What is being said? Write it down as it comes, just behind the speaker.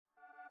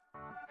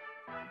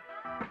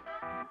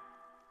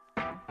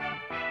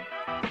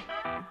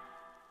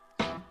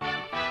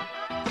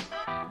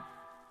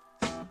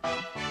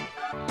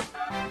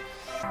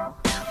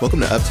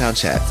Welcome to Uptown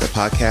Chats, a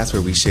podcast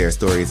where we share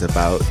stories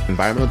about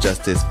environmental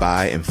justice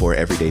by and for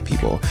everyday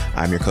people.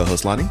 I'm your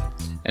co-host, Lonnie.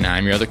 And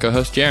I'm your other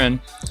co-host, Jaron.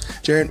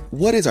 Jaron,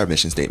 what is our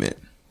mission statement?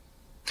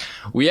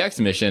 WEACT's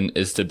mission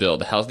is to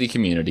build healthy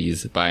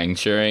communities by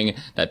ensuring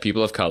that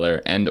people of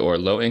color and or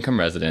low-income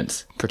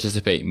residents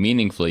participate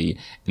meaningfully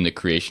in the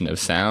creation of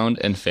sound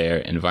and fair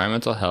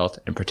environmental health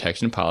and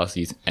protection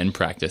policies and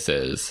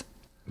practices.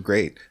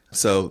 Great.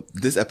 So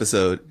this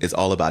episode is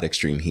all about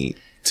extreme heat.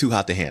 Too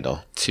hot to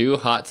handle. Too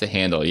hot to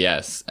handle,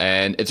 yes.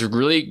 And it's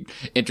really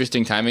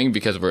interesting timing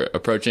because we're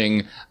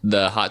approaching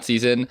the hot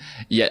season.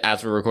 Yet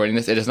as we're recording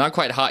this, it is not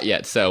quite hot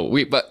yet.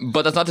 So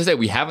but that's not to say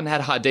we haven't had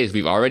hot days.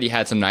 We've already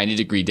had some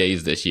 90-degree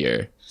days this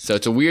year. So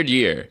it's a weird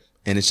year.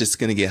 And it's just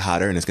going to get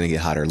hotter, and it's going to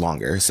get hotter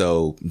longer.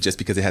 So just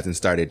because it hasn't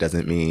started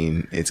doesn't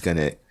mean it's going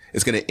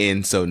to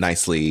end so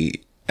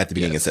nicely at the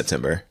beginning of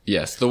September.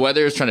 Yes. The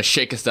weather is trying to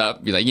shake us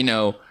up. Be like,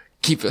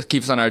 keep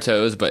us on our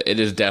toes, but it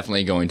is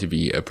definitely going to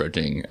be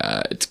approaching.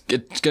 It's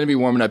going to be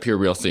warming up here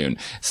real soon.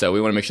 So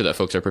we want to make sure that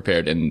folks are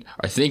prepared and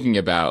are thinking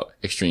about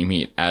extreme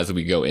heat as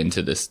we go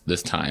into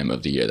this time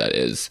of the year that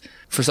is,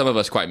 for some of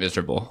us, quite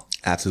miserable.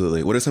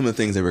 Absolutely. What are some of the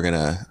things that we're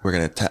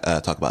gonna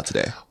talk about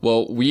today?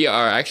 Well, we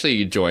are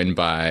actually joined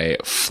by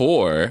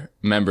 4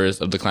 members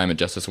of the Climate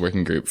Justice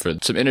Working Group for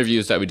some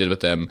interviews that we did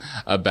with them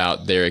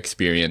about their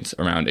experience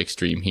around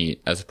extreme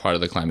heat as a part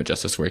of the Climate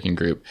Justice Working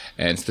Group,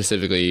 and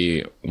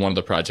specifically one of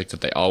the projects that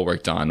they all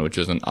worked on, which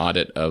was an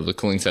audit of the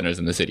cooling centers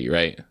in the city,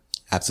 right?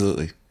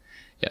 Absolutely.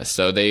 Yes.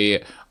 So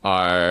they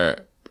are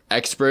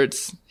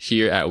experts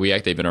here at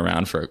WEACT. They've been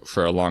around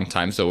for a long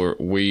time. So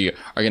we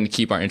are going to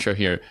keep our intro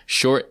here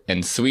short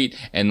and sweet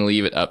and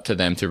leave it up to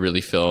them to really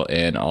fill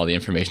in all the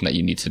information that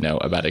you need to know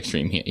about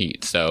extreme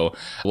heat. So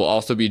we'll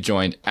also be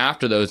joined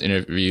after those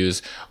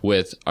interviews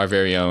with our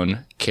very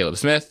own Caleb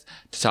Smith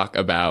to talk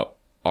about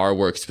our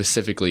work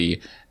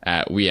specifically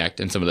at WEACT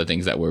and some of the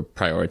things that we're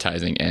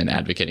prioritizing and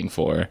advocating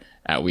for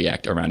at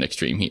WEACT around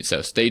extreme heat.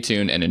 So stay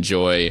tuned and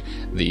enjoy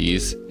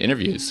these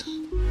interviews.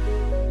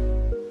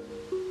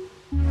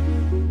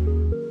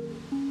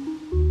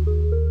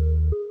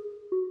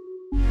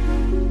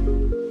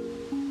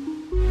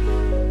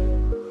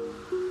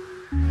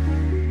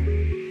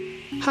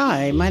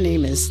 Hi, my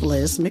name is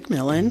Liz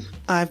McMillan.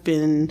 I've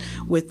been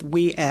with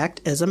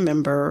WEACT as a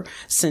member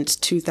since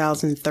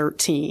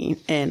 2013,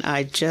 and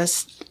I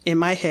just, in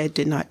my head,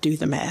 did not do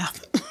the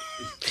math.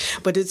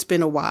 But it's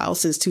been a while,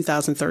 since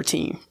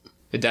 2013.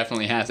 It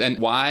definitely has. And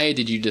why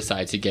did you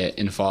decide to get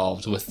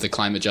involved with the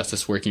Climate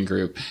Justice Working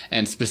Group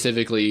and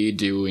specifically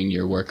doing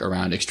your work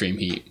around extreme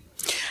heat?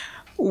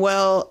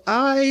 Well,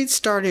 I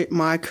started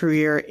my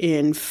career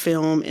in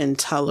film and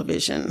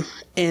television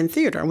and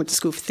theater. I went to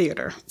school for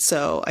theater.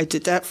 So I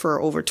did that for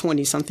over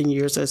 20-something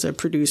years as a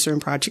producer and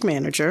project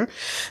manager.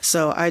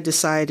 So I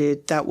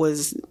decided that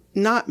was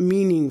not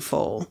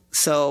meaningful.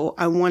 So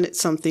I wanted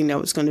something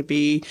that was going to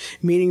be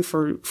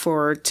meaningful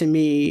to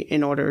me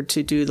in order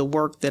to do the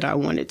work that I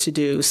wanted to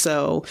do.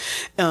 So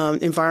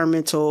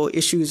environmental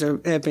issues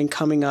have been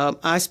coming up.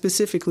 I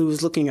specifically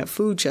was looking at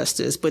food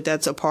justice, but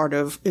that's a part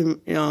of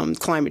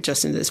climate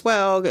justice as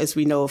well. As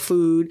we know,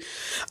 food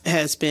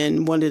has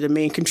been one of the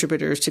main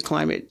contributors to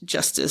climate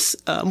justice,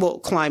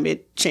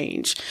 climate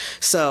change.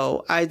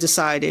 So I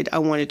decided I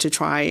wanted to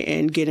try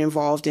and get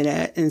involved in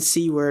that and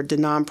see where the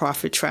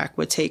nonprofit track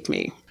would take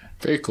me.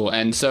 Very cool.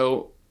 And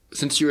so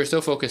since you were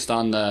so focused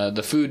on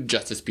the food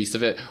justice piece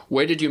of it,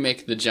 where did you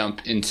make the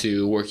jump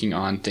into working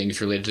on things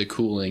related to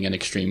cooling and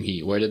extreme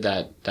heat? Where did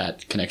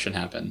that connection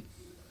happen?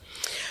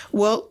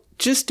 Well,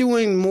 just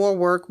doing more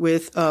work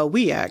with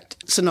WEACT.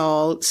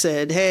 Sanal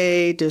said,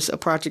 hey, there's a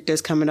project that's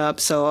coming up.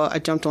 So I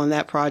jumped on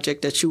that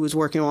project that she was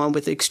working on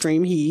with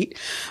extreme heat.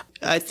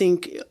 I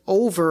think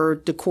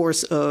over the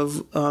course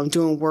of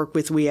doing work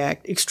with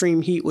WEACT,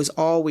 extreme heat was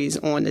always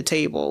on the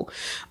table.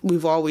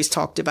 We've always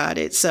talked about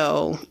it.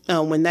 So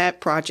when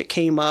that project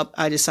came up,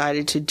 I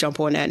decided to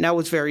jump on that. And that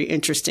was very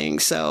interesting.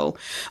 So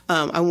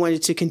I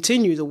wanted to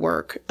continue the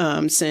work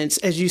since,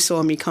 as you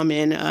saw me come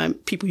in,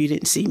 people, you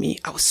didn't see me,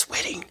 I was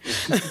sweating,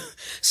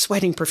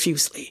 sweating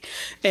profusely.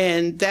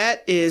 And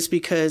that is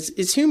because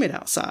it's humid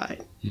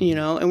outside,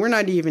 and we're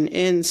not even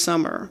in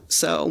summer.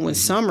 So when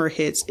summer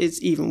hits, it's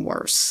even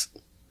worse.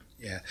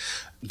 Yeah.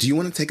 Do you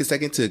want to take a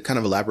second to kind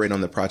of elaborate on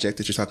the project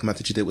that you're talking about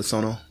that you did with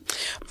Sonal?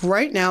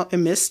 Right now,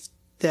 amidst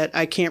that,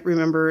 I can't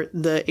remember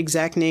the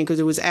exact name because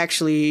it was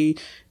actually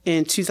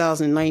in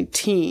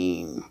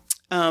 2019.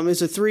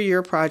 It's a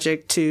 3-year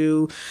project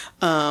to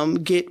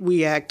get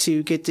WEACT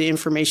to get the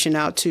information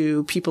out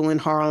to people in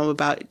Harlem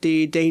about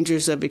the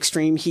dangers of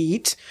extreme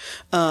heat,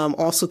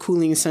 also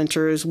cooling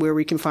centers, where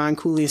we can find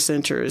cooling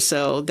centers.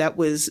 So that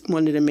was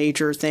one of the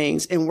major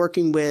things, and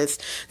working with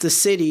the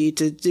city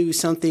to do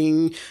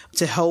something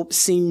to help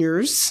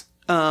seniors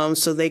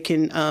so they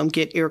can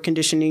get air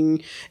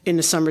conditioning in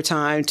the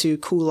summertime to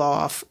cool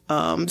off.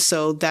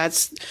 So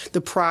that's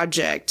the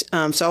project.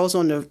 So I was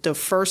on the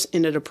first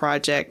end of the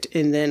project,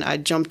 and then I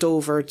jumped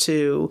over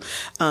to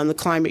the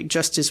Climate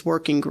Justice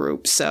Working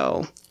Group.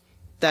 So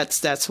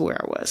that's where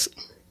I was.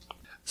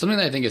 Something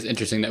that I think is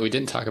interesting that we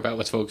didn't talk about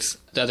with folks,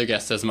 the other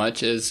guests as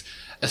much is,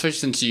 especially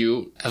since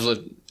you have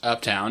lived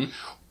uptown,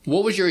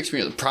 what was your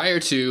experience prior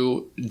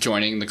to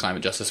joining the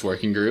climate justice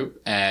working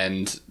group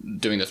and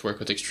doing this work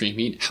with extreme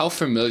heat? How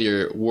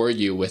familiar were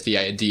you with the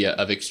idea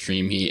of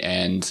extreme heat,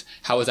 and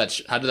how did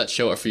that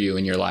show up for you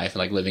in your life,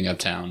 like living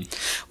uptown?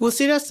 Well,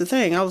 see, that's the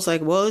thing. I was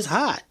like, well, it's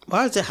hot.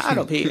 Why is it hot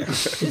up here?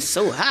 It's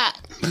so hot.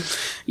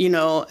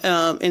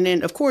 And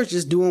then, of course,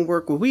 just doing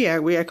work with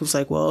WEAC was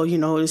like, well,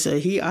 it's a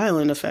heat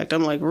island effect.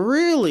 I'm like,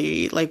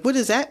 really? Like, what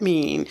does that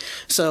mean?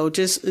 So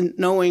just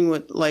knowing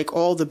what, like,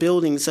 all the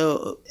buildings.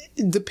 So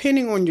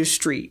depending on your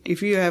street,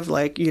 if you have,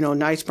 like,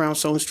 nice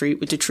brownstone street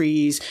with the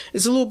trees,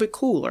 it's a little bit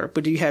cooler.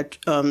 But you have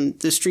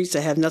the streets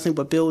that have nothing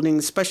but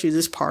buildings, especially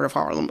this part of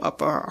Harlem,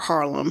 upper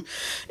Harlem,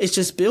 it's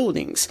just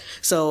buildings.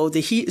 So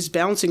the heat is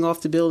bouncing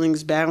off the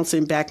buildings,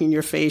 bouncing back in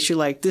your face. You're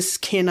like, this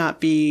cannot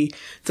be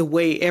the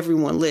way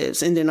everyone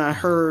lives. And then I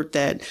heard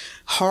that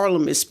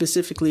Harlem is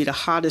specifically the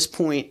hottest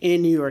point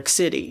in New York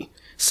City.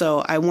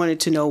 So I wanted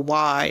to know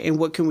why and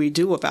what can we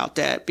do about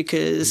that,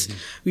 because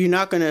we're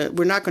not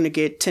gonna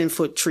get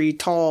 10-foot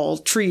tall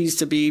trees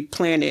to be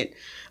planted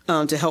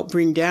to help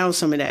bring down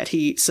some of that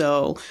heat.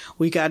 So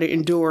we got to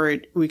endure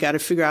it. We got to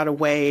figure out a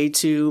way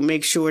to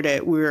make sure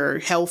that we're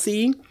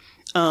healthy,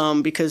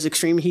 because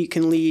extreme heat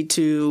can lead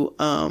to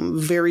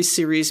very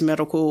serious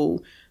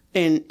medical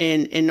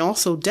and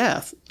also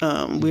death.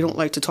 We don't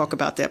like to talk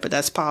about that, but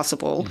that's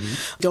possible.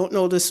 Don't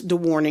notice the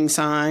warning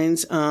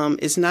signs.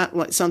 It's not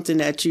like something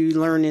that you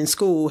learn in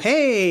school.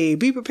 Hey,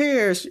 be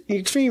prepared,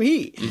 extreme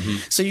heat.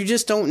 So you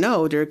just don't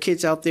know. There are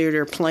kids out there,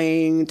 they're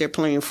playing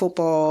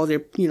football, they're,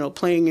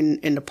 playing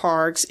in the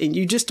parks, and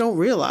you just don't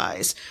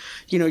realize,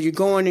 you're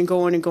going and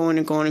going and going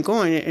and going and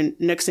going. And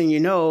next thing you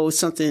know,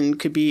 something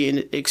could be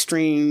an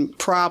extreme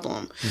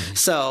problem.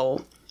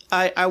 So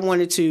I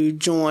wanted to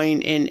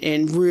join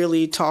and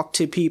really talk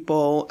to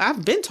people.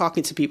 I've been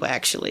talking to people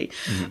actually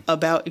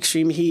about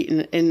extreme heat,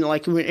 and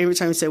like every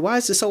time you say, why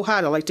is it so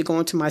hot? I like to go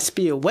into my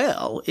spiel.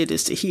 Well, it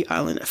is the heat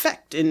island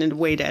effect. And then the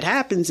way that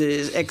happens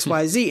is X,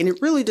 Y, Z. And it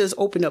really does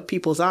open up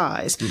people's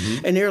eyes.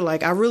 And they're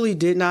like, I really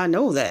did not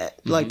know that.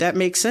 Like, that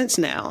makes sense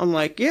now. I'm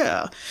like,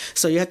 yeah.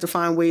 So you have to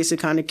find ways to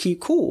kind of keep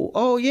cool.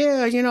 Oh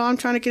yeah, I'm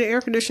trying to get an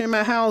air conditioner in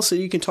my house. So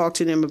you can talk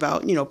to them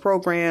about,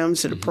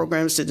 programs, the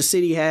programs that the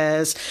city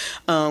has.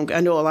 I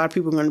know a lot of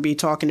people are going to be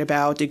talking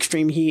about the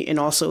extreme heat and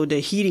also the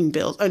heating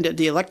bills,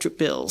 the electric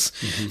bills.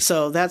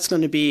 So that's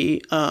going to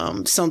be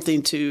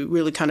something to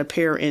really kind of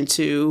pair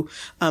into.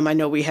 I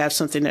know we have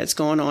something that's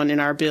going on in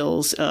our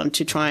bills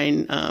to try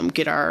and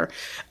get our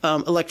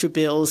electric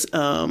bills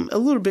a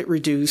little bit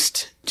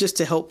reduced, just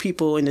to help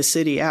people in the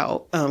city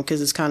out,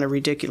 because it's kind of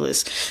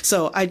ridiculous.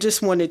 So I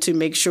just wanted to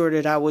make sure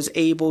that I was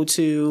able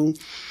to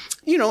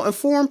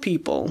inform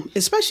people,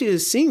 especially the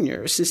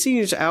seniors. The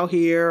seniors out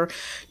here,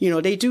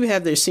 they do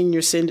have their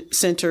senior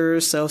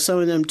centers. So some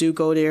of them do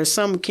go there.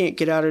 Some can't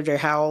get out of their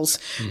house.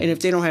 And if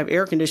they don't have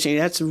air conditioning,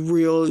 that's a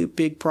really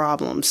big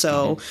problem.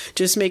 So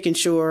just making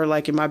sure,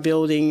 like in my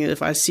building,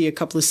 if I see a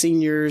couple of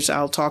seniors,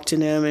 I'll talk to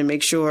them and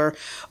make sure,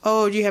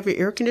 oh, do you have your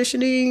air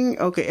conditioning?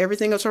 Okay,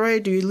 everything else all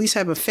right? Do you at least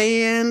have a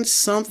fan,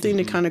 something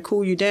to kind of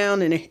cool you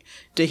down in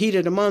the heat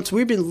of the months?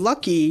 We've been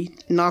lucky,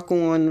 knock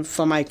on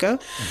Formica,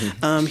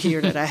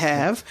 here that I have.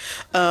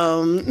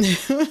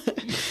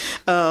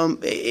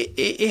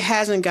 It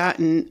hasn't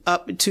gotten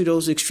up to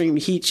those extreme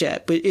heat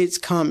yet, but it's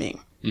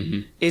coming.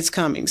 It's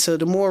coming. So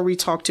the more we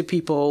talk to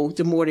people,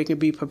 the more they can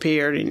be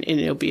prepared, and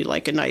it'll be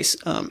like a nice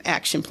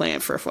action plan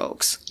for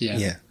folks.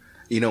 Yeah.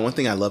 One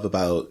thing I love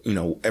about,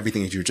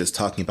 everything that you were just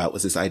talking about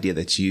was this idea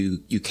that you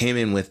came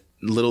in with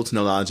little to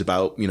no knowledge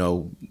about,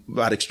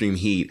 about extreme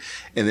heat.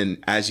 And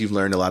then as you've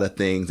learned a lot of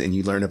things and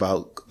you learn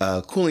about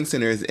cooling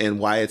centers and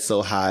why it's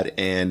so hot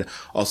and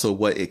also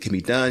what it can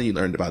be done, you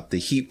learned about the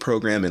heat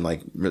program and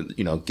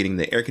getting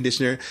the air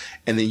conditioner.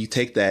 And then you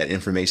take that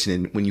information,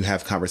 and when you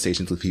have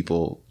conversations with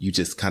people, you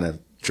just kind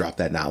of drop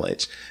that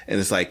knowledge. And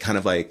it's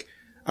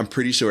I'm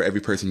pretty sure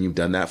every person you've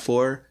done that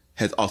for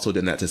has also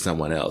done that to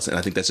someone else. And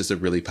I think that's just a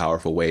really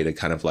powerful way to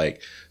kind of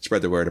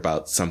spread the word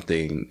about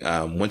something.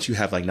 Once you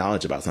have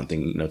knowledge about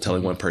something,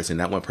 telling one person,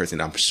 that one person,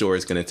 I'm sure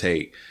is going to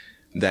take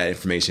that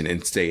information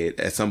and say it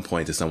at some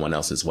point to someone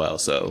else as well.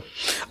 So.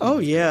 Oh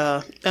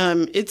yeah.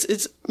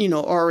 It's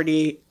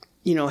already,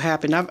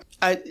 happened.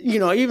 I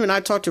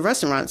talked to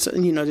restaurants,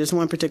 there's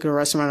one particular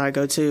restaurant I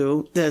go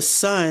to, the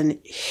sun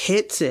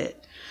hits it.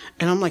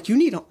 And I'm like, you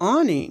need an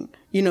awning.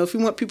 If you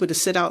want people to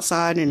sit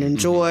outside and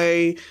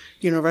enjoy,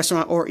 a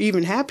restaurant, or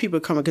even have people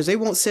come, because they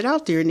won't sit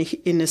out there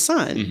in the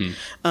sun,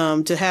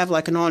 to have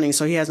like an awning.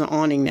 So he has an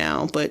awning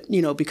now, but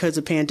because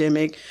of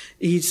pandemic,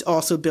 he's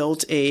also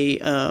built a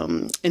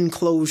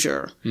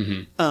enclosure,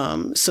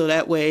 so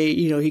that way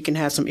he can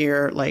have some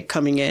air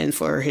coming in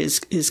for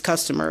his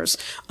customers.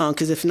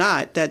 Because if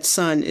not, that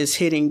sun is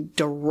hitting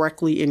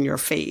directly in your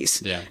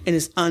face, and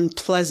it's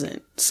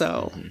unpleasant.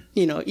 So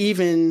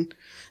even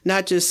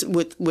not just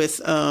with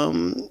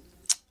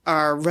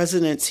our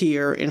residents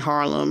here in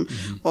Harlem,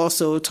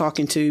 also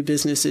talking to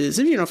businesses.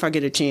 If I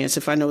get a chance,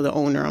 if I know the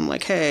owner, I'm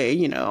like, hey,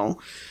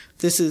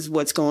 this is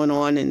what's going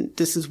on and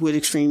this is what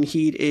extreme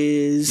heat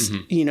is.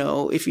 You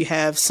know, if you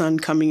have sun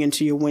coming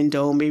into your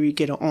window, maybe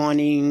get an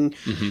awning.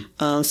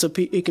 So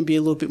it can be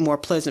a little bit more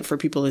pleasant for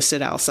people to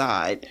sit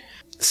outside.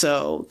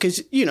 So,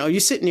 because, you know, you're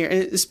sitting there,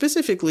 and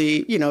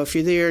specifically, you know, if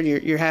you're there and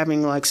you're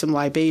having like some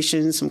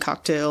libations, some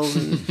cocktails,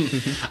 and,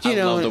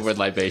 I love the word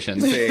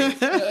libations.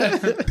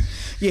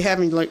 You're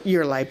having like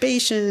your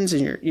libations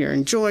and you're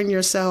enjoying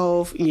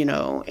yourself, you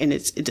know, and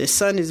the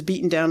sun is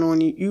beating down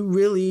on you. You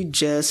really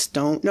just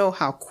don't know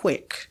how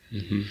quick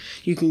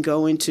you can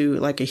go into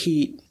like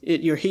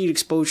your heat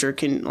exposure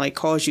can like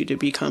cause you to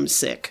become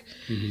sick.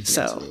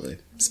 So. Absolutely.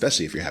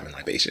 Especially if you're having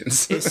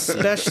libations.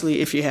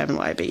 Especially if you're having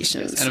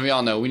libations. And we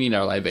all know we need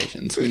our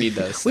libations. We need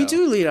those. So. We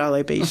do need our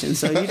libations.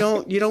 So you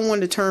don't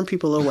want to turn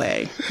people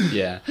away.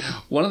 Yeah.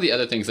 One of the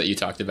other things that you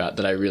talked about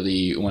that I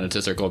really wanted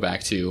to circle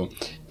back to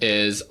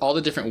is all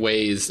the different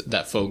ways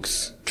that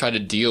folks try to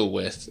deal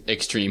with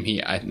extreme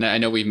heat. I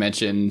know we've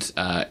mentioned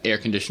air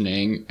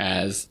conditioning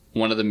as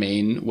one of the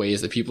main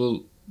ways that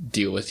people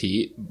deal with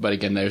heat. But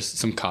again, there's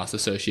some costs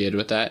associated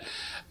with that.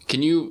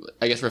 Can you,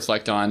 I guess,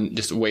 reflect on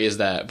just ways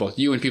that both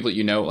you and people that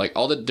you know, like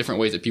all the different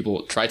ways that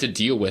people try to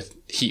deal with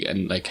heat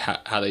and like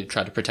how they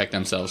try to protect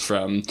themselves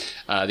from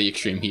the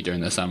extreme heat during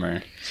the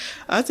summer?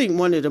 I think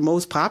one of the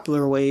most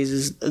popular ways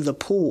is the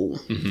pool.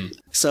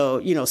 So,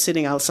 you know,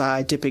 sitting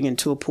outside, dipping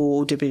into a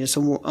pool, dipping in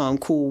some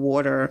cool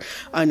water.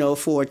 I know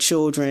for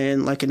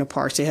children, like in the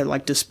parks, they had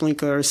like the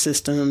sprinkler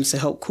systems to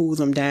help cool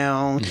them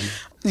down.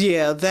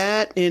 Yeah,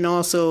 that, and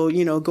also,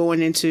 you know,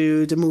 going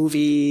into the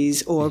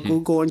movies or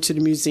going to the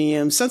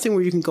museum, something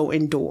where you can go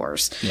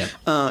indoors.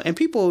 And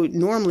people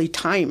normally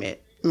time it.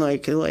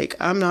 Like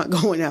I'm not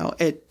going out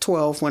at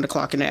 1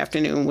 o'clock in the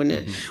afternoon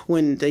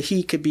when the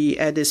heat could be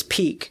at its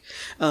peak.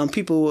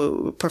 People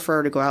would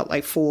prefer to go out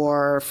like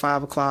 4 or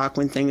 5 o'clock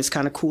when things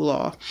kind of cool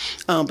off.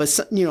 But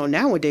you know,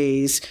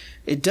 nowadays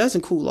it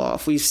doesn't cool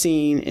off. We've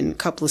seen in a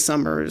couple of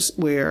summers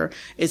where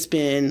it's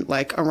been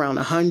like around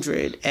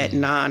 100 at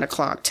 9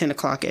 o'clock, 10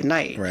 o'clock at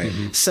night. Right.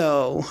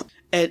 So.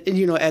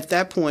 At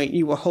that point,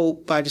 you will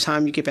hope by the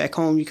time you get back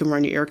home, you can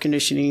run your air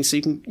conditioning so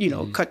you can, you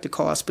know, cut the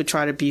cost, but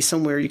try to be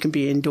somewhere you can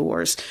be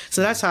indoors.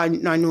 So that's how I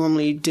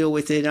normally deal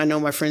with it. I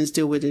know my friends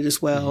deal with it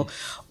as well.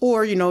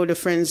 Or, you know, the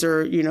friends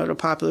are, you know, the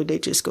popular, they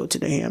just go to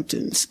the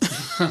Hamptons.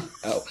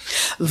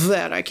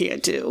 That I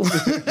can't do.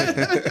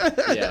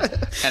 Yeah.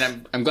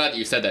 And I'm glad that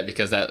you said that,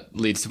 because that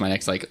leads to my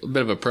next, like,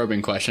 bit of a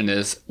probing question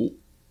is,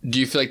 do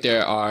you feel like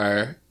there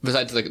are,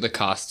 besides the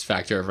cost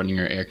factor of running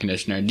your air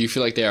conditioner, do you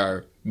feel like there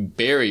are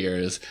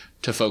barriers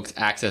to folks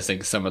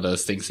accessing some of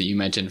those things that you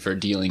mentioned for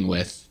dealing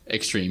with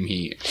extreme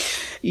heat?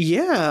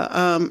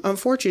 Yeah.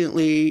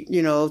 Unfortunately,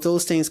 you know,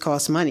 those things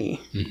cost money.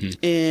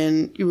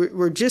 And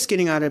we're just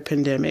getting out of a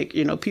pandemic.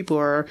 You know, people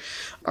are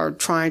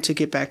trying to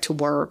get back to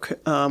work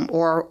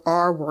or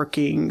are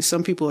working.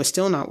 Some people are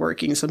still not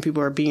working. Some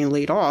people are being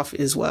laid off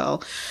as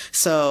well.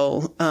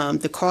 So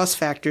the cost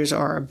factors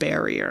are a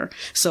barrier.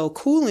 So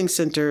cooling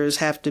centers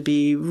have to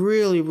be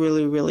really,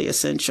 really, really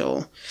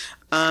essential.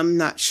 I'm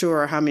not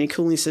sure how many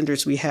cooling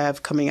centers we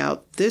have coming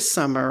out this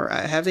summer.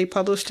 Have they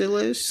published a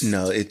list?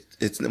 No, it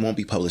won't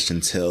be published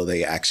until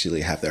they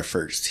actually have their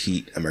first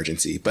heat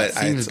emergency. But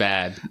seems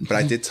bad. But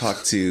I did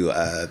talk to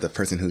the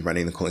person who's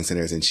running the cooling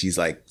centers, and she's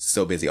like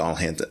so busy, all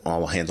hands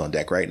on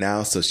deck right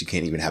now, so she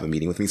can't even have a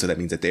meeting with me. So that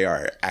means that they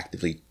are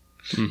actively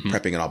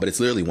prepping it all. But it's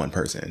literally one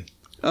person.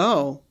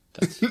 Oh,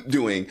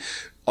 doing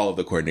all of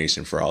the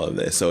coordination for all of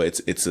this. So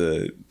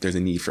there's a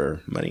need for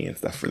money and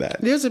stuff for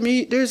that. There's an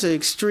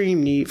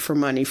extreme need for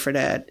money for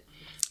that.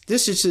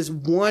 This is just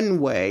one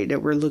way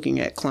that we're looking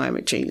at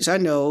climate change. I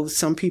know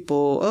some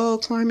people,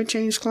 climate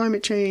change.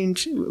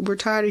 We're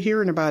tired of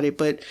hearing about it,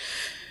 but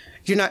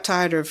you're not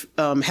tired of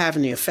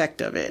having the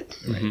effect of it.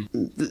 Right?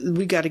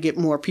 We got to get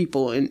more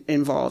people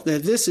involved. Now,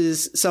 this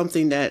is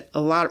something that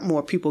a lot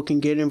more people can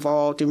get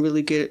involved and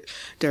really get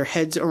their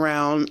heads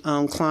around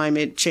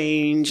climate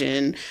change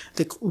and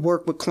the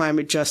work with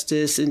climate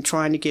justice and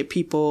trying to get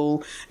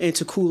people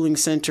into cooling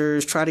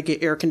centers, try to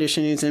get air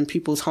conditionings in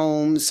people's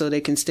homes so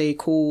they can stay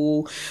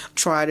cool,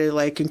 try to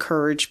like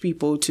encourage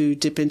people to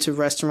dip into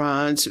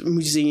restaurants,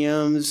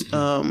 museums,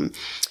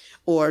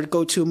 or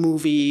go to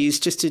movies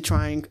just to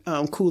try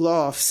and cool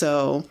off.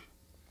 So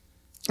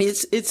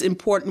it's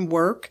important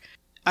work.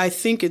 I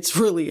think it's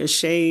really a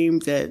shame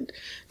that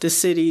the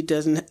city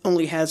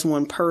only has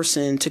one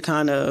person to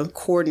kind of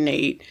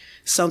coordinate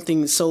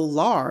something so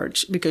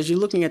large, because you're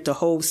looking at the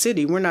whole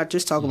city. We're not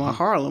just talking about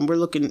Harlem. We're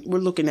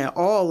looking at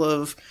all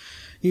of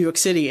New York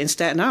City and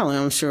Staten Island,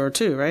 I'm sure,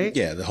 too, right?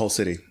 Yeah, the whole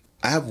city.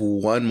 I have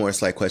one more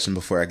slight question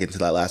before I get into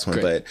that last one.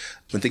 Great. But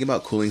when thinking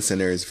about cooling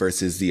centers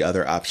versus the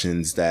other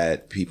options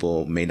that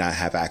people may not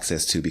have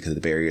access to because of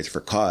the barriers for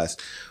cost,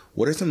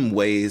 what are some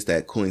ways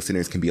that cooling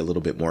centers can be a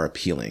little bit more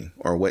appealing,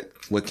 or what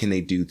can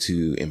they do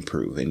to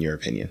improve, in your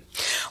opinion?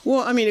 Well,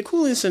 I mean, the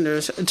cooling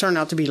centers turn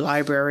out to be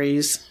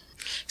libraries,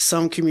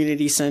 some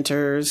community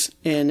centers,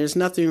 and there's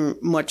nothing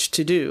much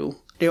to do.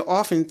 They're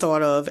often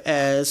thought of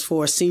as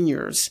for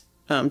seniors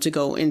to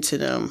go into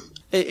them.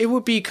 it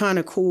would be kind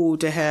of cool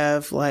to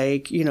have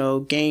like,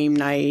 game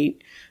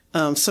night,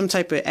 some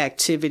type of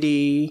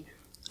activity,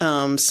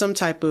 some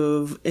type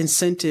of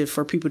incentive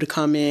for people to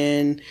come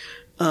in,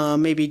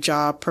 maybe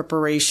job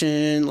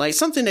preparation, like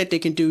something that they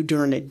can do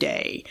during the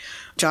day.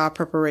 Job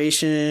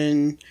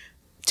preparation,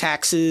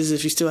 taxes,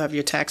 if you still have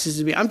your taxes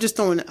to be. I'm just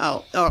throwing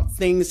out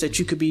things that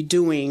you could be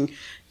doing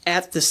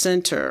at the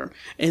center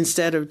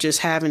instead of just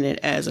having it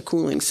as a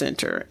cooling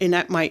center. And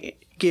that might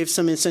give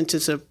some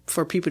incentives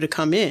for people to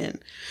come in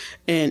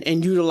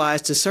and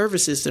utilize the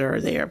services that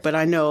are there. But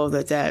I know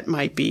that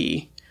might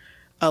be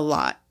a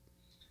lot.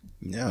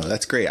 No,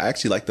 that's great. I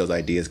actually like those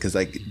ideas because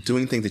like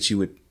doing things that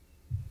you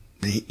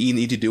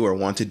need to do or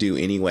want to do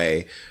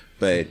anyway.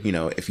 But,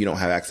 if you don't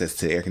have access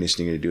to air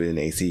conditioning or to do it in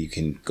AC, you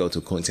can go to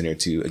a cooling center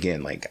to,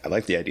 again, like, I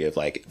like the idea of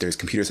like, there's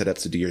computer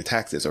setups to do your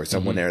taxes or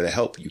someone there to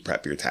help you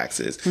prep your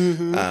taxes.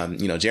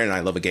 Jaron and I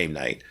love a game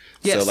night.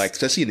 Yes. So like,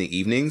 especially in the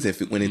evenings,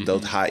 when it's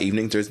those hot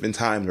evenings, there's been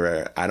times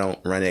where I don't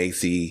run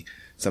AC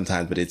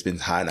sometimes, but it's been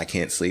hot and I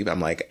can't sleep. I'm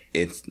like,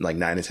 it's like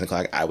 9 to 10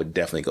 o'clock. I would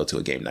definitely go to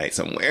a game night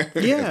somewhere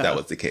if that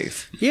was the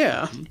case.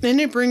 Yeah.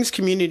 And it brings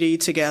community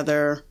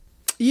together.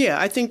 Yeah.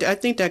 I think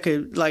that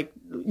could like,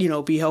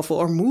 be helpful,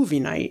 or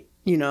movie night.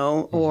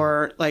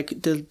 Or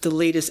like the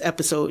latest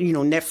episode,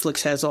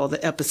 Netflix has all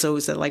the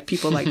episodes that like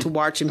people like to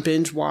watch and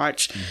binge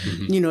watch.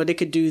 They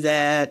could do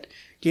that,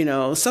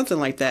 something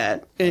like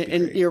that.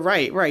 And you're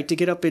right, to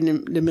get up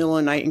in the middle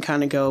of the night and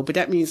kind of go. But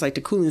that means like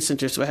the cooling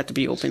centers will have to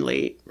be open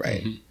late.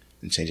 Right.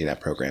 And changing that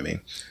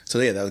programming. So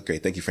yeah, that was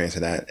great. Thank you for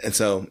answering that. And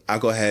so I'll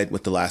go ahead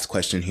with the last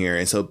question here.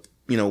 And so,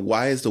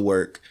 why is the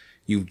work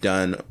you've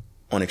done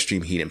on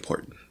extreme heat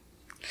important?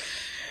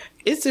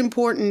 It's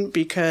important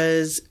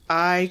because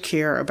I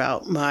care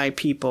about my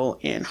people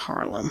in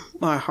Harlem,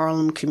 my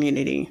Harlem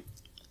community.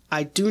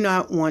 I do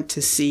not want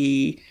to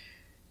see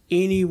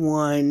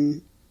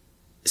anyone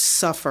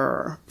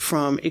suffer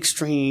from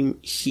extreme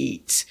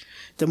heat.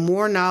 The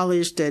more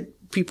knowledge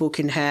that people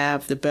can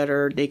have, the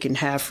better they can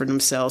have for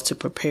themselves to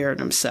prepare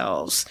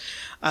themselves.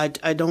 I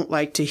don't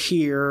like to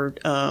hear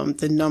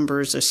the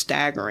numbers are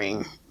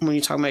staggering. When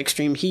you talk about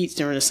extreme heat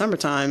during the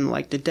summertime,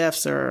 like the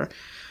deaths are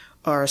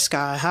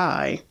sky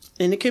high.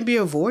 And it can be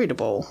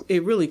avoidable.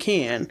 It really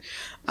can.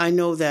 I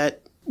know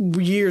that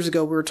years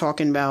ago we were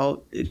talking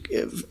about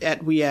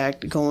at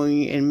WEACT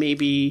going and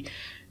maybe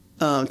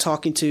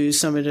talking to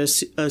some of the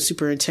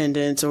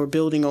superintendents or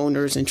building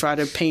owners and try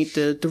to paint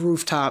the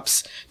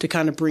rooftops to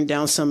kind of bring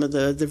down some of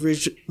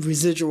the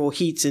residual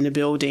heats in the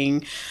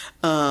building.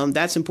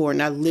 That's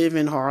important. I live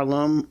in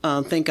Harlem.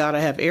 Thank God I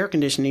have air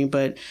conditioning,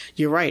 but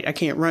you're right. I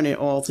can't run it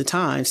all the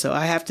time. So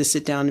I have to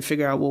sit down and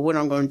figure out, well, what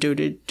I'm going to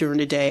do during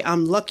the day.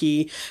 I'm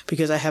lucky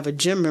because I have a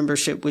gym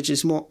membership, which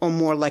is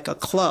more like a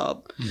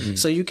club.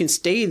 So you can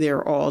stay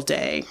there all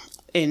day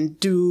and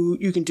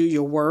you can do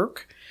your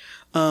work.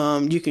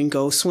 You can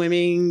go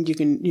swimming, you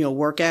can,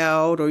 work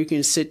out, or you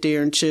can sit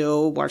there and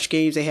chill, watch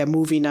games. They have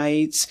movie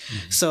nights.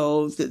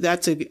 So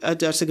that's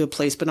a good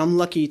place. But I'm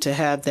lucky to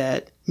have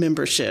that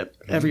membership.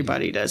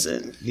 Everybody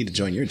doesn't. You need to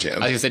join your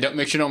gym. I was going to say,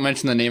 make sure don't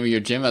mention the name of your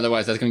gym.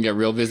 Otherwise, that's going to get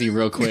real busy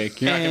real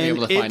quick. You're not going to be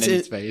able to find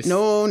any space.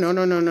 No.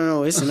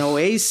 It's an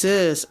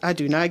oasis. I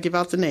do not give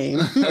out the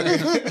name.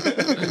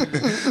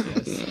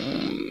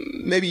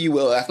 Maybe you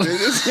will after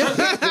this.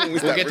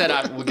 We'll get that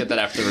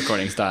after the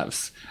recording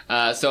stops.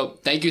 So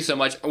thank you so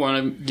much. I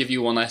want to give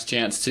you one last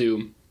chance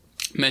to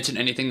mention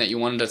anything that you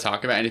wanted to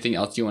talk about, anything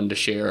else you wanted to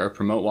share or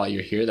promote while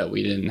you're here that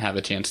we didn't have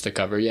a chance to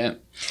cover yet.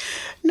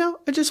 No,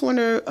 I just want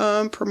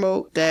to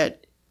promote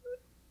that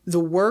the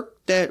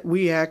work that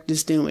WEACT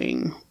is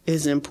doing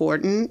is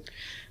important.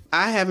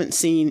 I haven't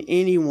seen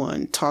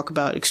anyone talk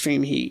about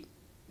extreme heat.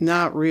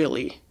 Not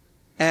really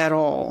at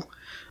all.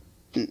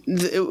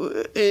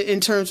 In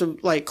terms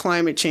of like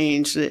climate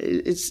change,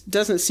 it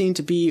doesn't seem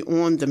to be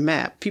on the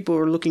map. People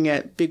are looking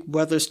at big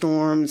weather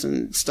storms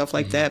and stuff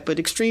like that, but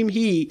extreme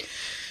heat,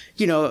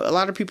 a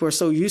lot of people are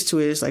so used to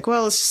it. It's like,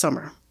 well, it's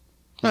summer.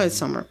 Well, it's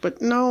summer,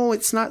 but no,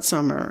 it's not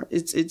summer.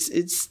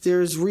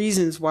 There's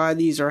reasons why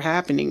these are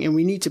happening, and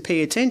we need to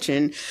pay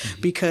attention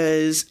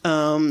because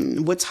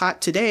what's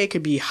hot today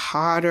could be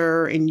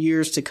hotter in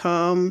years to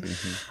come.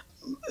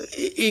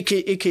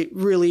 It could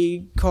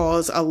really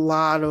cause a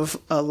lot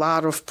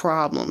of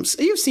problems.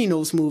 You've seen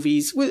those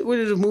movies. What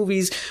are the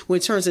movies when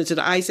it turns into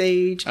the Ice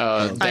Age? Day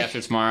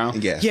After Tomorrow.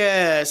 Yeah.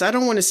 Yes, I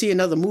don't want to see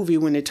another movie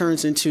when it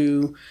turns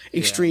into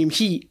extreme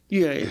heat.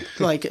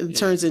 Like it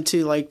turns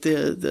into like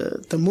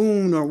the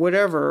moon or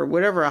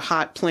whatever a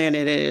hot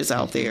planet is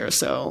out there.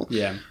 So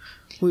yeah.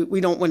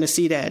 We don't want to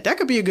see that. That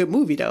could be a good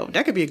movie though.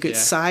 That could be a good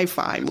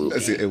sci-fi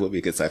movie. It would be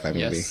a good sci-fi movie.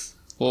 Yes.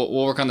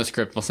 We'll work on the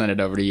script. We'll send it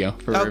over to you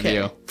for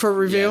review. For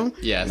review?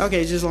 Yeah. Yes.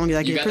 Okay, just as long as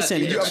I get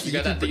percentage. You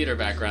got that theater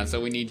background,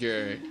 so we need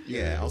your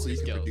also you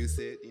can produce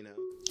it,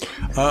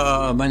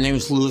 My name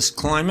is Louis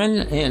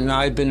Kleinman, and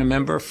I've been a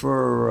member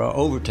for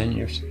over 10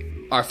 years.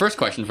 Our first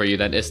question for you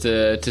then is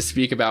to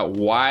speak about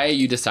why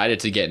you decided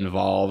to get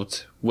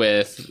involved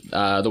with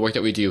the work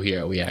that we do here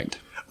at WEACT.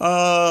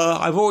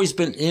 I've always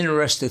been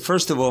interested.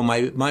 First of all,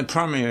 my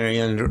primary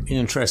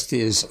interest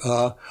is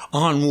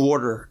on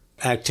water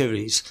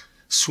activities,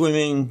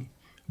 swimming,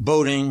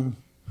 boating,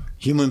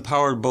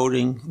 human-powered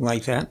boating,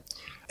 like that.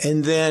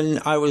 And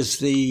then I was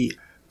the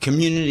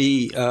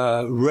community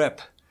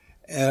rep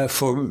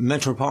for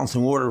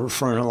Metropolitan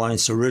Waterfront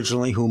Alliance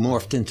originally, who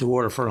morphed into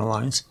Waterfront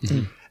Alliance.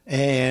 Mm-hmm.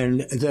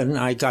 And then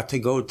I got to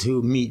go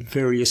to meet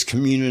various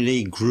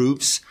community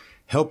groups,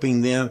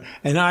 helping them.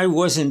 And I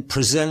wasn't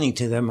presenting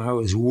to them. I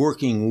was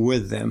working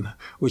with them,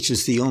 which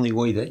is the only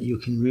way that you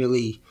can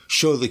really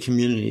show the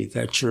community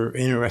that you're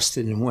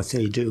interested in what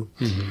they do.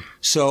 Mm-hmm.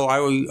 So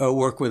I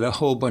work with a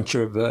whole bunch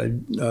of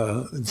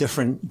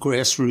different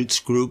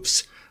grassroots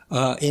groups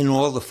in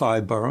all the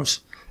 5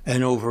 boroughs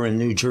and over in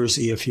New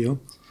Jersey a few.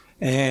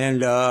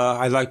 And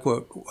I like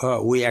what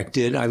WEAC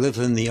did. I live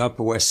in the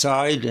Upper West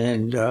Side,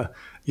 and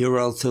you're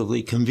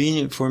relatively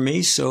convenient for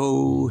me,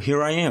 so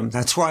here I am.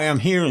 That's why I'm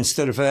here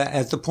instead of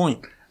at the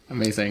Point.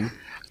 Amazing.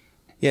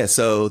 Yeah,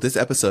 so this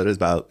episode is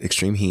about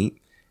extreme heat,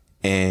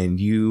 and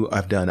you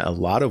have done a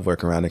lot of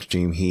work around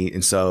extreme heat.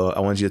 And so I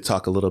wanted you to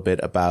talk a little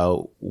bit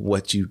about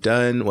what you've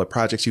done, what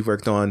projects you've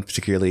worked on,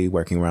 particularly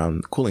working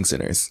around cooling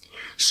centers.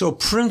 So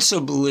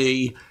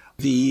principally,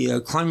 the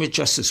Climate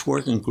Justice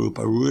Working Group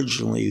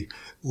originally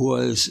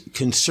was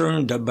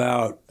concerned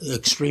about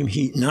extreme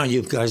heat. Now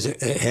you guys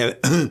have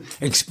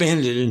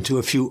expanded into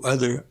a few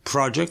other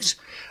projects.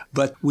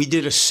 But we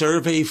did a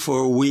survey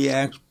for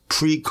WEAC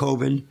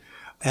pre-COVID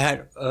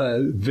at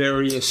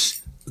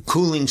various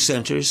cooling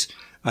centers.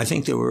 I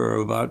think there were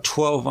about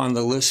 12 on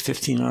the list,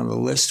 15 on the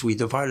list. We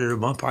divided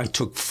them up. I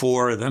took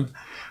 4 of them,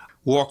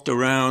 walked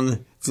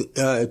around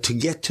to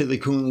get to the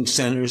cooling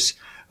centers,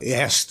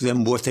 asked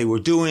them what they were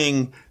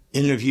doing,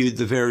 interviewed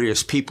the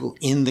various people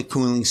in the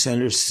cooling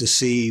centers to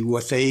see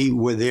what they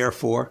were there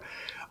for.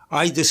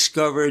 I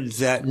discovered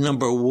that,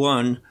 number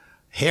one,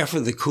 half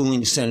of the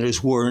cooling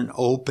centers weren't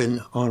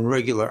open on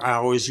regular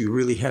hours. You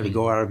really had to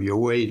go out of your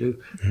way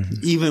to,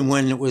 even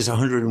when it was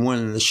 101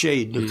 in the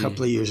shade a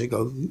couple of years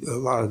ago, a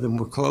lot of them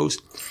were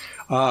closed.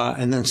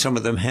 And then some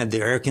of them had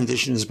their air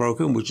conditioners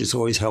broken, which is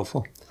always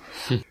helpful.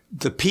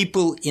 The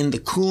people in the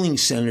cooling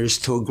centers,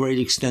 to a great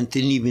extent,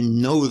 didn't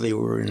even know they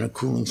were in a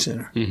cooling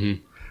center.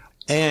 Mm-hmm.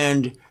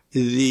 And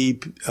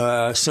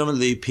some of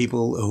the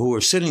people who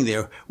were sitting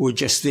there were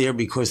just there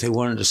because they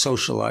wanted to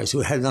socialize.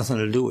 It had nothing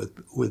to do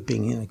with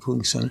being in a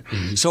cooling center.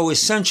 Mm-hmm. So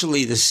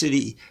essentially, the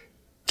city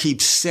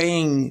keeps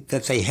saying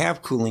that they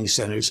have cooling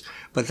centers,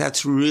 but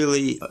that's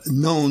really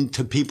known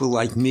to people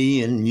like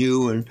me and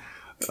you and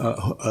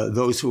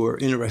those who are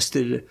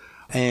interested.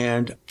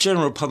 And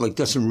general public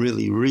doesn't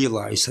really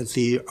realize that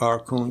there are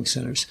cooling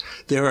centers.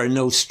 There are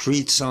no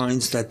street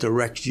signs that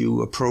direct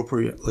you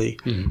appropriately.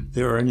 Mm-hmm.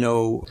 There are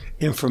no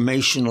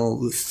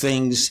informational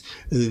things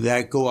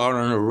that go out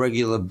on a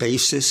regular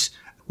basis.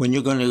 When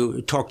you're going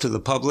to talk to the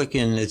public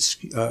and it's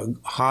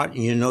hot,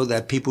 you know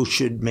that people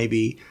should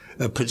maybe,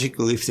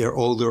 particularly if they're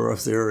older or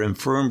if they're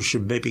infirm,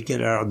 should maybe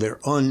get out of their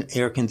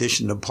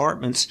un-air-conditioned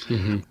apartments.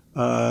 Mm-hmm.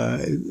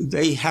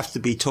 They have to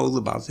be told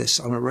about this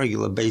on a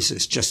regular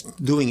basis.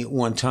 Just doing it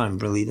one time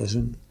really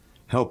doesn't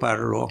help out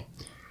at all.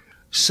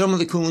 Some of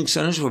the cooling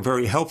centers were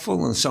very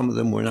helpful, and some of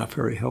them were not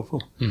very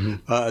helpful.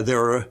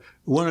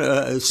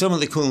 Mm-hmm. Some of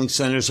the cooling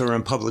centers are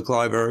in public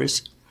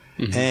libraries,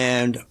 mm-hmm.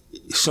 and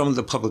some of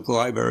the public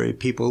library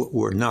people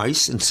were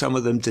nice, and some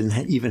of them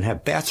didn't even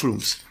have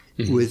bathrooms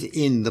mm-hmm.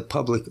 within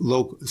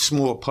the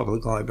small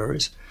public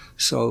libraries.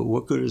 So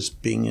what good is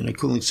being in a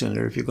cooling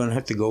center if you're going to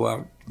have to go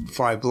out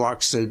 5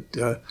 blocks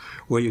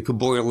where you could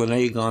boil an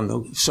egg on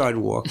the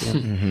sidewalk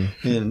and,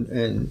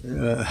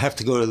 and have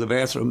to go to the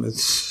bathroom?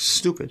 It's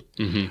stupid.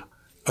 Mm-hmm.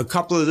 A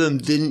couple of them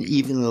didn't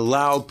even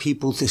allow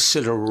people to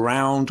sit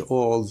around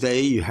all day.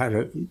 You had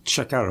to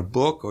check out a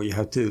book, or you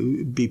had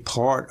to be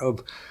part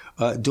of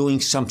doing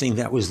something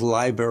that was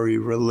library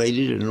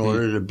related in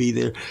order to be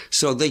there.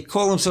 So they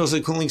call themselves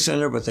a cooling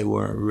center, but they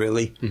weren't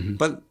really. Mm-hmm.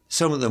 But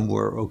some of them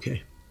were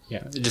okay.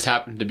 Yeah, it just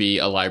happened to be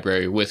a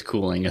library with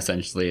cooling,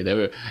 essentially.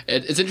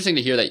 It's interesting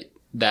to hear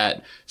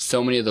that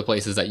so many of the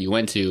places that you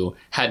went to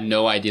had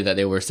no idea that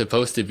they were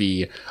supposed to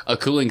be a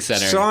cooling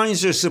center.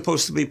 Signs are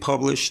supposed to be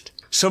published.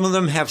 Some of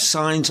them have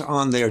signs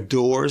on their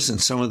doors, and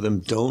some of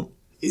them don't.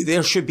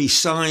 There should be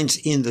signs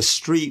in the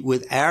street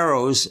with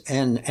arrows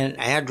and an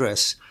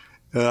address.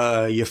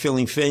 You're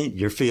feeling faint,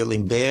 you're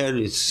feeling bad,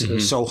 it's mm-hmm.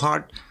 so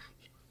hot.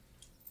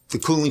 The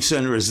cooling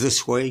center is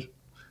this way.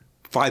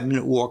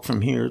 5-minute walk from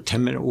here,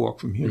 10-minute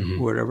walk from here,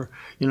 mm-hmm. whatever.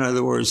 In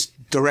other words,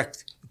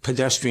 direct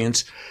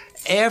pedestrians.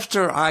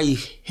 After I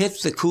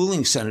hit the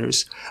cooling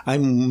centers, I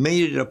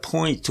made it a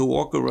point to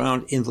walk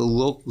around in the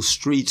local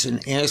streets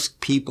and ask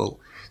people,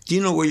 do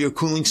you know where your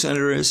cooling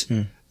center is?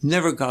 Mm.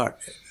 Never got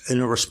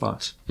a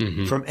response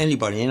mm-hmm. from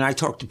anybody. And I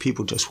talked to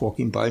people just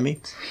walking by me.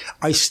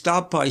 I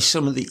stopped by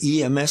some of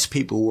the EMS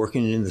people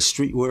working in the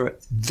street where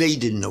they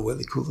didn't know where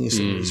the cooling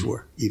centers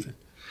were even.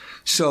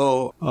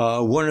 So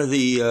one of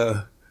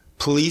the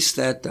police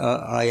that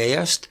I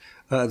asked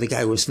The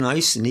guy was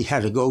nice, and he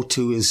had to go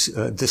to his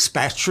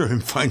dispatcher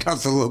and find out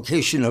the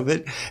location of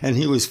it. And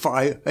he was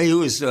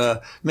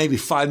maybe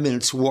 5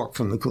 minutes walk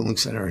from the cooling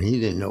center, and he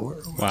didn't know where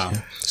it was. Wow.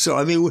 So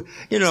I mean,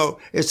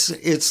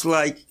 it's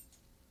like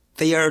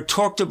they are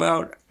talked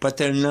about, but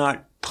they're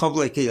not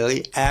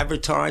publicly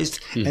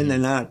advertised, and they're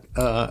not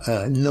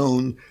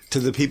known to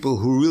the people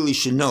who really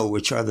should know,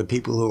 which are the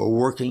people who are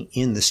working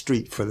in the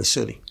street for the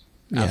city.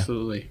 Yeah.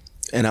 Absolutely.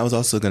 And I was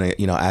also going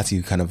to, ask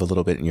you kind of a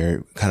little bit, and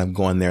you're kind of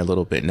going there a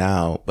little bit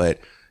now, but,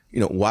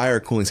 why are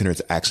cooling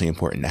centers actually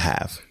important to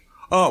have?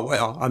 Oh,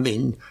 well, I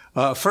mean,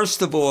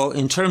 first of all,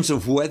 in terms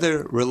of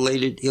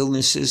weather-related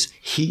illnesses,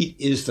 heat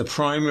is the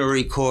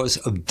primary cause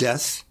of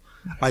death.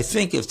 I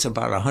think it's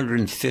about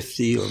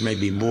 150 or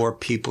maybe more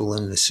people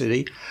in the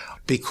city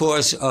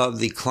because of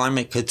the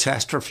climate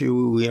catastrophe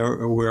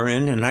we're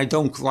in. And I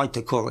don't like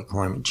to call it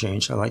climate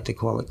change. I like to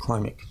call it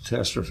climate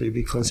catastrophe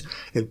because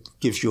it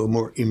gives you a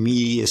more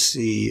immediate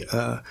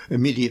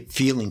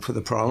feeling for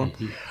the problem.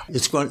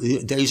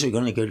 The days are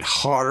going to get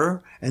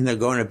hotter, and they're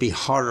going to be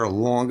hotter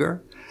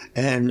longer.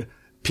 And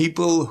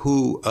people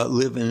who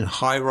live in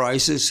high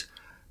rises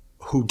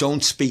who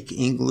don't speak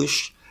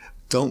English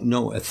don't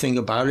know a thing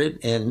about it,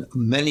 and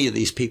many of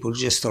these people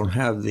just don't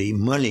have the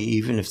money,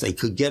 even if they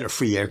could get a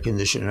free air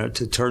conditioner,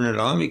 to turn it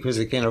on because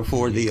they can't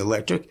afford the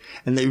electric.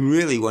 And they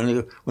really,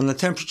 when the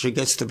temperature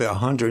gets to about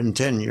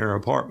 110 in your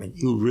apartment,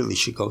 you really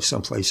should go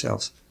someplace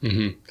else.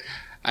 Mm-hmm.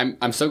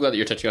 I'm so glad that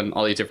you're touching on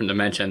all these different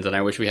dimensions, and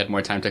I wish we had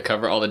more time to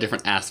cover all the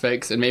different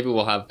aspects, and maybe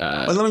we'll have...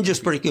 Well, let me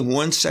just break in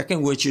 1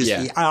 second, which is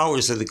the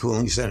hours of the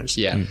cooling centers.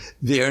 Yeah.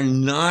 They're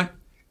not...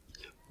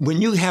 When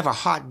you have a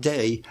hot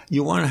day,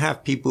 you want to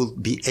have people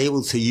be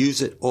able to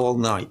use it all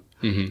night.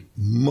 Mm-hmm.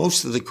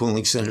 Most of the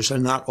cooling centers are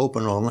not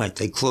open all night.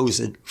 They close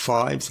at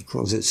 5, they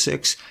close at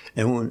 6.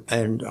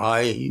 And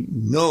I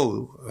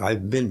know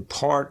I've been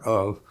part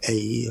of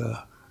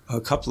a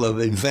couple of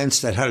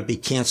events that had to be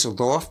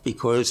canceled off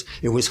because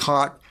it was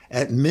hot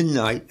at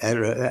midnight at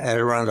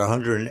around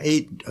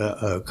 108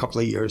 a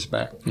couple of years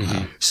back.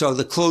 Mm-hmm. So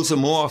to close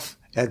them off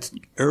at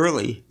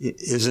early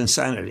is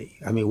insanity.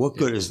 I mean, what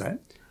good is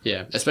that?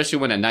 Yeah, especially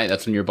when at night,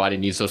 that's when your body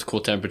needs those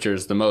cool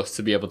temperatures the most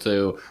to be able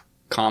to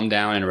calm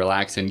down and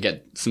relax and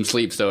get some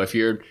sleep. So if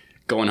you're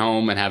going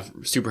home and have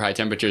super high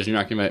temperatures, you're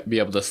not going to be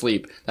able to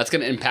sleep. That's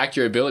going to impact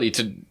your ability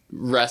to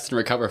rest and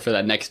recover for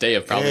that next day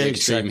of probably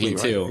extreme heat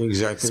too.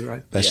 Exactly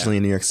right. Especially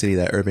in New York City,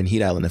 that urban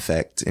heat island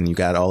effect, and you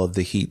got all of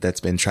the heat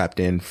that's been trapped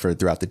in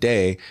throughout the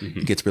day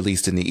gets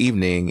released in the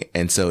evening,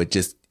 and so it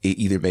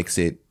either makes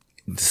it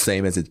the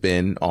same as it's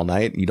been all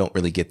night. You don't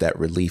really get that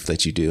relief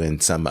that you do in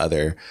some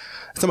other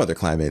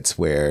climates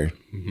where,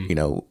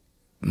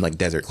 like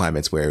desert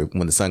climates where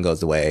when the sun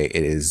goes away,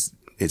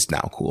 it's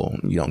now cool.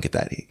 You don't get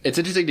that heat. It's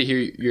interesting to hear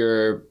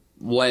your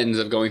lens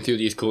of going through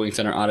these cooling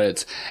center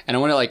audits. And I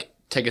want to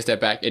take a step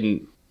back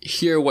and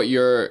hear what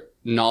your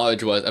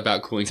knowledge was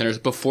about cooling centers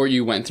before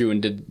you went through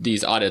and did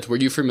these audits. Were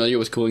you familiar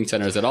with cooling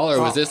centers at all, or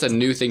was this a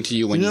new thing to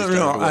you when you started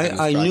working on this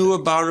project? I knew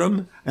about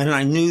them, and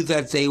I knew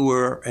that they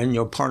were,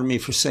 and pardon me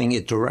for saying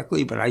it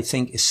directly, but I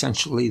think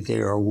essentially they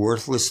are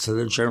worthless to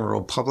the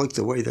general public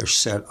the way they're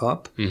set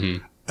up.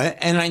 Mm-hmm.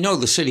 And I know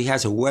the city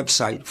has a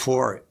website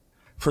for it.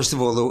 First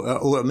of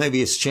all,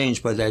 maybe it's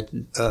changed, but that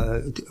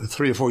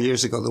 3 or 4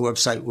 years ago, the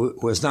website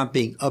was not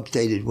being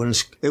updated.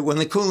 When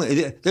the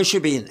cooling, there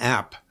should be an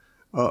app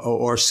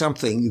or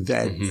something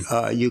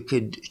that you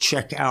could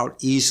check out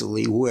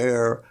easily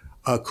where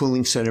a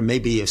cooling center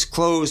maybe is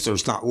closed or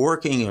is not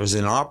working or is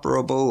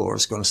inoperable or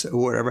is going to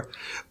whatever.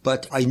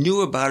 But I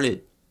knew about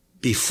it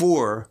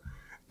before,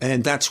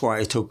 and that's why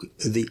I took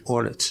the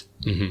audits.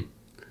 Mm-hmm.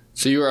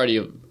 So you were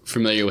already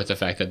familiar with the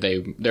fact that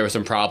there were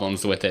some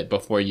problems with it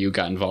before you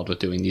got involved with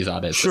doing these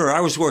audits? Sure.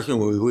 I was working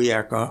with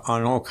WEAC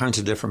on all kinds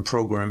of different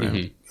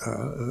programming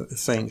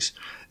things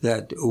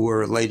that were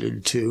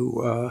related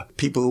to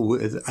people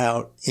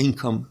without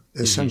income,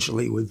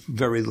 essentially with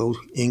very low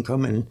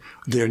income, and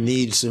their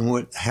needs and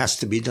what has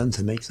to be done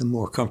to make them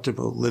more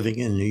comfortable living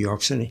in New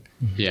York City.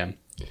 Yeah.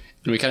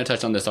 And we kind of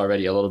touched on this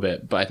already a little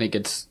bit, but I think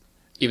it's,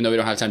 even though we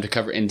don't have time to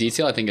cover it in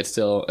detail, I think it's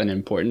still an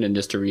important, and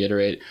just to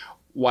reiterate,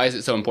 why is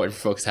it so important for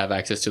folks to have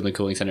access to the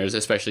cooling centers,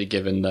 especially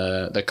given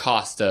the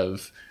cost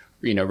of,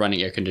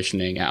 running air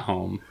conditioning at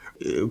home?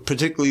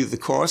 Particularly the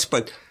cost,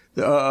 but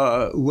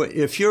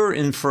if you're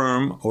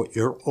infirm or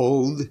you're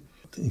old,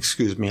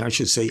 I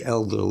should say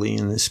elderly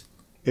in this.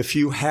 If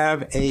you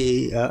have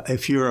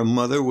if you're a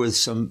mother with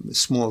some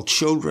small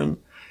children,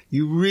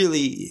 you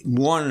really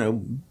want to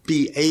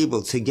be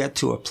able to get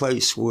to a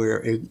place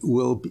where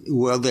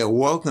they'll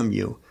welcome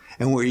you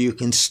and where you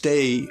can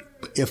stay,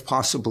 if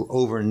possible,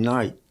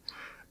 overnight,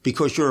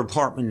 because your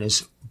apartment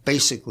is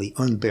basically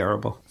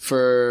unbearable.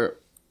 For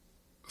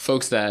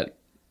folks that,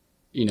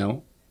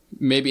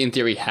 maybe in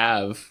theory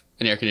have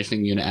an air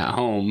conditioning unit at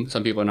home,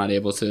 some people are not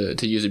able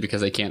to use it because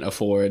they can't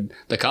afford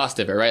the cost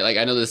of it, right? Like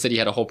I know the city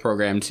had a whole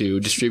program to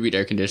distribute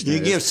air conditioners.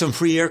 You give some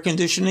free air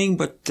conditioning,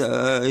 but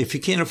if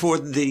you can't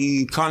afford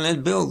the Con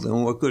Ed bill,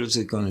 then what good is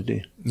it going to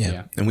do?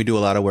 Yeah. And we do a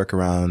lot of work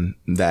around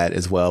that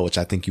as well, which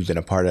I think you've been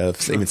a part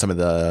of, even some of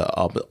the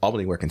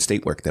Albany work and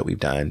state work that we've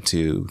done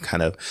to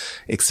kind of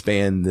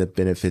expand the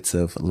benefits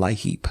of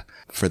LIHEAP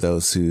for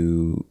those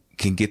who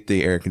can get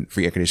the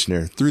free air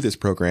conditioner through this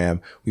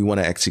program. We want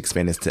to actually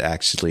expand this to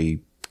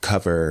actually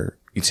cover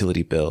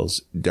utility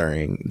bills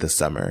during the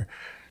summer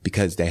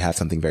because they have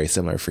something very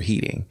similar for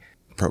heating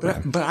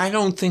program. But I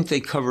don't think they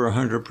cover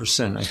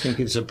 100%. I think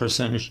it's a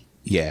percentage.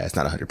 Yeah, it's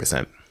not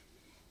 100%.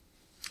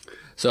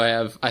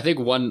 So I think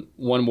one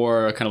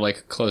more kind of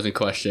like closing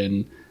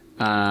question.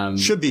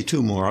 Should be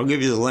two more. I'll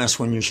give you the last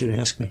one you should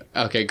ask me.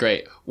 Okay,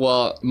 great.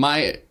 Well,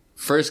 my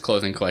first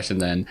closing question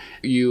then,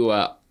 you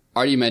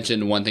already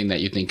mentioned one thing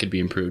that you think could be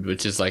improved,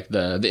 which is like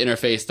the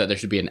interface, that there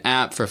should be an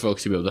app for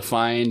folks to be able to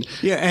find.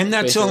 Yeah, and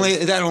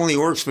that only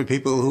works for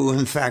people who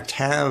in fact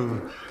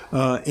have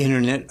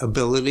internet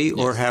ability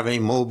or have a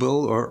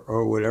mobile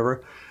or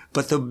whatever.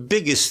 But the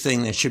biggest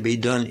thing that should be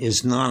done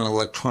is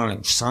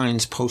non-electronic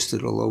signs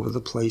posted all over the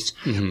place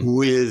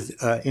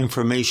with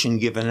information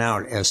given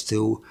out as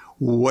to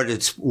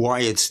why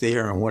it's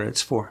there and what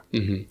it's for.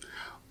 Mm-hmm.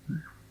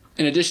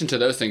 In addition to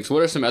those things,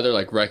 what are some other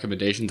like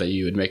recommendations that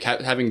you would make,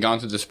 having gone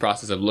through this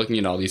process of looking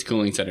at all these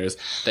cooling centers,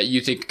 that you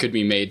think could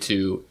be made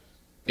to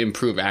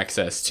improve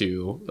access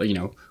to, you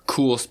know,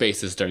 cool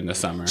spaces during the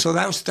summer? So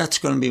that's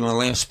going to be my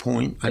last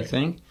point, I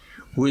think,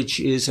 which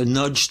is a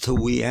nudge to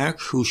WEAC,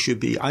 who should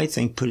be, I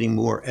think, putting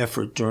more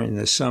effort during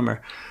the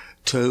summer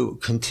to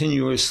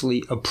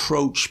continuously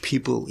approach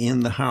people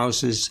in the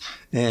houses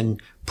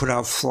and put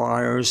out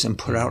flyers and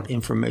put out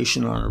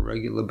information on a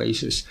regular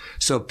basis.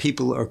 So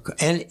people are,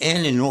 and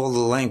in all the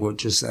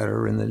languages that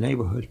are in the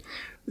neighborhood,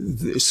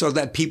 so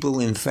that people,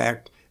 in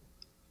fact,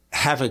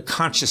 have a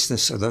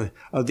consciousness of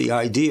the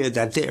idea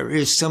that there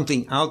is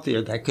something out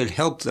there that could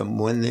help them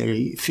when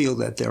they feel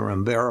that they're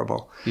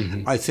unbearable.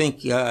 Mm-hmm. I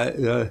think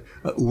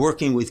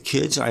working with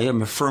kids, I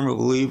am a firm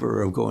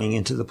believer of going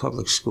into the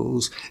public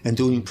schools and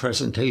doing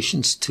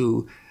presentations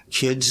to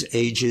kids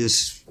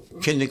ages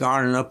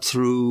kindergarten up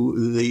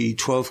through the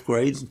 12th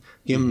grade,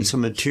 give them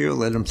some material,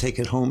 let them take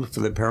it home for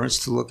their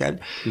parents to look at.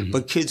 Mm-hmm.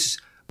 But kids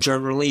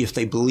generally, if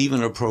they believe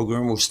in a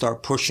program, will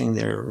start pushing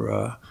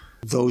their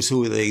those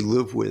who they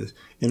live with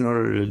in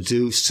order to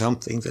do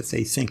something that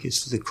they think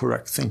is the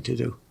correct thing to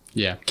do.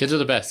 Yeah, kids are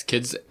the best.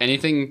 Kids,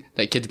 anything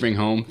that kids bring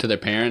home to their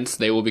parents,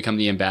 they will become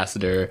the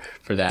ambassador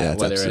for that, yeah,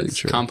 whether it's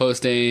true.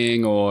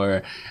 Composting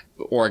or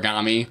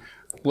origami,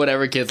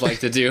 whatever kids like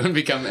to do and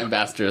become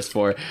ambassadors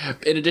for.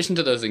 In addition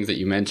to those things that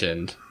you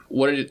mentioned,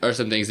 what are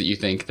some things that you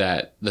think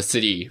that the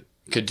city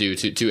could do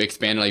to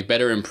expand, like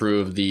better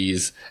improve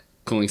these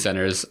cooling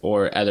centers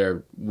or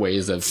other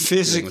ways of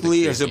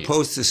physically, as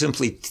opposed to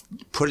simply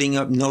putting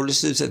up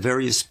notices at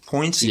various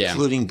points,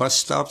 including bus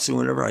stops and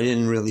whatever? I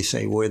didn't really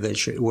say where the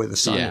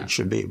signage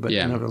should be, but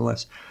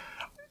nevertheless,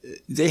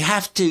 they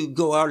have to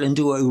go out and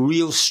do a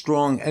real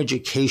strong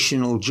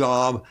educational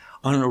job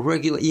on a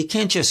regular. You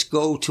can't just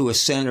go to a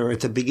center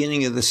at the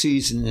beginning of the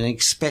season and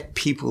expect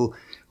people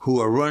who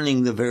are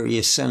running the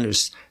various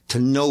centers to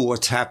know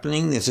what's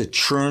happening. There's a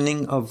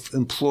churning of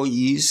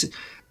employees.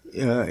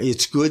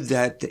 It's good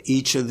that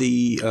each of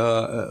the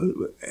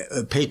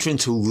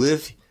patrons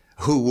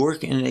who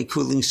work in a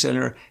cooling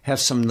center have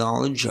some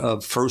knowledge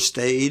of first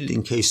aid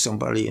in case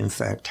somebody, in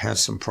fact, has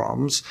some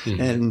problems,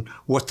 and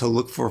what to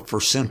look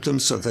for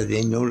symptoms so that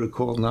they know to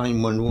call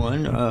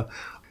 911.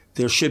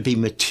 There should be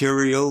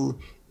material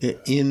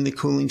in the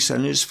cooling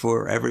centers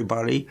for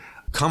everybody.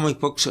 Comic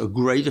books are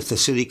great. If the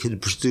city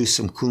could produce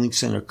some cooling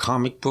center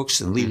comic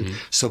books and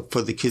leave so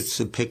for the kids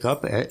to pick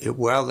up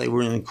while they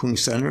were in the cooling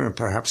center, and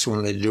perhaps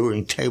when they're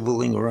doing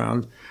tabling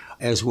around,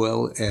 as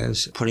well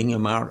as putting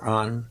them out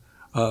on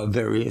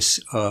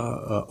various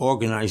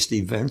organized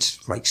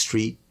events like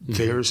street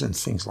fairs and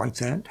things like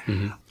that.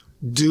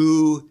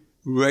 Do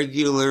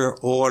regular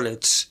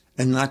audits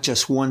and not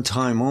just one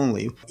time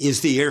only.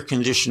 Is the air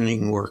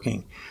conditioning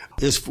working?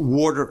 Is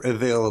water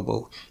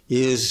available?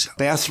 Is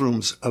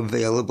bathrooms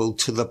available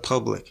to the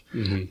public?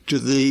 Do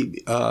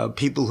the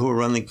people who are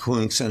running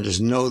cooling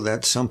centers know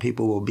that some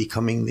people will be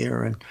coming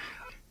there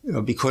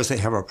and because they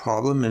have a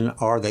problem? And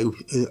are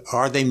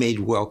they made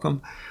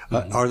welcome?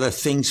 Are there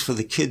things for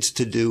the kids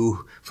to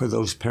do for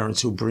those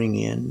parents who bring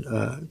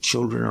in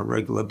children on a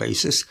regular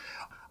basis?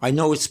 I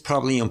know it's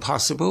probably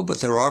impossible,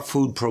 but there are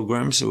food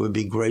programs. It would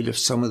be great if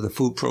some of the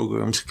food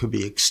programs could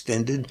be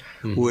extended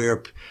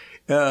where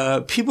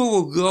people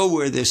will go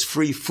where there's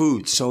free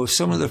food. So if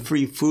some of the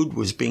free food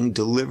was being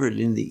delivered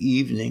in the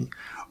evening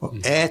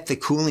at the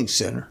cooling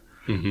center,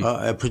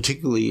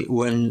 particularly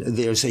when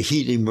there's a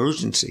heat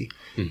emergency,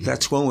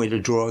 that's one way to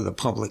draw the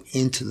public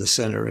into the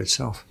center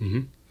itself.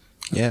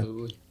 Yeah.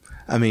 Absolutely.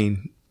 I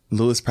mean,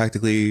 Lewis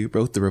practically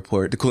wrote the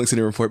report, the cooling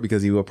center report,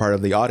 because you were part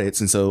of the audits.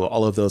 And so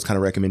all of those kind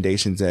of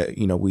recommendations that,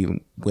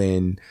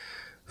 when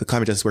the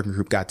Climate Justice Working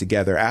Group got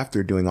together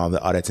after doing all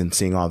the audits and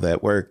seeing all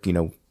that work,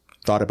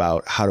 thought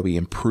about how do we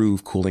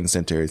improve cooling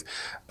centers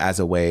as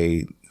a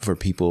way for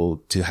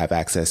people to have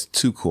access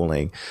to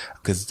cooling,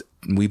 because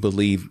we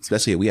believe,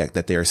 especially at WEAC,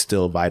 that they are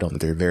still vital, that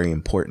they're a very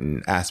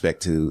important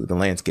aspect to the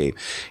landscape.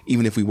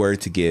 Even if we were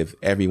to give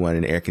everyone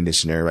an air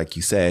conditioner, like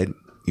you said,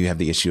 you have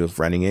the issue of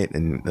running it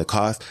and the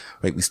cost,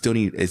 right? We still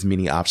need as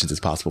many options as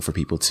possible for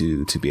people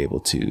to be able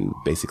to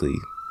basically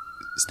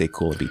stay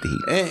cool and beat the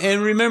heat.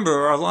 And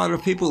remember, a lot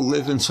of people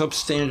live in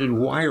substandard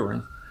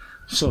wiring.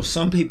 So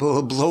some people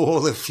will blow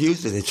all the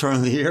fuses. They turn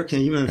on the air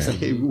conditioner, even if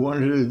they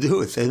wanted to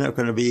do it. They're not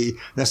going to be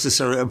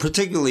necessary,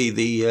 particularly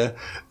the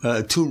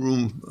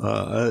two-room,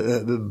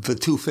 the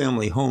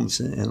two-family homes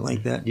and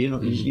like that.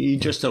 You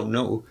just don't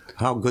know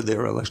how good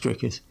their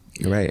electric is.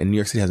 You're right. And New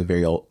York City has a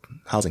very old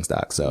housing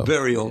stock. So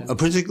very old,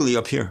 particularly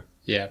up here.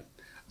 Yeah.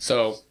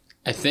 So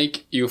I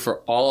thank you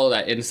for all of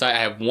that insight. I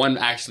have one,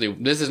 actually,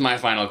 this is my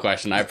final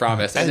question, I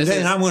promise. And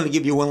then I'm going to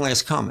give you one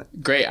last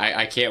comment. Great.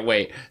 I can't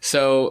wait.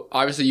 So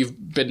obviously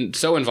you've been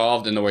so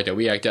involved in the work that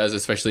WEAC does,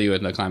 especially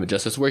with the Climate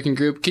Justice Working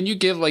Group. Can you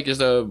give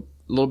just a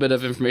little bit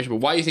of information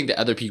about why you think that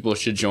other people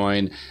should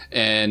join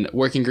in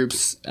working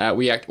groups at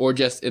WEAC, or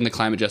just in the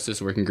Climate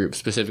Justice Working Group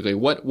specifically?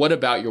 What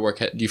about your work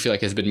do you feel like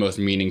has been most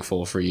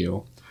meaningful for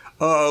you?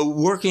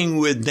 Working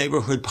with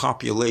neighborhood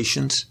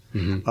populations,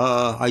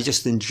 I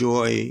just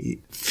enjoy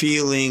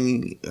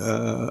feeling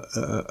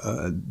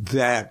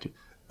that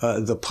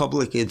the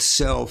public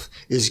itself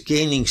is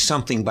gaining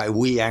something by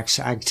WEAC's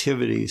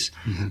activities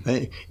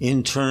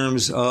in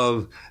terms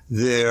of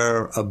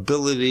their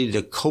ability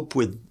to cope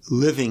with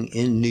living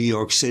in New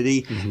York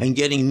City and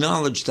getting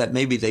knowledge that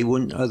maybe they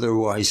wouldn't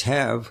otherwise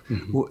have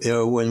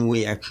when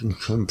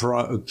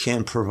WEAC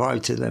can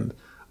provide to them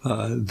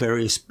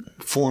various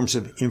forms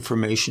of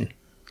information.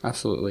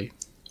 Absolutely.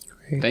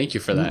 Great. Thank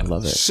you for that. I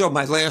love it. So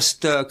my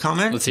last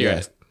comment. Let's hear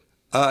it.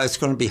 It's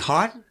going to be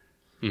hot.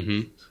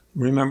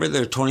 Remember,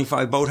 there are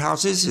 25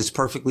 boathouses. It's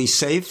perfectly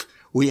safe.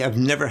 We have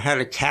never had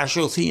a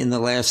casualty in the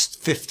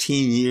last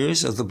 15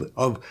 years of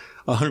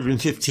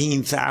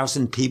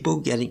 115,000 people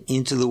getting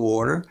into the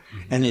water,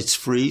 and it's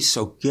free.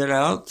 So get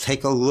out,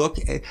 take a look.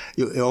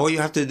 All you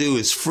have to do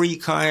is free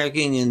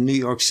kayaking in New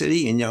York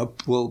City, and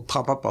we'll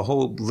pop up a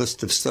whole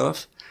list of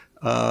stuff.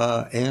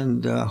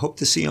 And hope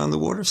to see you on the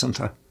water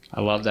sometime.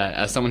 I love that.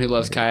 As someone who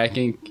loves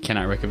kayaking,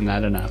 cannot recommend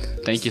that enough.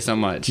 Thank you so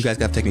much. You guys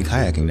got to take me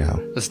kayaking now.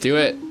 Let's do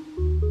it.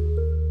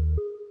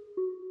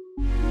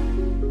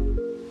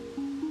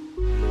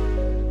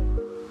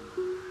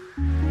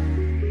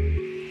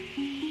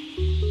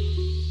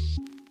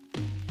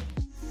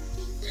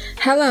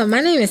 Hello, my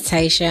name is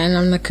Taisha, and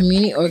I'm the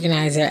community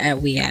organizer at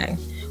WEAC.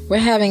 We're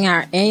having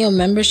our annual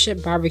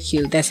membership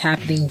barbecue that's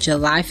happening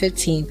July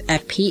 15th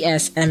at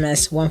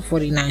PSMS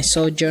 149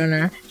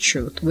 Sojourner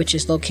Truth, which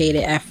is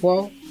located at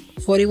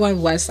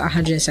 441 West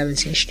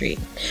 117th Street.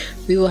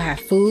 We will have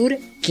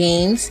food,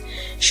 games,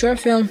 short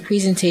film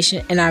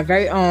presentation, and our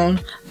very own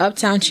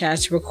Uptown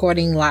Chats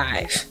recording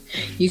live.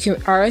 You can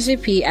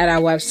RSVP at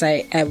our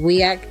website at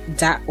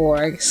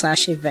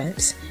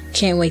weac.org/events.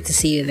 Can't wait to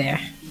see you there.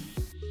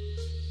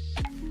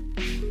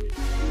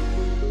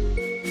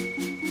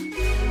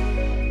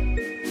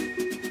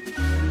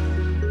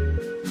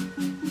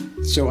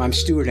 So I'm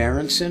Stuart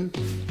Aaronson.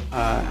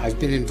 I've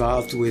been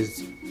involved with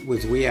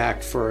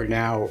WEAC for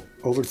now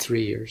over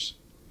 3 years.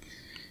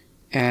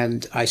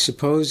 And I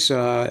suppose,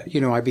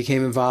 I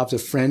became involved. A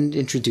friend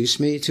introduced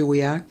me to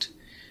WEAC,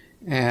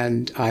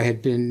 and I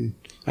had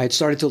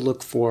started to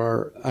look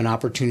for an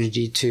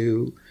opportunity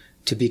to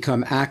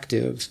become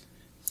active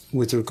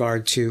with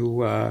regard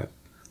to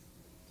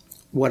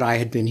what I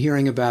had been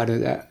hearing about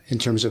in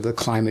terms of the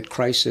climate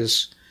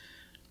crisis.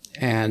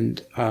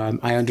 And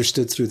I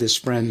understood through this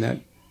friend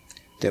that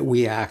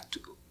WEAC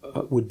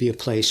would be a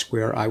place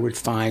where I would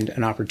find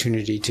an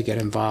opportunity to get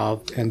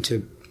involved and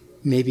to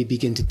maybe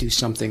begin to do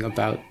something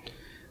about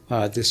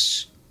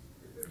this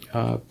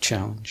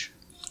challenge.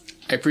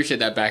 I appreciate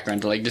that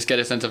background to just get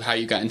a sense of how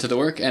you got into the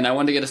work. And I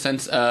wanted to get a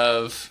sense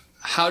of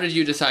how did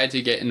you decide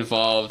to get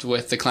involved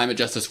with the Climate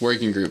Justice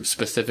Working Group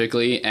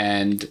specifically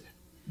and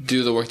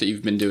do the work that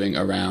you've been doing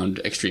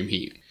around extreme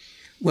heat?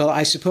 Well,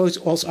 I suppose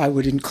also I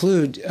would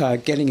include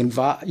getting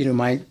involved.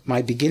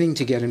 My beginning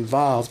to get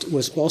involved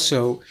was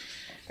also,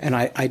 and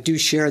I do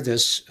share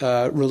this,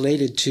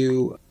 related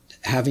to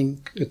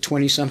having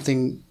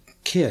 20-something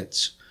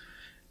kids.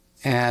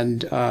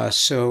 And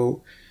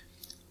so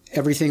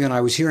everything that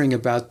I was hearing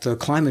about the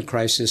climate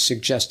crisis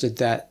suggested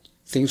that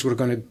things were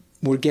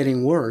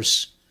getting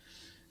worse,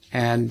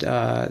 and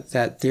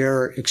that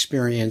their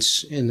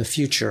experience in the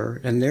future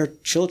and their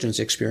children's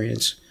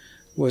experience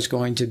was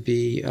going to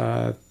be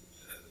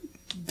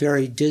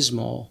very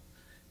dismal.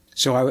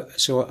 So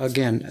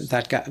again,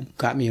 that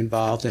got me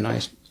involved, and I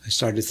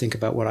started to think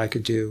about what I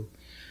could do.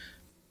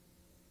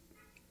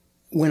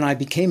 When I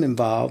became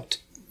involved,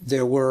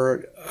 there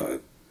were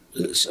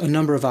a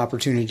number of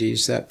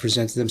opportunities that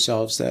presented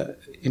themselves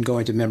in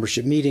going to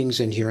membership meetings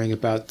and hearing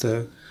about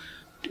the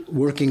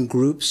working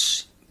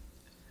groups.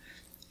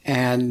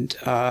 And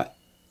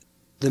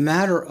the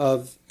matter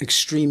of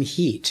extreme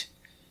heat,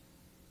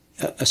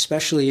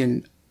 especially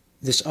in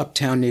this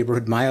uptown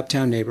neighborhood, my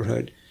uptown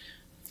neighborhood,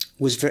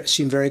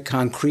 seemed very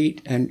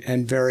concrete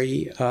and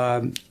very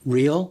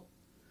real.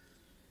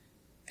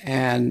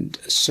 And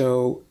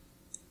so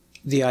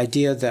the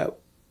idea that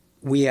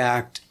We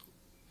Act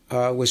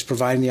was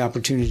providing the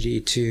opportunity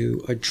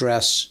to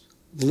address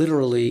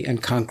literally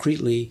and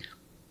concretely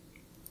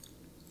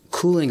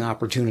cooling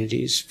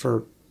opportunities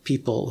for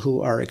people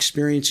who are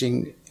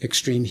experiencing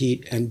extreme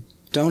heat and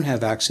don't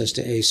have access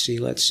to AC,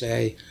 let's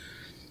say,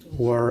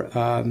 or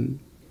have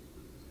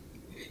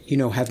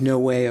no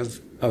way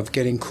of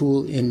getting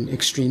cool in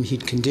extreme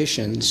heat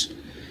conditions.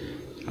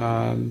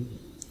 And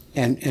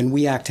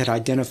We Act had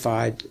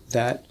identified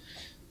that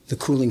the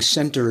cooling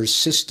centers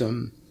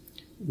system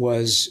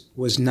was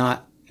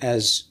not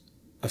as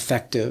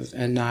effective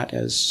and not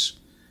as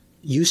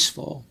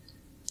useful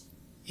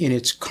in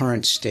its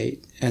current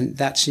state. And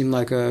that seemed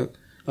like a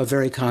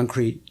very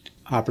concrete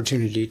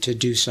opportunity to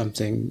do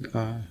something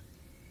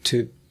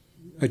to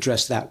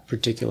address that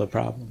particular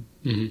problem.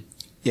 Mm-hmm.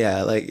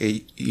 Yeah,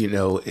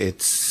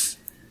 it's,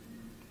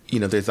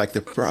 there's like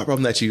the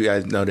problem that you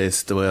guys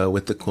noticed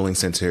with the cooling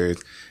centers,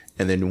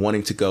 and then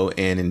wanting to go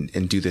in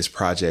and do this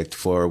project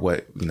for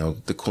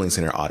the cooling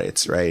center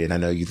audits, right? And I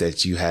know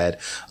that you had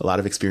a lot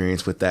of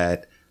experience with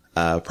that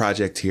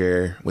project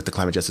here with the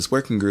Climate Justice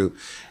Working Group.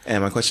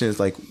 And my question is,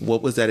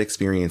 what was that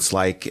experience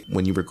like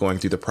when you were going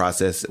through the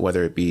process,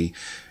 whether it be,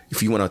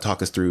 if you want to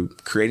talk us through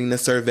creating the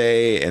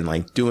survey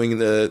and doing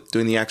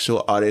the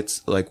actual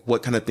audits,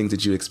 what kind of things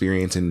did you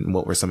experience and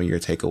what were some of your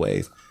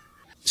takeaways?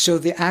 So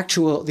the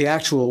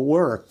actual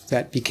work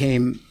that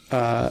became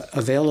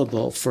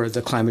available for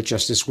the Climate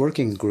Justice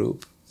Working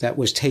Group that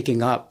was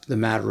taking up the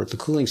matter of the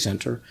cooling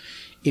center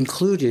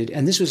included,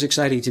 and this was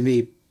exciting to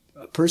me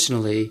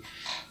personally,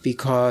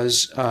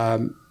 because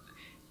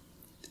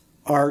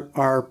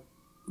our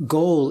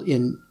goal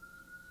in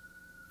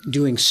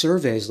doing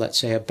surveys, let's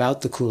say,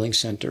 about the cooling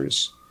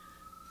centers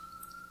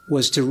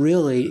was to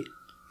really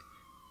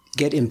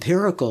get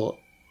empirical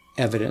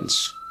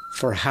evidence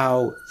for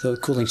how the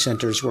cooling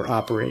centers were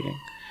operating.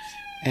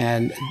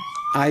 And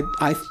I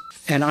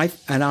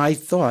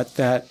thought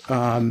that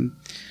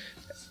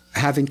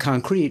having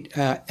concrete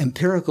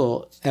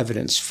empirical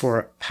evidence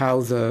for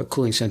how the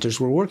cooling centers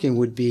were working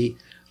would be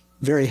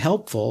very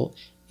helpful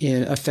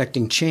in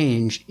affecting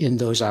change in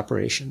those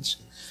operations.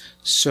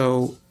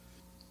 So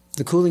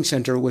the cooling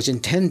center was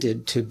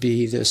intended to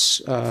be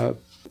this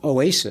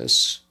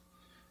oasis,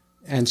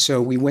 and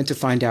so we went to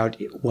find out,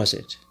 was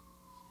it?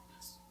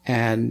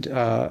 And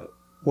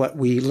what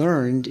we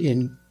learned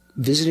in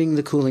visiting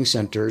the cooling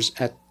centers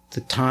at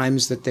the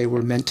times that they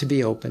were meant to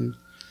be open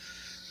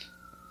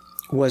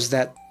was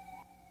that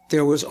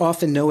there was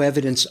often no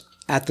evidence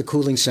at the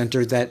cooling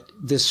center that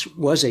this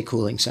was a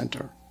cooling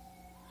center.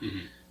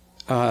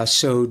 Mm-hmm.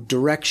 So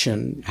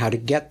direction, how to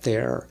get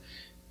there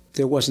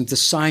wasn't the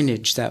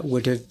signage that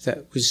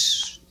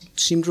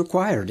seemed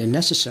required and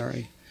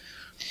necessary.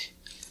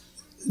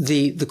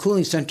 The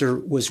cooling center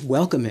was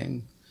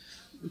welcoming,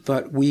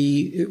 but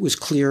it was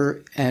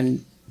clear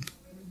and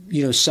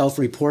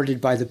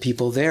self-reported by the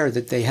people there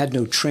that they had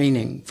no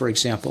training, for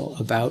example,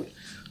 about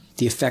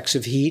the effects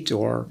of heat,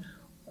 or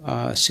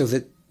so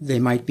that they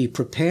might be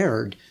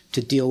prepared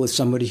to deal with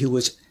somebody who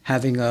was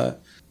having a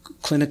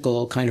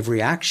clinical kind of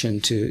reaction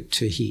to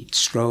heat,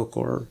 stroke,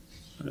 or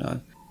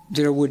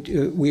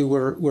we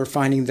were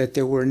finding that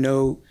there were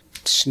no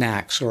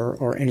snacks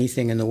or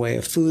anything in the way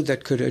of food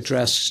that could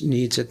address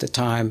needs at the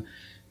time.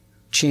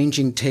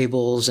 Changing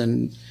tables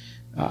and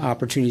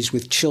opportunities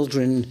with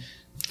children,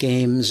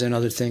 games and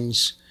other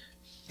things,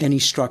 any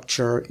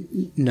structure,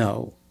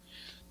 no.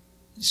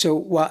 So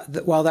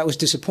while that was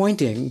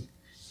disappointing,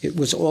 it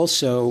was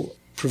also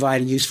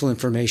providing useful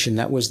information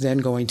that was then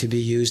going to be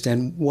used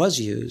and was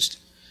used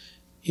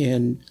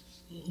in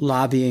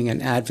lobbying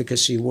and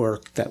advocacy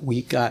work that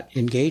we got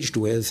engaged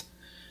with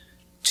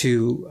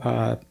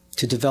to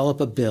develop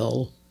a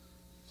bill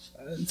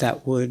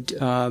that would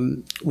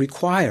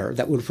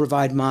that would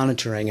provide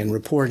monitoring and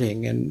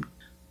reporting and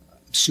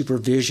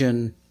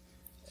supervision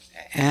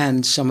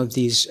and some of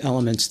these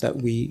elements that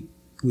we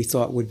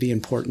thought would be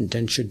important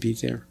and should be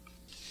there.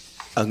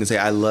 I was going to say,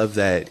 I love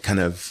that kind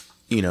of,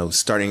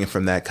 starting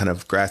from that kind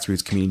of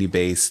grassroots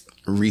community-based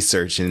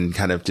research and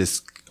kind of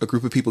just a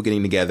group of people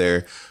getting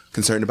together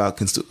concerned about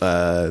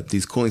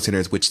these cooling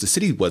centers, which the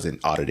city wasn't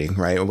auditing,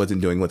 right? Or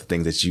wasn't doing what the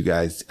things that you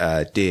guys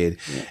did,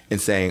 yeah. And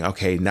saying,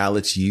 okay, now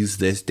let's use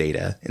this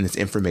data and this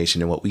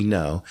information and what we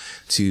know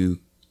to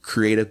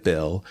create a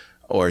bill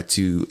or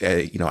to,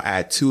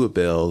 add to a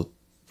bill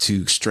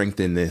to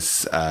strengthen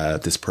this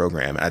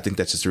program. And I think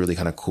that's just a really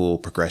kind of cool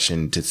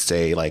progression to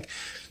say,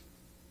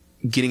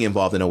 getting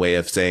involved in a way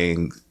of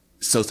saying,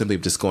 so simply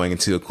just going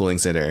into a cooling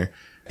center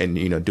and,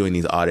 doing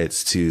these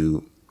audits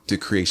to the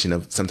creation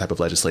of some type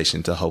of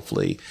legislation to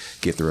hopefully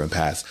get through and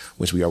pass,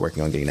 which we are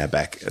working on getting that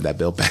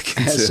bill back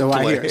into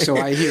play.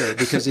 I hear,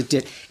 because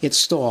it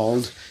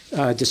stalled,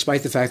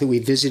 despite the fact that we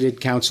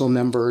visited council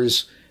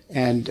members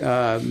and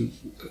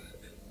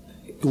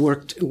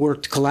worked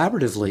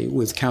collaboratively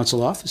with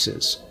council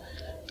offices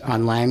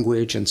on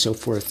language and so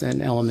forth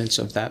and elements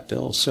of that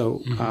bill.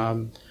 So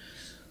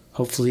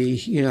hopefully,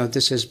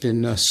 this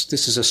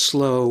is a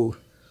slow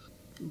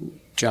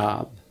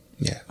job.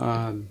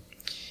 Yeah.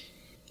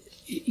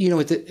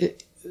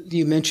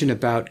 You mentioned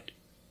about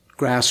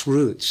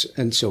grassroots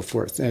and so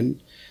forth,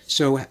 and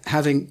so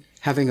having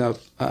a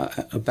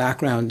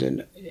background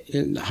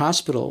in the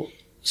hospital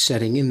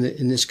setting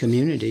in this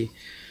community,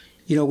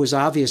 it was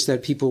obvious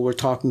that people were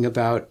talking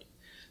about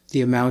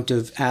the amount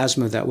of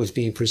asthma that was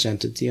being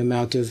presented, the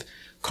amount of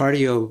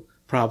cardio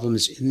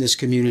problems in this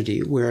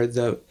community where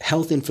the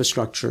health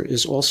infrastructure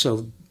is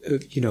also,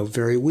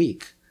 very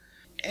weak.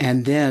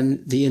 And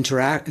then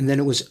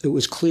it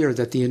was clear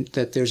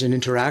that there's an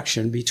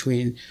interaction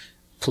between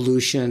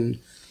pollution,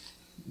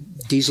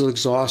 diesel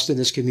exhaust in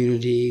this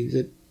community,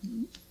 the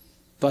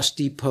bus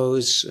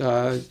depots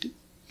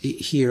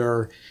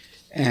here,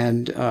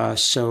 and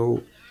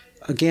so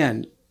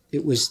again,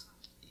 it was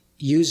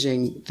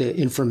using the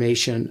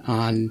information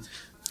on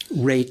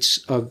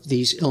rates of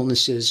these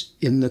illnesses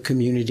in the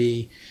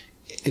community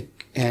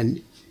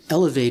and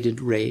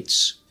elevated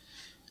rates,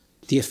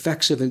 the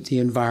effects of the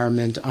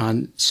environment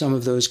on some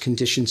of those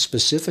conditions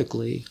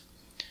specifically,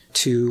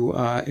 to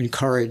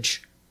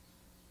encourage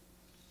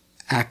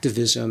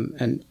activism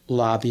and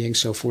lobbying,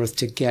 so forth,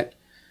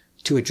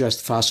 to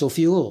address fossil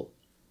fuel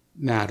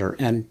matter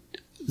and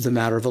the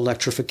matter of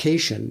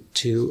electrification,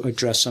 to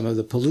address some of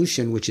the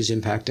pollution which was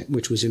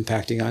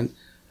impacting on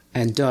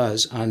and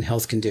does on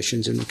health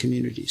conditions in the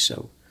community.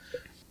 So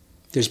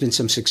there's been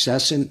some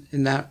success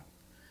in that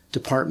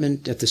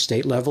department at the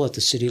state level, at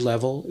the city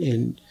level,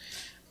 in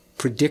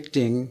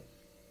predicting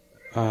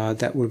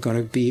that we're going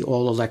to be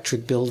all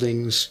electric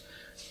buildings.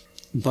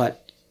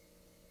 But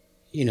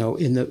in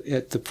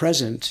the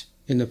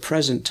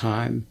present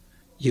time,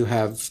 you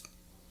have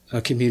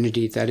a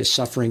community that is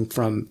suffering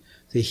from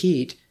the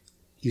heat.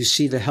 You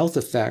see the health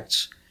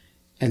effects,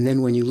 and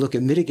then when you look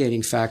at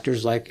mitigating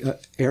factors like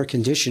air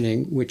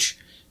conditioning, which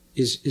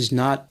is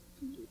not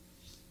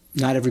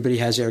everybody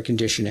has air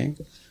conditioning,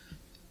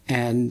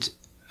 and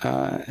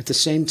at the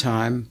same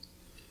time,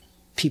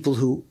 people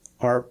who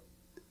are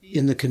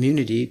in the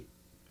community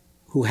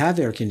who have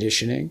air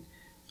conditioning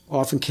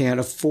often can't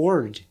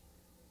afford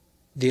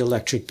the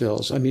electric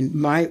bills. I mean,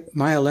 my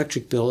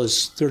electric bill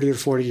is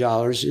 $30 or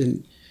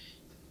 $40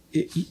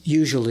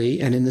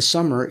 usually, and in the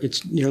summer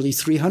it's nearly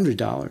 $300.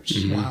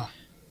 Mm-hmm. Wow!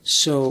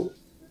 So,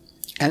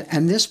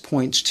 and this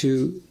points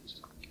to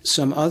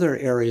some other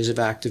areas of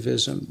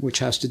activism, which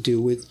has to do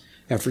with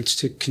efforts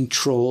to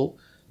control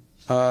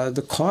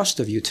the cost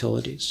of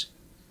utilities.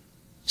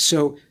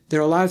 So there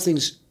are a lot of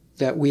things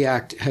that We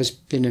Act has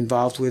been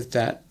involved with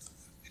that,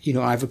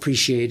 I've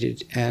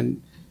appreciated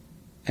and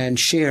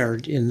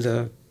shared in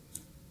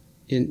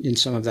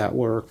some of that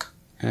work,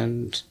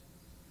 and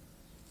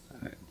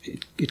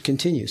it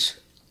continues.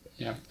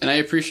 Yeah, and I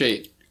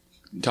appreciate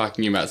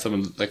talking about some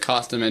of the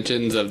cost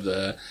dimensions of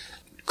the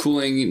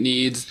cooling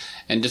needs,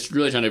 and just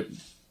really trying to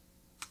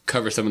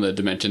cover some of the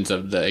dimensions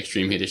of the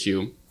extreme heat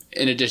issue,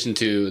 in addition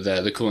to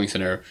the cooling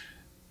center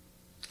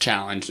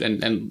challenge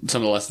and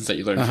some of the lessons that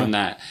you learned from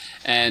that.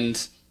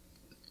 And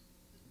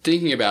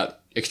thinking about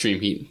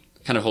extreme heat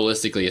kind of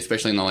holistically,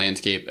 especially in the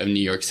landscape of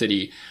New York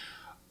City,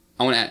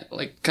 I want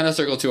to kind of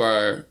circle to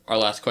our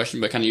last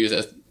question, but kind of use it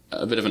as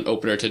a bit of an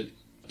opener to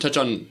touch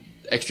on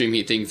extreme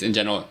heat things in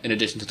general, in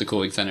addition to the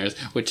cooling centers,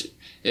 which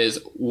is,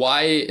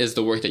 why is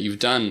the work that you've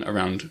done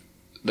around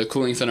the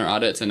cooling center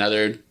audits and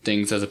other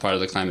things as a part of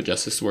the climate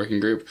justice working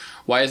group,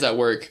 why is that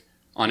work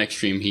on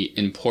extreme heat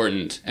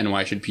important, and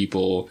why should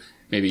people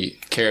maybe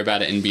care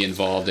about it and be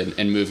involved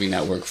in moving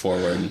that work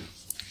forward?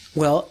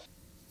 Well,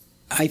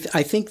 I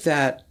think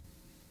that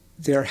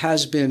there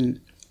has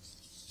been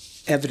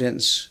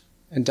evidence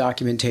and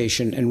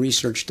documentation and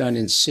research done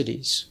in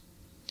cities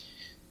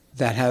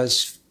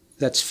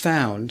that's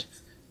found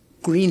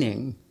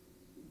greening,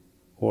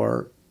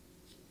 or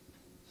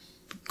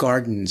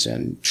gardens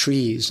and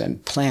trees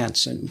and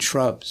plants and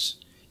shrubs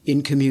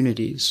in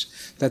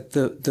communities, that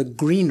the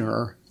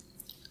greener,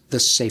 the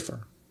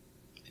safer.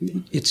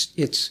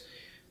 It's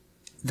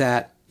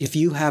that if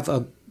you have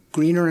a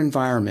greener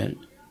environment,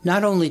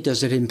 not only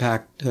does it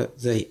impact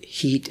the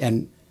heat,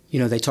 and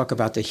they talk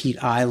about the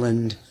heat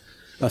island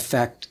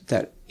effect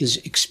that is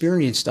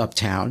experienced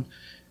uptown,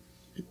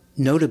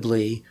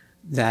 notably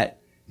that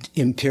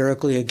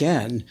empirically,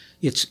 again,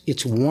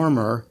 it's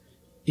warmer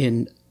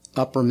in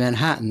Upper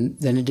Manhattan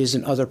than it is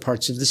in other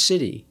parts of the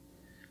city,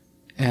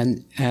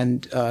 and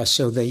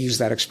so they use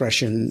that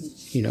expression,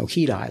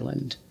 heat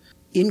island.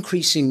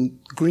 Increasing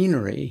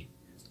greenery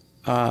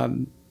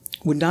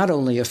would not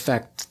only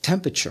affect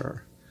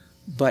temperature,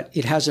 but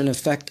it has an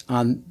effect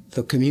on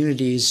the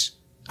communities,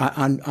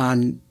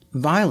 on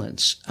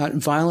violence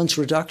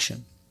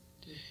reduction,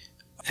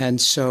 and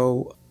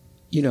so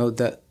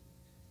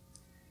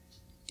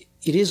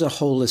it is a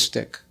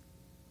holistic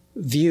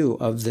view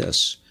of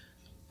this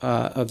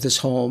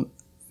whole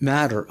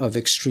matter of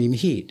extreme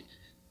heat,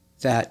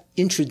 that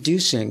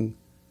introducing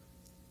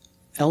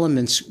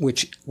elements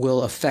which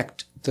will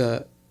affect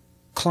the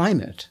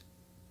climate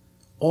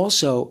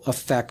also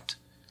affect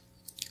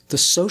the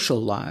social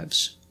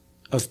lives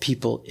of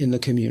people in the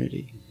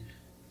community.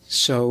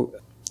 So,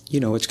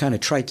 it's kind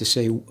of trite to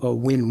say a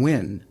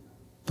win-win,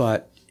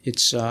 but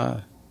it's,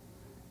 a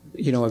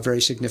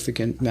very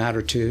significant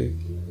matter to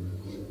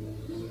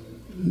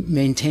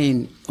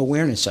maintain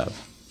awareness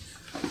of.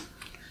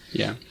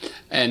 Yeah.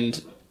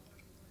 And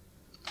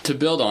to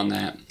build on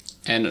that,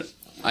 and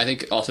I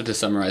think also to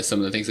summarize some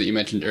of the things that you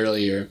mentioned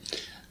earlier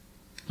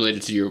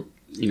related to your,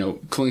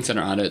 cooling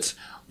center audits,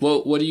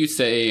 what do you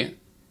say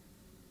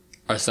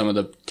are some of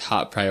the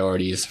top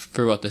priorities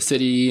for both the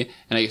city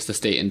and I guess the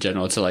state in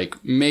general to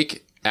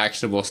make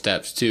actionable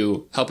steps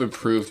to help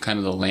improve kind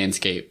of the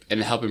landscape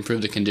and help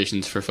improve the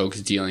conditions for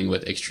folks dealing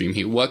with extreme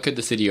heat? What could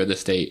the city or the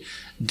state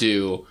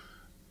do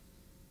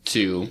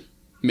to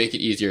make it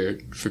easier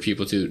for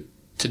people to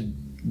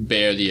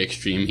bear the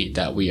extreme heat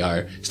that we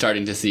are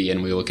starting to see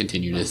and we will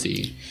continue to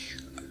see?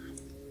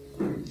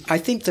 I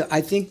think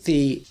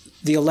the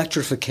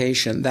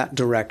electrification, that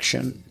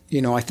direction,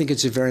 I think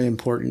it's very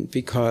important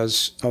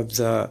because of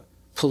the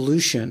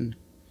pollution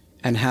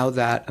and how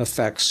that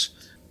affects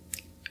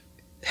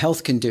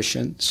health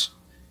conditions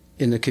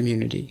in the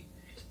community.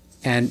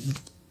 And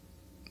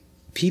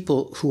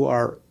people who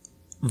are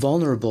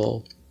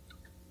vulnerable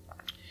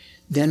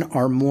then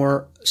are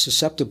more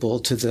susceptible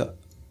to the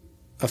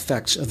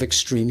effects of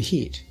extreme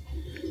heat.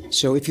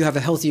 So if you have a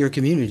healthier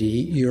community,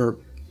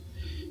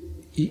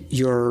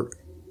 you're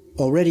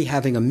already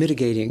having a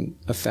mitigating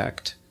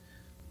effect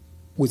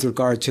with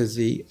regard to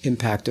the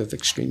impact of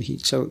extreme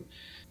heat. So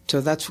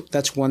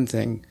that's one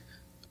thing.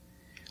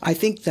 I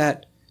think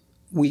that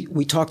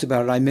we talked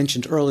about it, I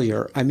mentioned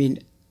earlier,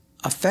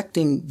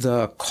 affecting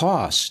the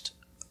cost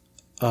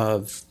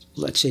of,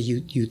 let's say,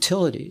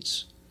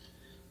 utilities,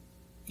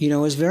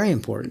 is very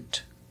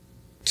important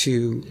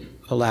to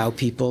allow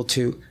people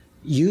to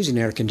use an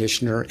air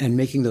conditioner and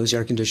making those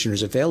air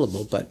conditioners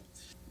available, but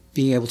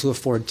being able to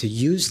afford to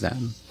use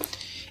them.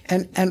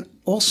 And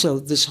also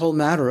this whole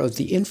matter of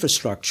the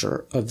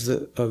infrastructure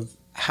of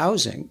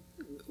housing,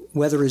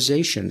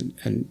 weatherization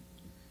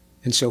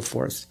and so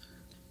forth,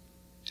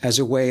 as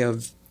a way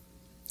of,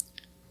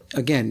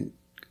 again,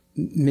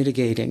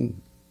 mitigating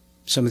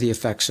some of the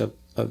effects of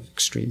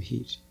extreme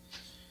heat.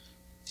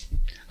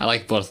 I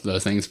like both of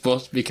those things,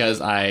 both because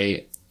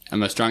I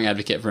am a strong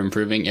advocate for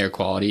improving air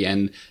quality,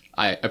 and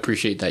I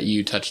appreciate that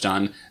you touched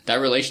on that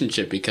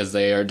relationship because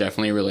they are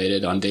definitely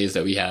related. On days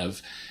that we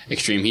have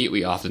extreme heat,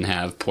 we often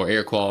have poor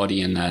air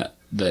quality, and that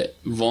the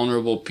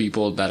vulnerable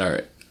people that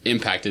are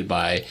impacted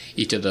by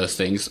each of those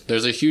things,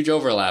 there's a huge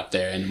overlap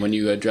there. And when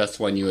you address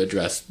one, you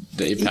address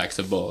the impacts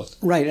of both.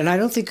 Right. And I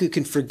don't think you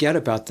can forget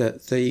about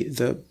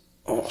the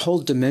whole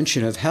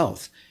dimension of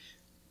health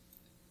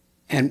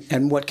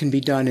and what can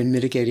be done in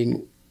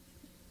mitigating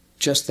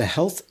just the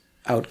health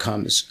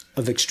outcomes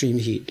of extreme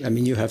heat.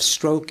 You have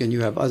stroke and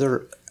you have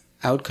other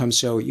outcomes.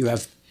 So you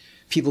have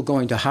people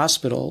going to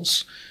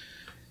hospitals,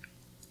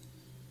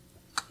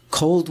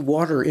 cold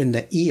water in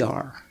the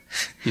ER.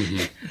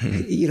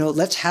 Mm-hmm.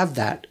 Let's have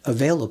that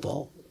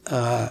available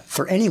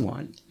for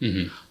anyone.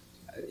 Mm-hmm.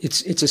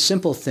 It's a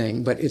simple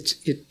thing, but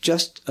it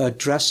just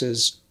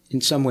addresses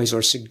in some ways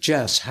or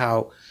suggests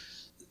how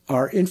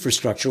our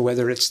infrastructure,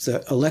 whether it's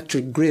the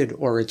electric grid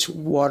or it's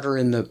water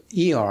in the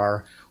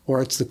ER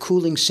or it's the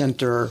cooling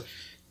center,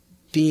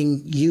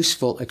 being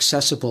useful,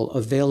 accessible,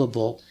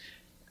 available,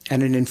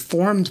 and an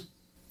informed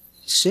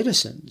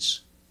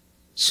citizens.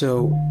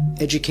 So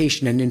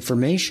education and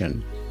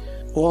information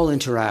all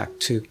interact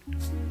to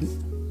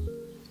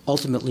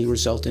ultimately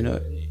result in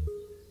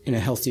a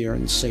healthier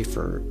and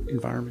safer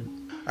environment.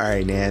 All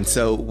right, Nan.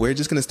 So we're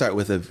just going to start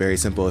with a very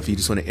simple, if you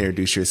just want to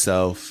introduce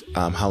yourself,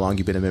 how long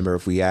you've been a member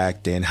of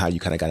WEAC, and how you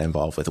kind of got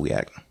involved with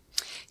WEAC.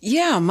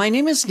 Yeah, my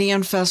name is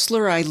Nan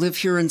Faessler. I live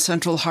here in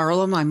central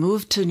Harlem. I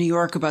moved to New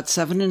York about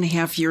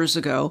 7.5 years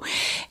ago,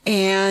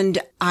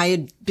 and I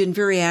had been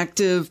very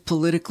active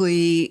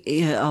politically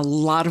a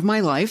lot of my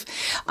life.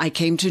 I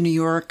came to New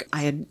York. I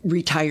had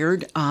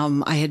retired.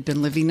 I had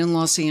been living in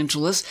Los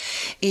Angeles,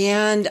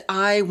 and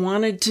I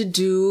wanted to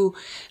do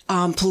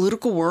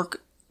political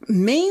work,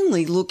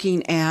 mainly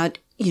looking at,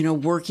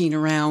 working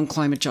around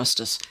climate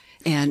justice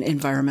and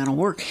environmental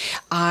work.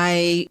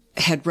 I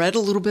had read a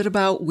little bit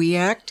about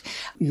WEAC,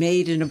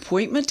 made an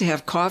appointment to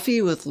have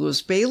coffee with Louis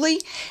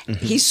Bailey.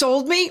 Mm-hmm. He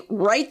sold me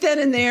right then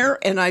and there,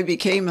 and I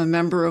became a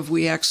member of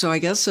WEAC. So I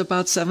guess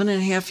about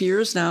 7.5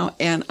 years now,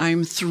 and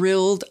I'm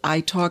thrilled.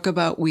 I talk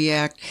about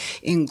WEAC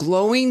in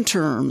glowing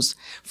terms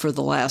for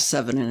the last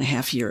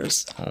 7.5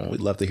 years. Oh, we'd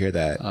love to hear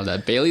that. Oh,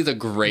 that Bailey's a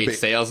great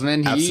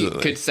salesman.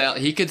 Absolutely.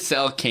 He could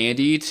sell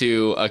candy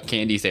to a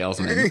candy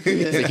salesman.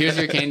 So here's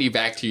your candy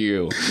back to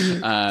you.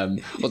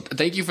 Well,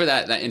 thank you for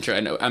that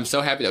intro. I'm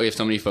so happy that we have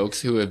so many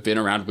folks who have been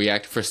around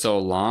WEAC for so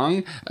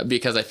long,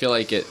 because I feel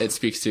like it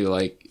speaks to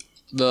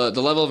the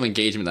level of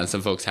engagement that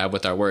some folks have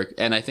with our work.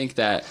 And I think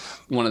that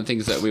one of the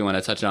things that we want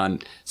to touch on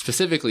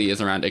specifically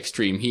is around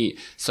extreme heat.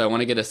 So I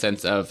want to get a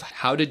sense of,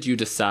 how did you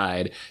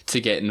decide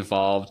to get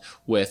involved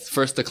with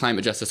first the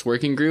climate justice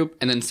working group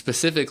and then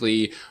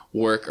specifically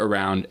work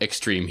around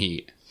extreme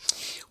heat?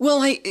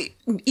 Well,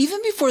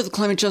 even before the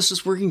Climate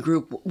Justice Working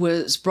Group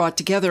was brought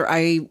together,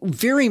 I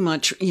very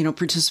much,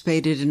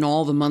 participated in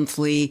all the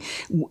monthly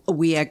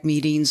WEAC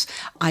meetings.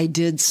 I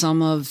did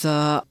some of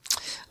the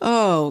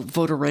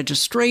voter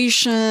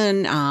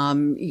registration.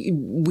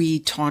 We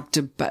talked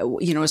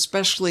about,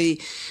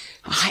 especially,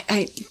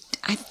 I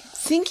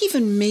think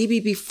even maybe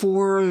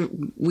before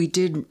we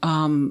did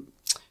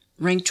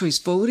ranked choice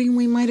voting,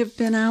 we might have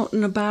been out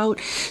and about.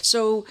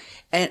 So,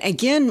 and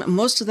again,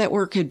 most of that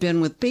work had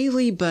been with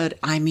Bailey, but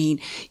I mean,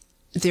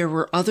 there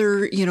were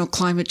other,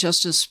 climate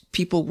justice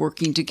people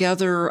working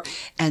together.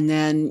 And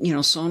then,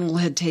 Sonal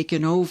had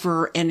taken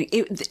over. And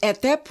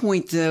at that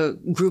point, the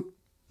group,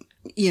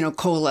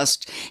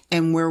 coalesced,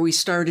 and where we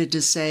started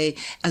to say,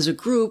 as a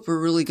group,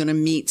 we're really going to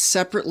meet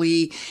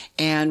separately,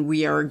 and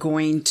we are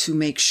going to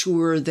make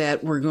sure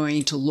that we're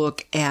going to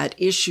look at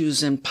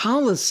issues and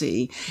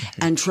policy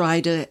and try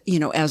to,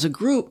 as a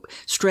group,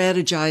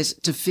 strategize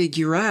to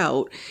figure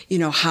out,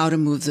 how to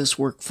move this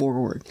work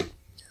forward.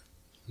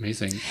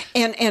 Amazing.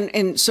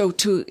 And so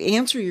to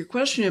answer your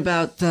question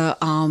about the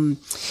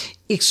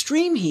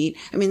extreme heat,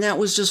 I mean, that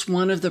was just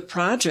one of the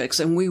projects,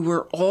 and we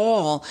were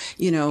all,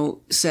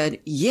 said,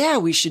 yeah,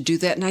 we should do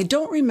that. And I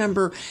don't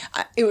remember,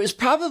 it was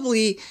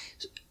probably,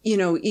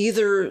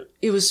 either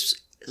it was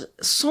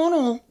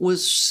Sonal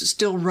was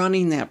still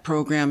running that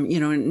program,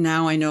 and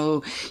now I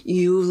know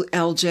you,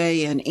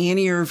 LJ, and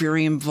Annie are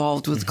very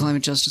involved with the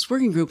Climate Justice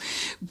Working Group,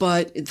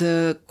 but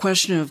the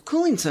question of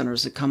cooling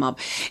centers had come up.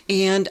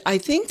 And I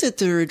think that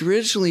there had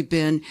originally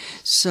been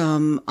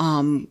some,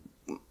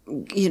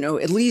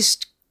 at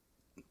least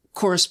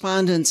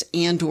correspondence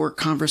and or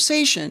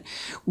conversation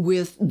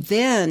with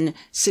then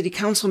city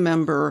council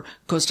member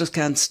Kostas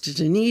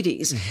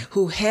Konstantinides,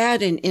 who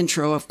had an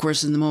intro. Of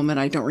course, in the moment,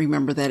 I don't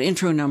remember that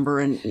intro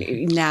number, and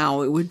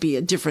now it would be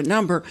a different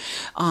number.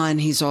 And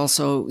he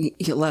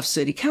left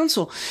city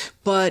council,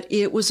 but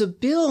it was a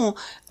bill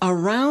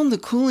around the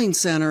cooling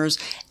centers,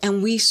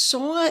 and we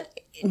saw it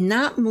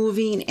not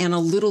moving and a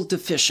little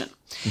deficient.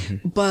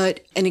 But,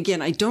 and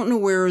again, I don't know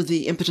where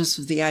the impetus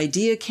of the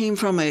idea came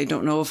from. I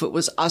don't know if it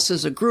was us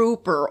as a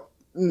group or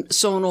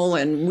Sonal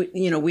and,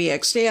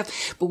 WEAC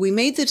staff, but we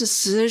made the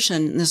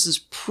decision, and this is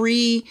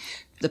pre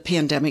the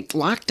pandemic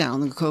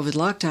lockdown, the COVID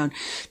lockdown,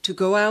 to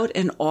go out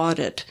and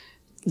audit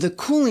the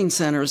cooling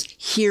centers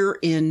here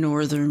in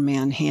northern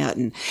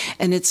Manhattan.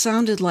 And it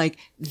sounded like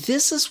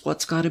this is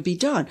what's got to be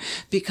done,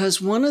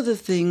 because one of the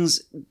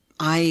things,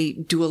 I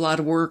do a lot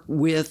of work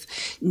with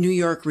New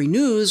York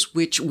Renews,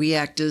 which we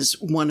act as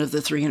one of the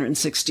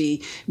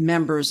 360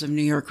 members of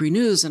New York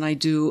Renews. And I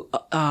do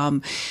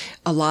a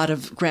lot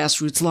of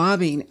grassroots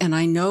lobbying. And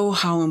I know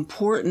how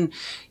important,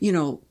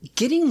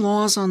 getting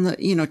laws on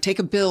the, take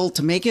a bill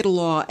to make it a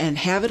law and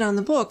have it on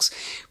the books.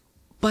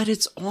 But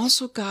it's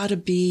also got to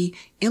be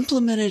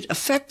implemented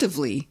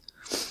effectively,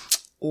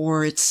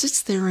 or it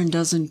sits there and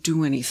doesn't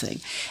do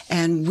anything.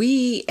 And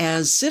we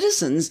as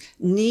citizens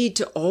need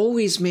to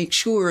always make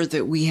sure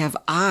that we have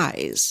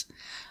eyes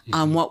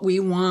on what we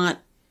want.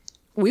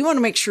 We want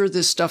to make sure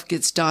this stuff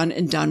gets done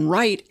and done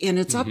right. And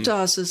it's up to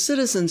us as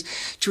citizens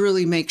to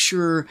really make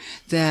sure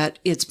that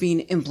it's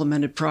being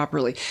implemented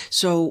properly.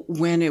 So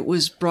when it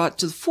was brought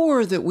to the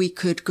fore that we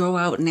could go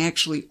out and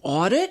actually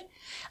audit,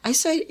 I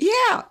said,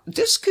 yeah,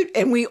 this could,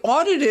 and we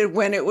audited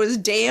when it was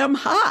damn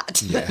hot.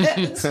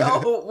 Yeah.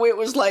 So it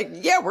was like,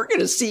 yeah, we're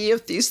going to see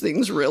if these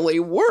things really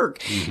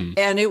work.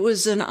 And it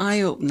was an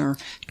eye opener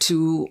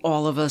to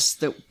all of us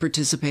that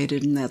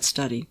participated in that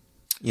study.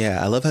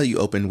 Yeah. I love how you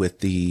opened with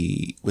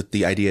the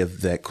idea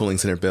of that cooling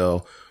center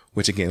bill,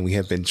 which again, we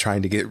have been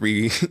trying to get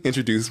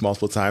reintroduced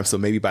multiple times. So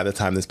maybe by the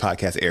time this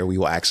podcast airs, we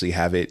will actually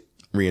have it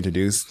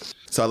reintroduced.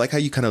 So I like how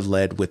you kind of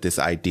led with this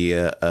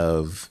idea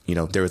of,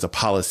 there was a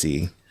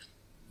policy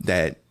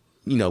that,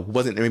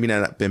 wasn't maybe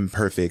not been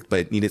perfect,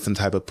 but needed some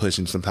type of push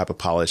and some type of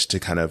polish to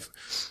kind of,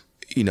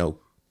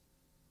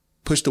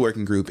 push the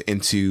working group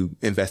into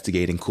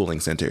investigating cooling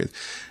centers.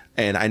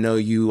 And I know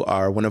you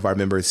are one of our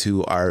members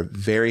who are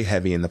very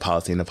heavy in the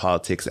policy and the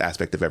politics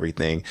aspect of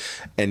everything.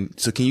 And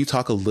so can you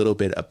talk a little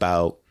bit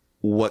about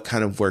what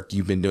kind of work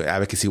you've been doing?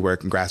 Advocacy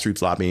work and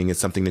grassroots lobbying is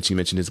something that you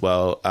mentioned as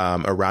well,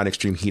 around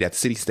extreme heat at the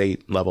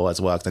city-state level as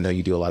well, because I know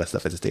you do a lot of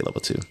stuff at the state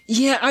level too.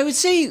 Yeah, I would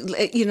say,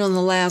 in the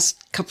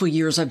last couple of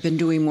years, I've been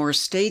doing more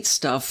state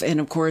stuff. And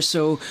of course,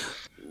 so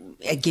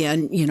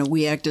again,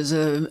 we act as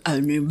a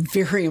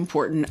very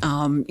important,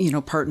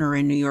 partner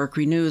in New York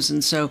Renews.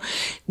 And so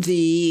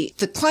the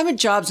Climate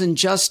Jobs and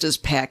Justice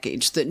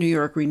package that New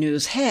York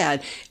Renews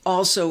had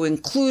also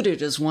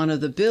included as one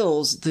of the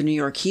bills, the New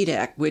York Heat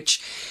Act,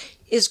 which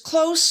is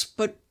close,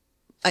 but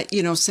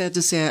sad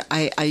to say,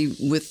 I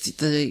with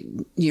the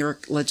New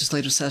York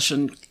legislative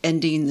session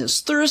ending this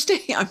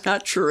Thursday, I'm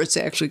not sure it's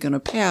actually going to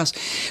pass.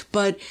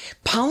 But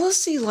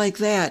policy like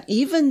that,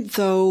 even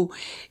though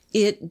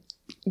it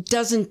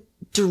doesn't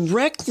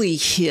directly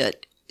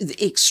hit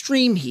the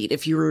extreme heat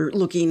if you're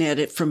looking at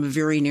it from a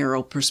very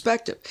narrow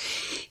perspective.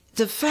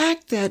 The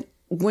fact that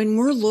when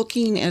we're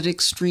looking at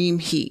extreme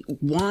heat,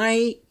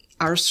 why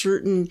are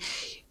certain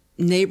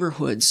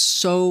neighborhoods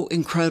so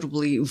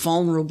incredibly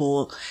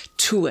vulnerable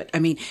to it? I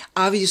mean,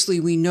 obviously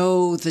we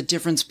know the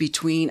difference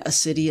between a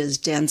city as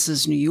dense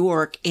as New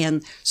York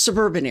and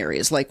suburban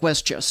areas like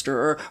Westchester,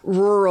 or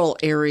rural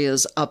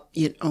areas up,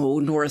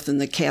 north in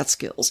the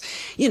Catskills.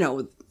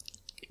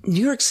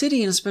 New York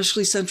City, and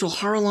especially Central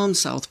Harlem,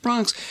 South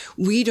Bronx,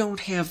 we don't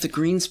have the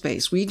green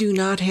space. We do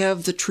not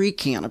have the tree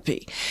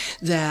canopy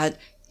that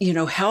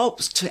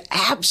helps to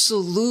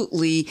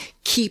absolutely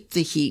keep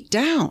the heat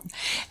down.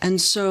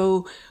 And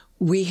so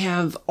we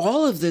have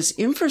all of this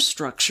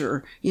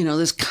infrastructure,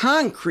 this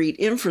concrete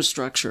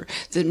infrastructure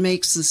that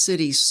makes the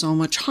city so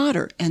much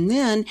hotter. And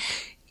then,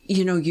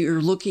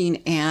 you're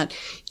looking at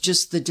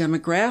just the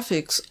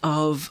demographics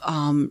of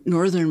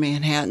northern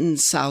Manhattan,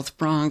 South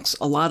Bronx,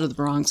 a lot of the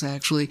Bronx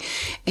actually,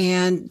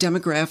 and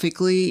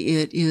demographically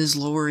it is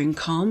lower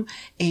income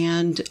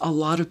and a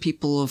lot of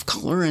people of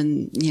color,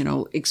 and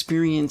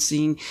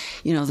experiencing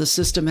the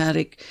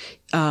systematic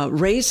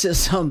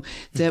racism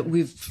that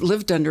we've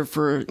lived under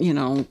for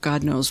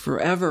God knows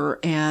forever.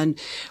 And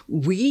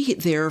we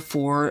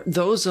therefore,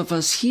 those of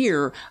us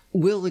here,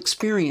 will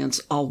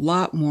experience a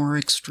lot more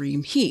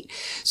extreme heat.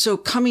 So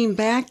coming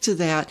back to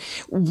that,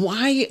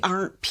 why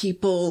aren't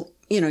people,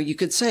 you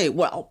could say,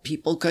 well,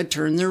 people could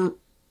turn their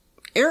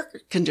air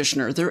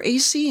conditioner, their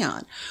AC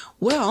on.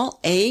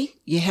 Well, A,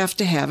 you have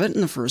to have it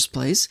in the first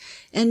place.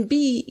 And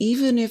B,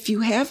 even if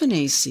you have an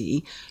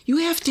AC, you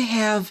have to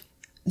have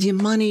the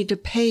money to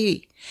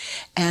pay.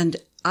 And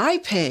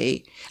I'm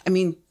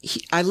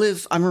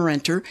a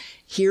renter.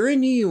 Here in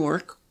New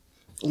York,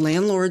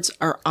 landlords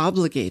are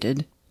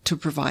obligated to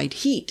provide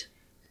heat.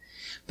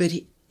 But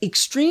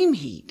extreme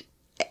heat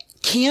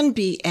can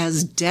be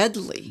as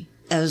deadly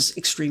as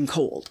extreme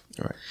cold.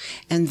 Right.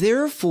 And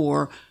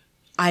therefore,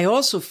 I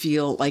also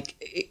feel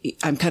like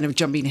I'm kind of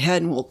jumping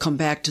ahead, and we'll come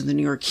back to the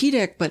New York Heat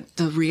Act, but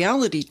the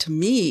reality to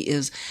me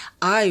is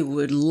I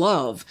would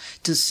love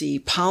to see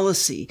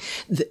policy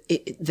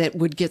that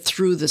would get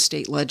through the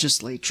state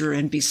legislature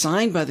and be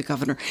signed by the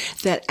governor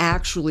that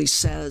actually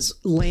says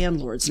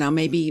landlords, now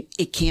maybe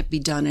it can't be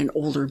done in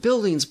older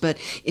buildings, but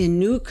in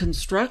new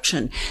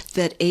construction,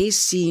 that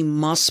AC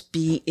must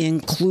be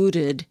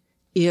included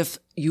if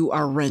you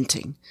are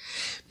renting,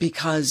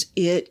 because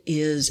it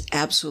is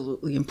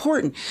absolutely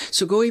important.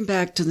 So going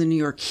back to the New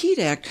York Heat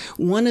Act,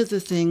 one of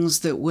the things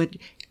that would,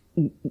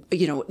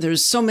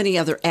 there's so many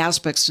other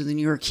aspects to the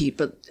New York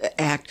Heat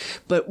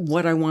Act, but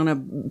what I want to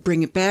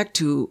bring it back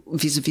to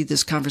vis-a-vis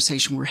this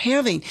conversation we're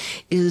having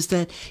is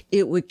that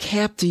it would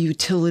cap the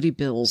utility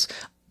bills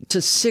to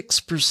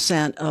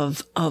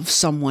 6% of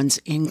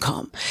someone's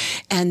income.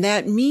 And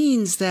that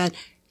means that,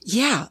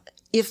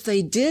 if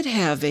they did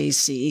have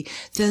AC,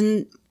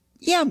 then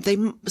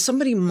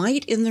somebody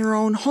might in their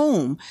own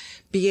home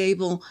be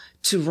able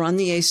to run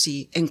the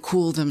AC and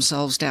cool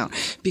themselves down.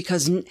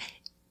 Because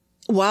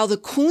while the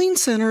cooling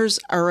centers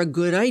are a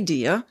good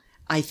idea,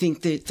 I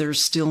think that they're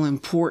still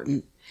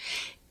important.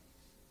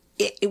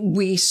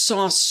 We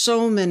saw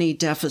so many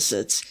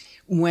deficits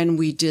when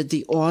we did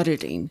the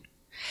auditing.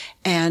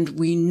 And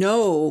we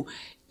know,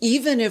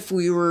 even if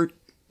we were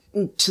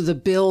to the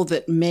bill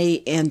that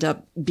may end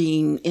up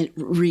being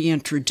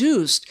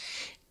reintroduced,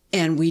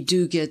 and we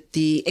do get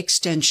the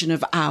extension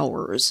of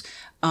hours,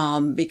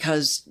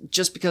 because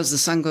just because the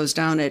sun goes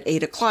down at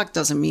 8:00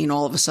 doesn't mean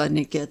all of a sudden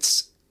it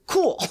gets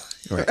cool,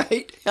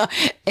 right?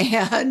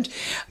 And,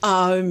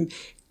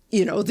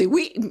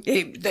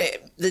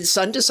 the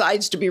sun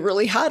decides to be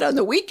really hot on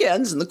the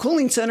weekends and the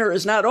cooling center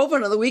is not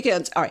open on the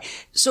weekends. All right.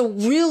 So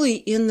really,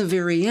 in the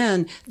very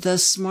end, the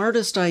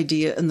smartest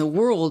idea in the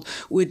world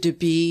would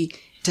be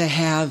to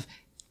have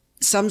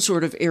some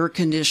sort of air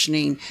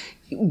conditioning,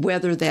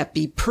 whether that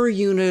be per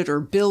unit or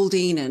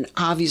building, and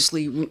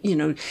obviously,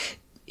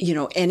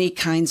 any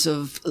kinds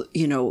of,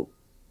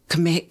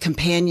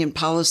 companion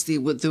policy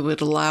that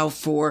would allow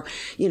for,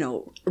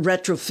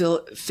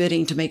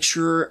 retrofitting to make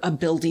sure a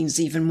building's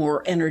even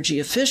more energy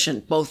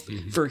efficient, both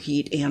for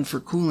heat and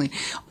for cooling.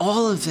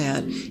 All of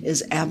that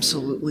is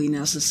absolutely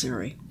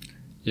necessary.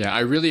 Yeah, I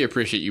really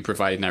appreciate you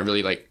providing that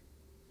really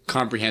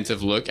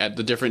comprehensive look at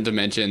the different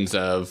dimensions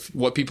of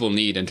what people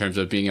need in terms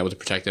of being able to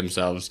protect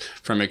themselves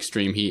from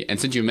extreme heat. And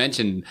since you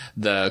mentioned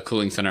the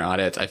cooling center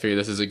audits, I figure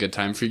this is a good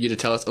time for you to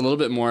tell us a little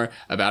bit more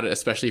about it,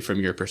 especially from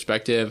your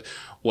perspective.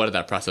 What did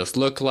that process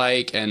look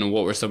like, and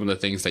what were some of the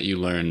things that you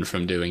learned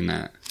from doing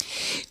that?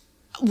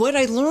 What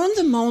I learned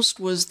the most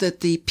was that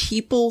the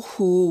people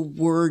who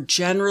were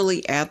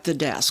generally at the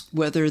desk,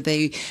 whether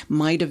they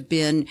might have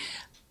been,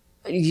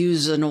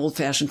 use an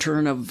old-fashioned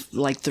term of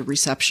like the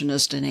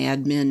receptionist and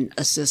admin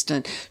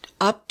assistant,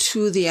 up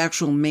to the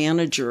actual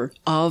manager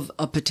of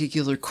a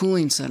particular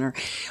cooling center,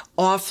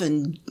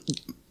 often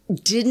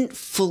didn't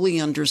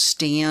fully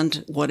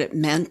understand what it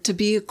meant to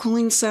be a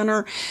cooling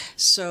center.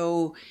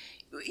 So,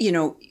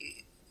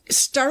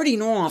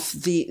 starting off,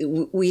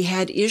 we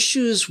had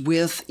issues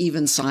with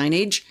even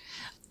signage.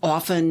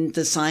 Often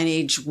the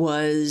signage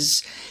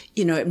was,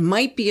 it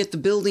might be at the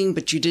building,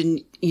 but you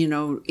didn't,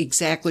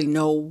 exactly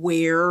know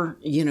where,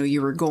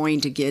 you were going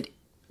to get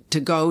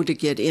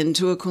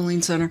into a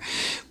cooling center.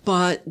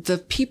 But the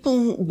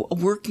people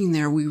working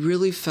there, we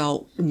really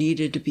felt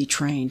needed to be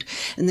trained.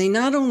 And they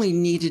not only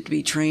needed to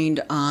be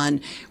trained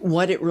on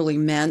what it really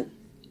meant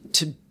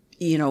to,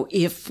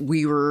 if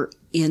we were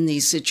in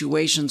these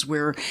situations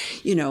where,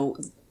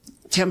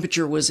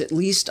 temperature was at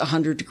least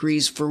 100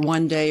 degrees for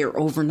one day or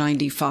over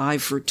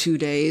 95 for 2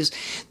 days,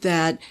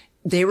 that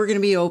they were going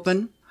to be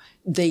open.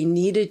 They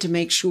needed to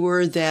make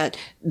sure that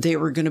they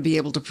were going to be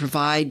able to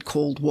provide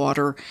cold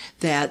water,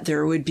 that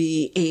there would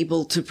be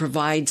able to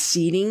provide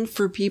seating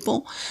for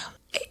people.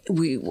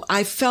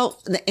 I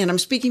felt, and I'm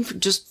speaking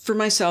just for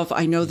myself,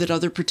 I know that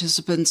other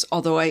participants,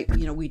 although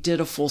we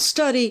did a full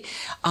study,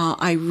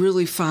 I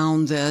really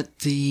found that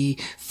the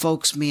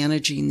folks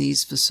managing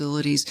these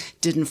facilities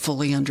didn't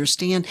fully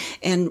understand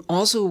and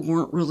also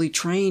weren't really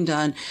trained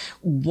on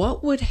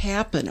what would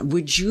happen.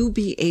 Would you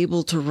be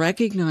able to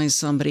recognize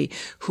somebody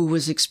who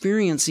was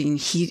experiencing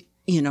heat,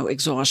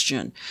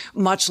 exhaustion,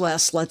 much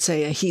less, let's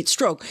say, a heat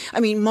stroke? I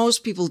mean,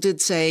 most people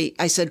did say,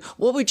 I said,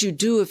 what would you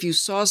do if you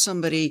saw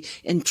somebody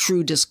in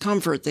true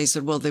discomfort? They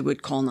said, well, they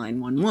would call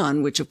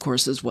 911, which of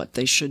course is what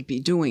they should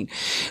be doing.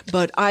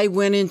 But I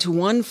went into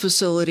one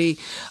facility.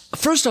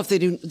 First off, they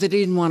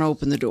didn't want to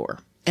open the door.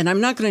 And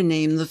I'm not going to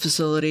name the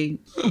facility,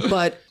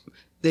 but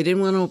they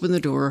didn't want to open the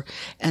door.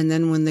 And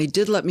then when they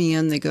did let me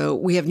in, they go,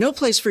 we have no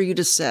place for you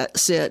to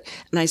sit.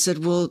 And I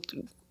said, well,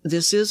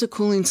 this is a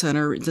cooling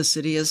center. The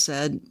city has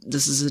said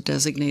this is a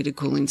designated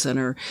cooling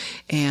center.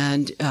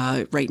 And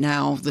right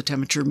now, the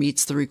temperature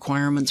meets the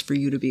requirements for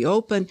you to be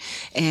open.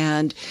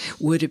 And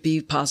would it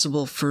be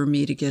possible for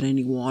me to get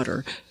any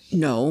water?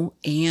 No.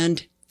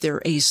 And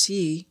their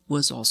AC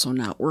was also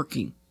not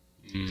working.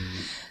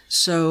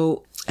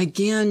 So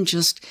again,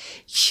 just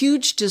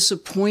huge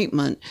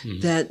disappointment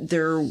that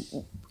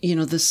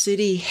the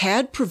city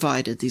had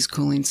provided these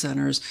cooling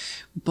centers,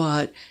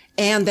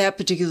 and that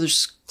particular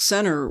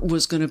center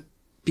was going to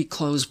be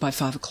closed by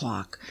 5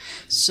 o'clock.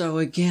 So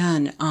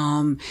again,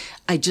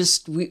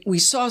 we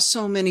saw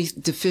so many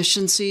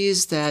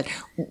deficiencies that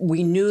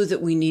we knew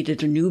that we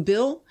needed a new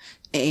bill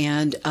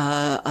and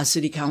a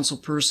city council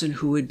person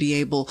who would be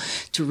able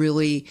to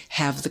really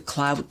have the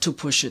clout to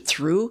push it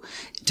through,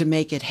 to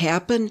make it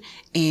happen,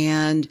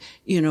 and,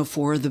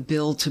 for the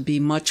bill to be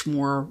much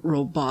more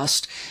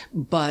robust.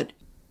 But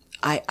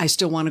I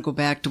still want to go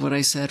back to what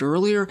I said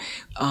earlier.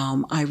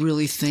 I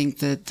really think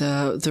that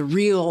the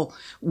real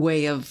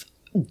way of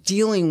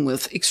dealing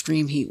with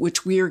extreme heat,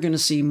 which we are going to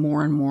see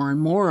more and more and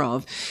more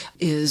of,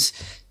 is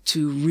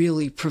to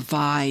really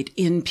provide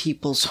in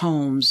people's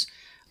homes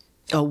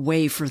a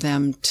way for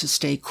them to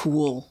stay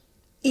cool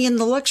in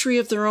the luxury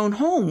of their own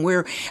home.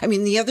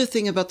 The other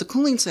thing about the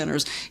cooling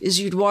centers is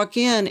you'd walk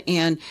in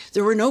and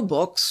there were no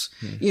books.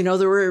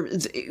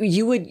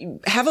 You would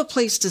have a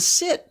place to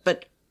sit,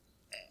 but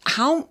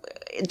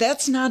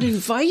that's not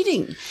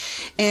inviting.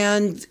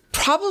 And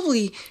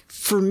probably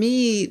for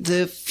me,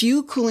 the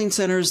few cooling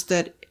centers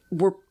that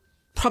were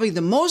probably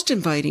the most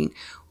inviting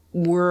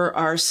were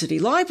our city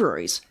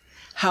libraries.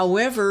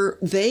 However,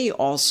 they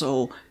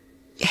also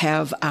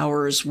have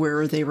hours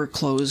where they were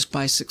closed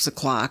by 6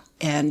 o'clock,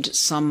 and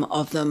some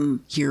of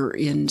them here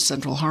in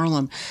central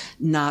Harlem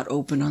not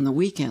open on the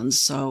weekends.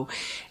 So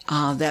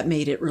that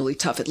made it really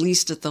tough. At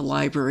least at the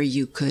library,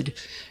 you could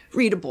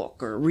read a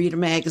book or read a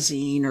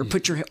magazine or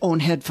put your own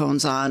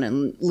headphones on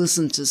and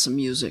listen to some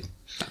music.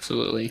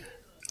 Absolutely.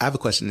 I have a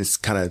question. It's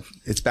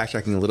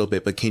backtracking a little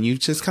bit, but can you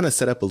just kind of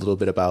set up a little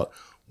bit about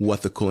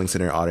what the cooling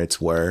center audits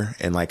were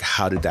and like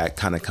how did that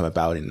kind of come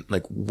about, and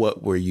like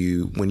what were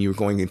you, when you were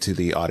going into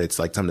the audits,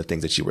 like some of the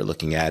things that you were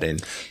looking at in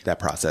that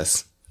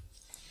process?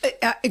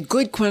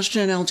 Good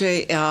question,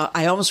 LJ.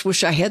 I almost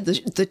wish I had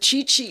the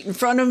cheat sheet in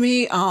front of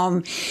me.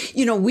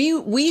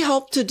 We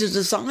helped to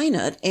design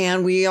it,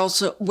 and we helped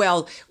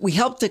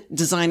to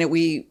design it.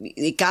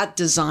 It got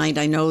designed.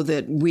 I know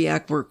that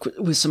WEAC worked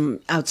with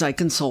some outside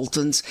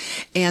consultants,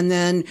 and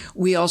then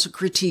we also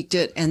critiqued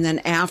it. And then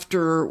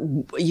after,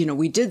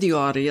 we did the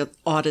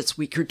audits,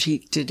 we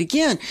critiqued it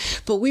again.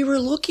 But we were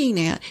looking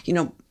at,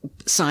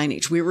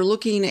 signage. We were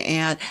looking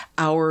at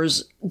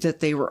hours that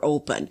they were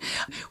open.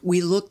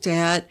 We looked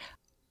at,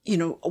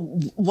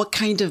 what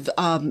kind of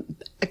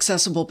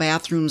accessible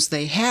bathrooms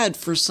they had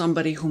for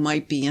somebody who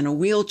might be in a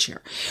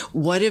wheelchair.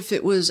 What if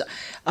it was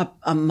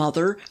a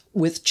mother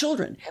with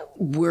children?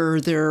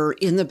 Were there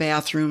in the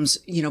bathrooms,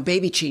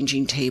 baby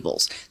changing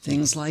tables,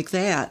 things like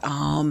that?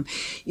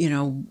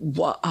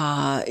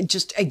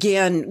 Just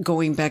again,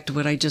 going back to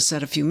what I just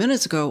said a few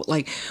minutes ago,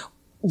 like,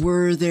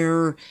 were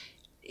there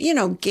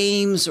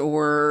games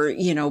or,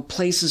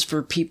 places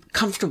for people,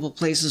 comfortable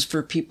places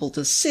for people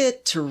to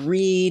sit, to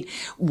read?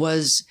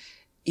 Was,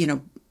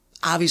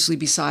 obviously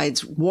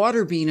besides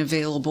water being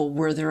available,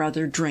 were there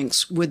other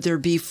drinks? Would there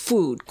be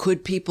food?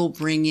 Could people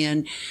bring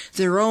in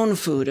their own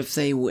food if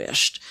they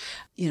wished?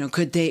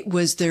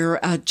 was there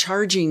a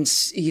charging,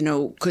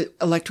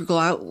 electrical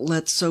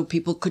outlets so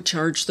people could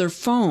charge their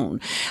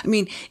phone? I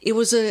mean,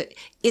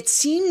 it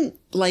seemed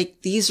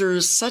like these are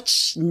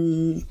such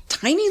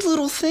tiny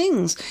little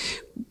things,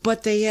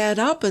 but they add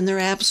up and they're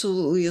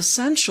absolutely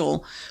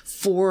essential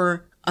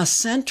for a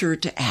center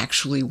to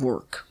actually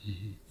work.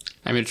 Mm-hmm.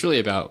 I mean, it's really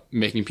about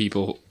making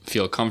people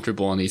feel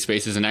comfortable in these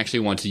spaces and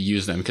actually want to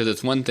use them. Because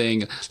it's one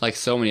thing, like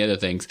so many other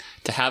things,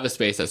 to have a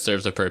space that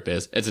serves a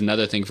purpose. It's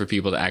another thing for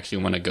people to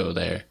actually want to go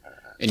there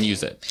and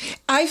use it.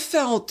 I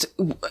felt,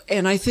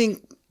 and I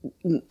think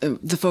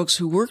the folks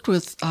who worked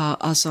with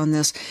us on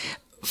this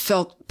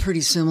felt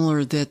pretty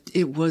similar, that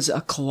it was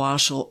a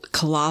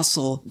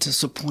colossal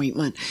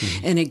disappointment.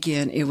 Mm-hmm. And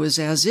again, it was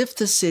as if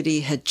the city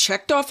had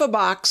checked off a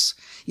box,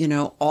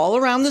 all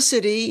around the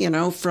city,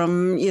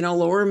 from,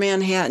 lower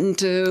Manhattan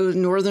to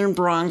northern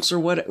Bronx or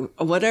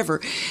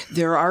whatever.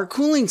 There are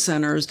cooling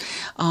centers.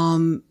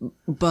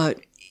 But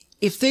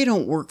if they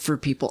don't work for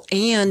people,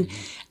 and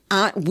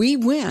we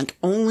went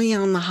only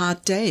on the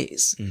hot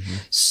days,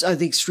 so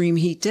the extreme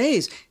heat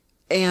days,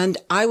 and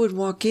I would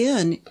walk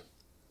in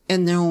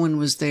and no one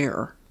was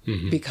there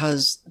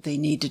because they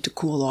needed to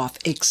cool off,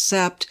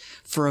 except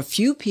for a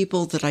few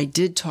people that I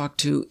did talk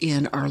to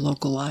in our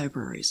local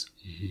libraries.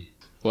 Mm-hmm.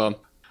 Well,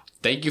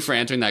 thank you for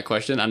answering that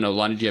question. I don't know,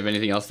 Lonnie, do you have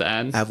anything else to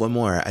add? I have one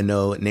more. I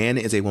know Nan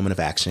is a woman of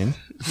action.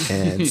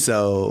 And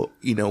so,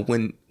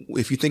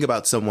 if you think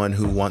about someone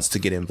who wants to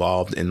get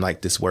involved in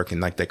like this work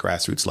and like that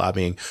grassroots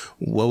lobbying,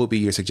 what would be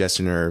your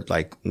suggestion, or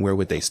like where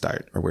would they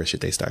start, or where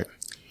should they start?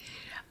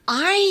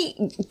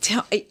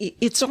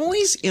 It's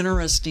always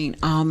interesting.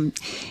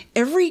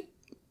 Every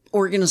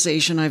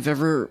organization I've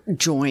ever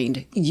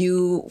joined,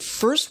 you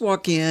first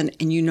walk in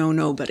and you know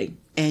nobody,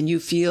 and you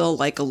feel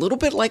like a little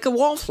bit like a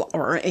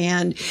wallflower,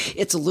 and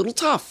it's a little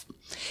tough.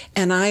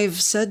 And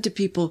I've said to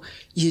people,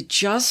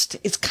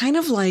 it's kind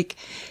of like,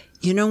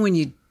 when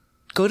you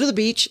go to the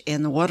beach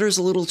and the water's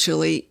a little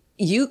chilly,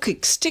 you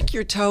could stick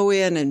your toe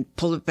in and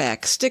pull it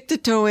back, stick the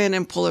toe in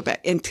and pull it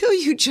back until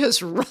you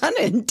just run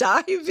and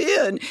dive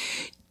in.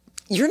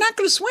 You're not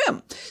going to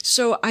swim.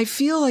 So I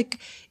feel like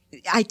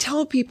I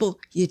tell people,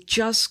 you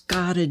just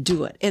got to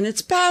do it. And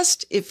it's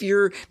best if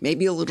you're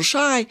maybe a little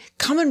shy,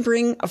 come and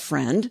bring a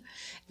friend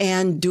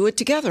and do it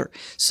together.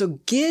 So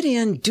get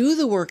in, do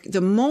the work.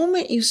 The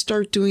moment you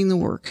start doing the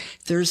work,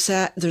 there's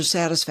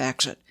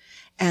satisfaction.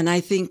 And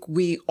I think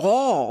we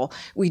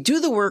do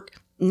the work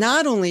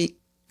not only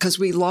because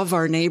we love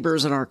our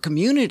neighbors and our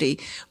community,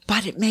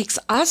 but it makes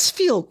us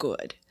feel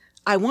good.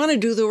 I want to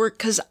do the work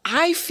because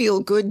I feel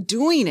good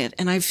doing it,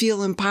 and I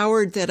feel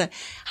empowered that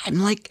I'm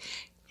like,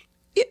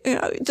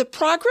 the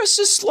progress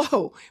is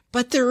slow,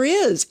 but there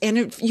is,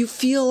 and you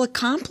feel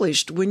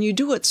accomplished when you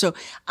do it. So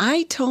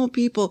I tell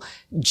people,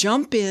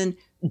 jump in,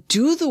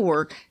 do the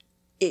work.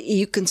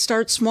 You can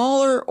start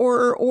smaller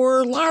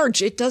or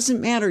large. It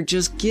doesn't matter.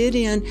 Just get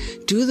in,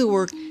 do the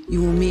work.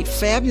 You will meet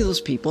fabulous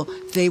people.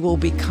 They will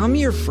become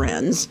your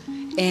friends,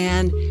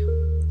 and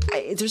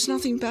there's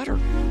nothing better.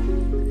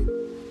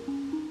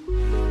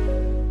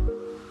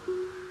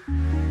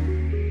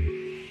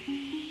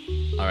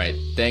 All right.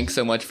 Thanks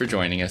so much for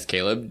joining us,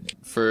 Caleb.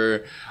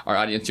 For our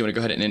audience, you want to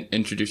go ahead and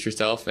introduce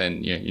yourself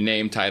and your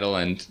name, title,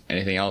 and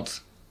anything else?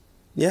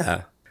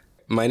 Yeah.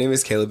 My name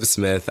is Caleb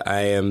Smith.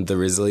 I am the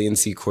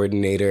Resiliency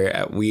Coordinator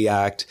at We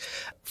Act.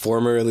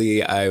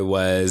 Formerly, I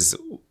was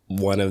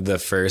one of the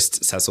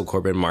first Cecil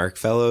Corbin Mark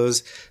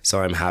Fellows,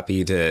 so I'm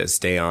happy to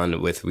stay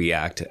on with We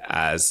Act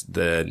as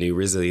the new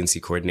Resiliency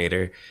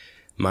Coordinator.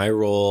 My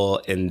role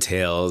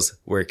entails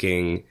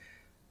working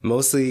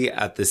mostly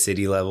at the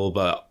city level,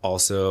 but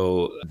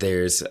also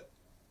there's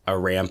a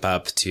ramp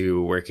up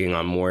to working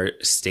on more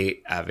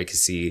state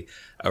advocacy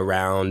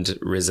around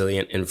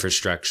resilient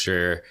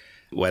infrastructure,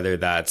 whether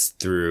that's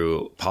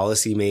through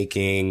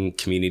policymaking,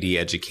 community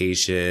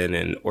education,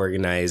 and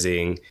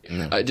organizing.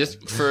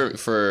 Just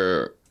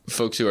for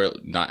folks who are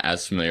not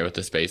as familiar with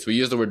the space, we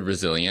use the word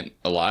resilient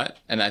a lot,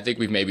 and I think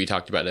we've maybe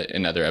talked about it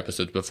in other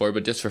episodes before,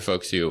 but just for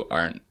folks who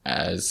aren't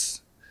as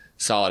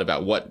solid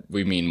about what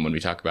we mean when we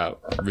talk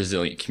about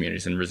resilient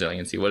communities and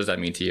resiliency. What does that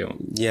mean to you?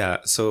 Yeah,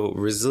 so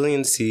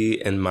resiliency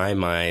in my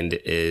mind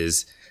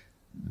is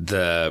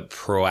the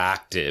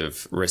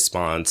proactive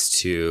response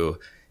to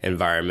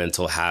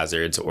environmental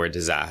hazards or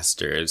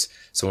disasters.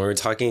 So when we're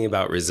talking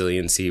about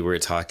resiliency, we're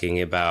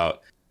talking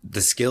about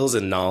the skills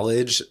and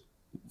knowledge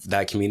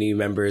that community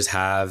members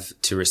have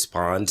to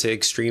respond to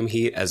extreme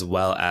heat, as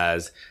well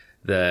as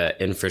the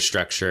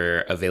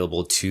infrastructure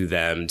available to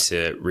them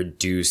to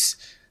reduce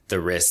the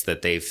risks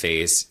that they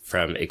face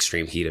from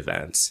extreme heat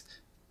events.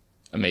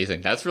 Amazing.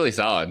 That's really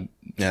solid.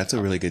 Yeah, that's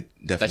a really good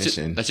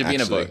definition. That should be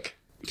in a book.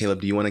 Caleb,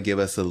 do you want to give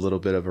us a little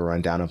bit of a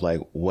rundown of like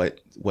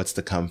what's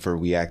to come for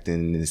We Act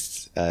in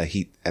this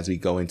heat as we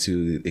go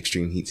into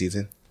extreme heat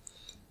season?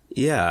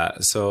 Yeah,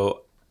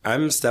 so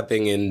I'm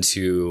stepping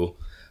into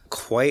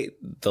quite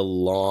the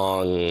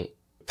long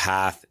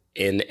path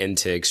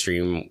into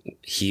extreme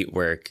heat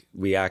work.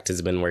 We Act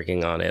has been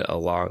working on it a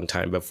long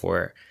time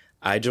before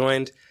I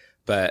joined,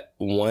 But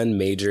one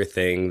major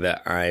thing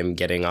that I'm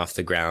getting off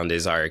the ground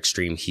is our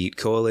Extreme Heat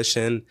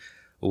Coalition,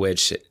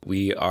 which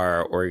we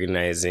are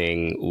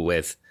organizing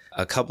with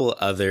a couple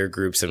other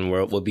groups, and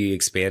we'll be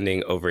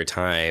expanding over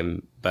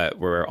time, but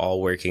we're all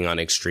working on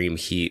extreme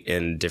heat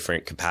in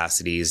different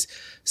capacities.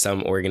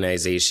 Some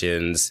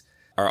organizations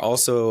are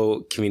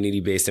also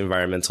community-based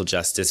environmental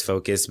justice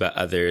focused, but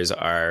others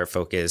are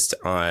focused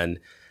on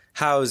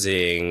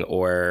housing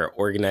or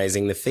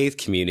organizing the faith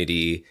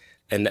community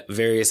and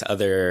various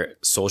other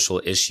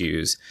social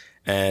issues.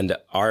 And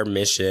our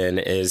mission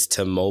is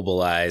to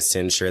mobilize to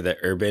ensure that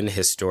urban,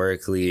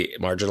 historically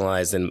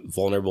marginalized and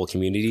vulnerable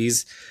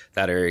communities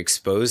that are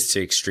exposed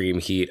to extreme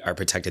heat are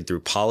protected through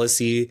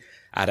policy,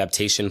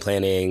 adaptation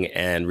planning,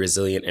 and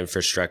resilient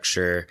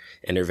infrastructure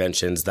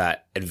interventions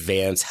that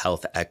advance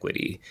health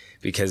equity.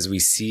 Because we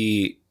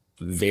see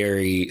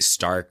very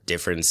stark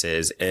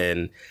differences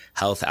in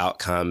health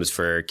outcomes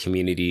for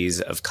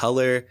communities of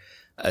color,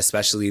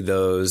 especially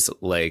those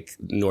like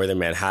Northern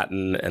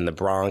Manhattan and the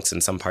Bronx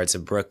and some parts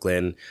of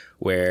Brooklyn,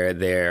 where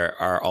there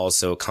are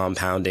also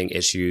compounding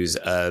issues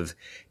of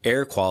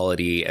air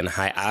quality and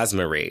high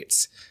asthma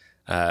rates.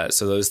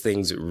 So those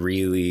things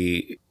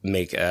really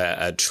make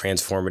a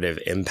transformative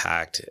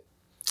impact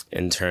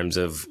in terms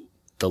of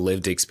the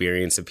lived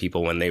experience of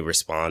people when they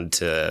respond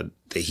to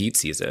the heat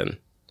season.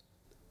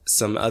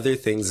 Some other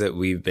things that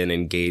we've been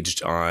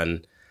engaged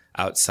on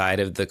outside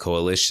of the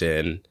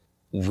coalition,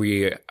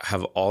 we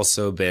have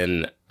also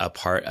been a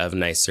part of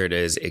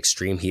NYSERDA's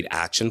Extreme Heat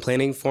Action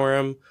Planning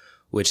Forum,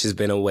 which has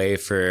been a way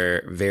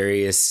for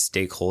various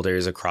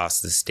stakeholders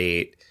across the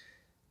state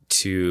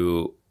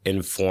to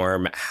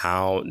inform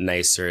how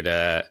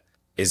NYSERDA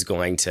is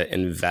going to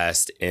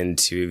invest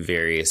into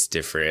various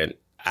different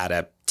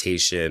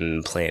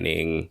adaptation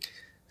planning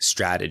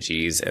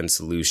strategies and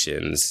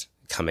solutions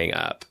coming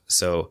up.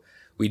 So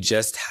we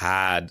just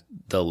had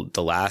the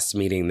last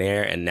meeting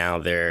there, and now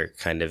they're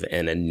kind of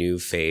in a new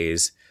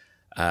phase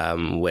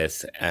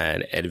with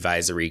an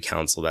advisory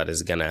council that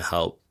is going to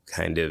help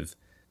kind of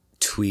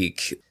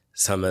tweak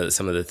some of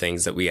the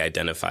things that we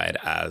identified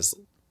as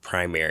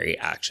primary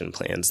action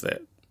plans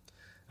that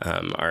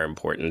are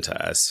important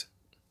to us.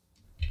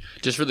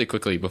 Just really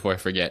quickly before I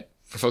forget,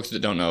 for folks that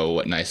don't know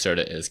what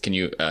NYSERDA is, can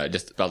you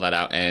just spell that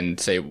out and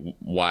say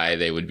why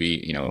they would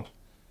be,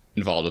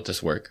 involved with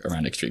this work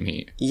around extreme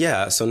heat?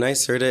 Yeah, so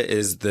NYSERDA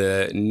is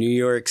the New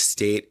York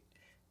State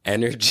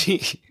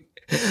Energy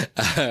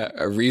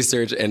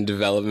Research and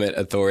Development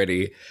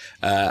Authority.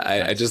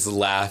 I just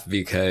laugh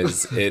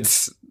because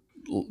it's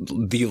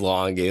the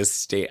longest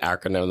state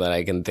acronym that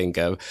I can think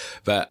of.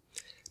 But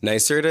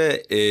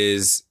NYSERDA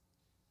is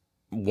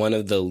one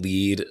of the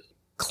lead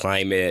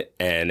climate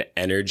and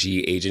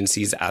energy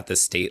agencies at the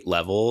state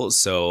level.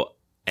 So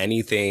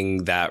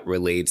anything that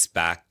relates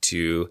back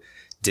to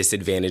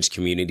disadvantaged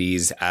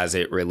communities as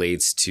it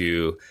relates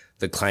to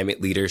the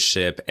Climate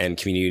Leadership and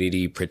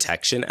Community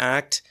Protection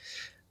Act,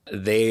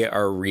 they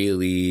are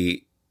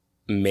really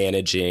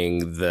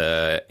managing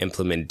the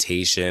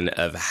implementation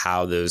of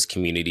how those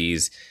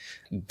communities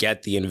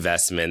get the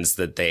investments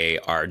that they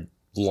are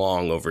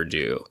long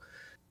overdue.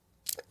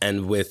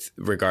 And with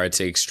regard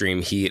to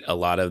extreme heat, a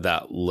lot of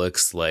that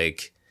looks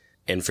like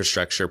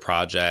infrastructure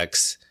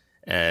projects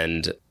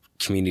and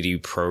community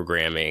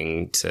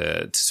programming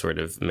to sort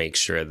of make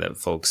sure that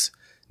folks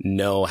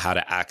know how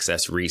to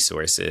access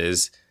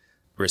resources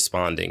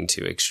responding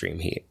to extreme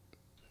heat.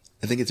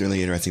 I think it's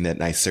really interesting that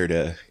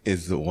NYSERDA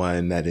is the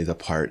one that is a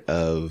part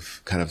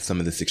of kind of some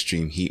of this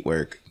extreme heat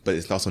work, but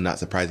it's also not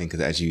surprising because,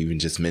 as you even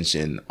just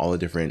mentioned, all the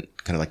different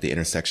kind of like the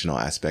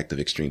intersectional aspect of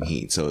extreme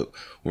heat. So when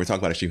we're talking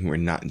about extreme heat, we're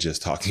not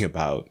just talking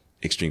about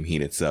extreme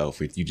heat itself.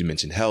 You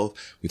mentioned health,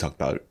 we talked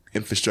about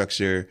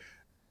infrastructure,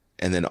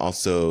 and then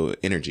also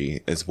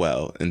energy as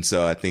well. And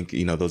so I think,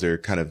 those are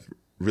kind of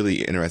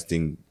really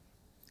interesting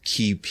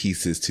key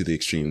pieces to the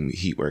extreme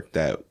heat work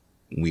that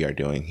we are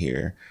doing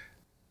here.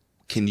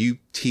 Can you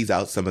tease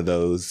out some of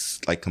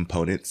those like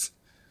components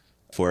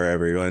for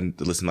everyone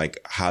to listen? Like,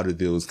 how do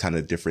those kind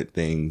of different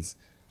things,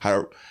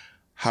 how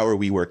are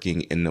we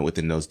working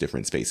within those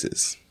different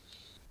spaces?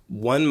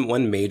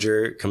 One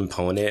major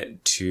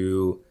component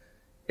to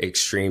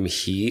extreme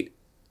heat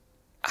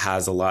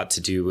has a lot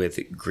to do with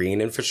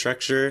green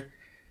infrastructure.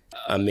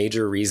 A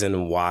major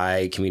reason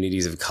why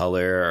communities of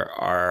color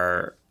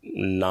are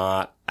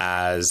not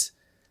as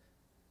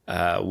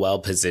well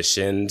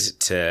positioned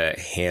to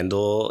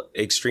handle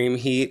extreme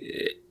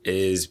heat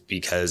is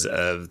because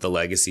of the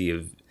legacy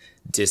of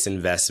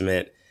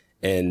disinvestment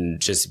in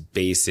just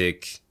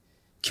basic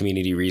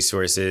community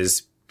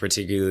resources,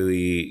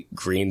 particularly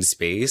green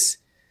space.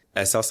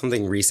 I saw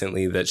something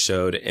recently that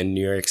showed in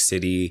New York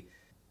City,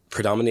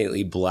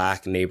 predominantly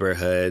Black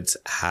neighborhoods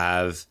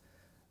have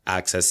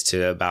access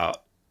to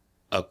about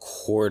a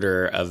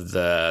quarter of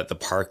the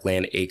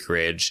parkland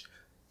acreage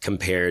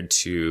compared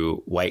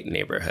to white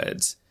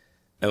neighborhoods.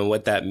 And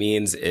what that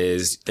means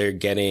is they're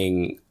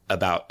getting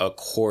about a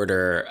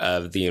quarter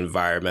of the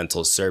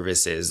environmental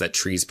services that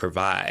trees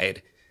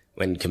provide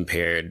when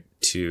compared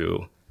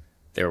to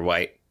their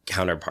white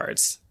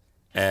counterparts.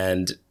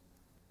 And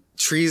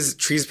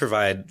trees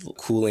provide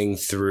cooling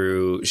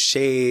through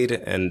shade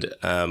and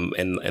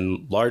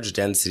large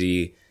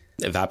density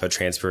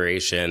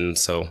evapotranspiration.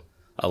 So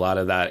a lot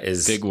of that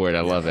is big word.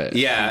 I love it.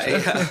 Yeah.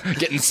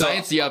 Getting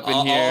sciencey up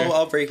in here.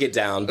 I'll break it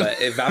down. But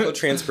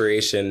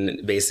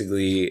evapotranspiration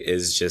basically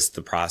is just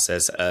the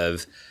process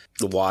of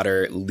the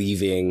water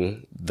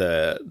leaving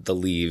the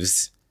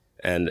leaves,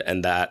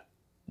 and that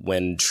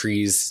when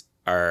trees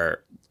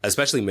are,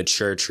 especially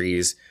mature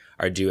trees,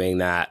 are doing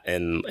that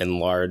in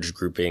large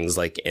groupings,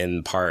 like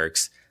in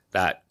parks,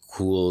 that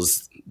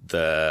cools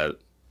the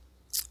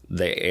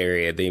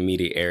area, the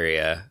immediate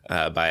area,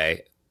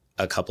 by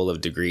a couple of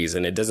degrees.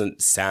 And it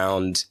doesn't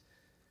sound,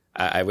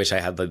 I wish I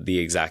had the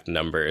exact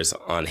numbers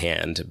on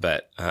hand,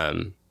 but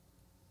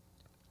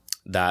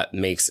that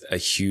makes a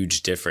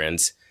huge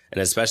difference. And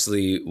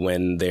especially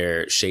when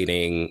they're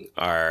shading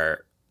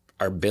our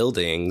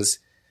buildings,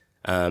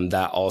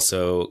 that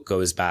also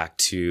goes back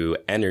to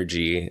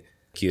energy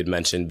you had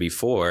mentioned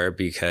before,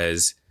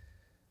 because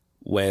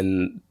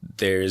when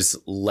there's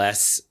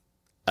less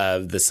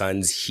of the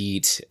sun's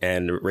heat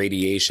and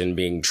radiation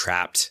being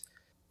trapped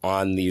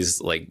on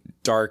these like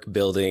dark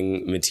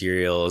building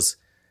materials,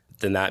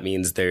 then that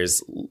means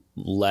there's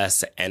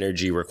less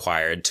energy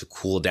required to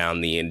cool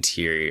down the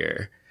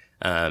interior.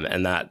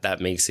 And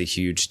that makes a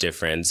huge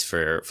difference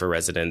for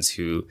residents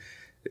who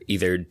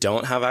either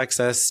don't have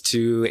access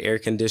to air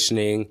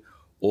conditioning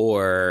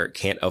or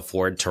can't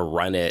afford to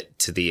run it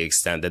to the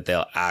extent that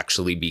they'll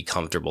actually be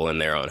comfortable in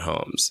their own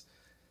homes.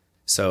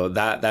 So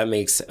that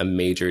makes a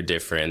major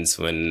difference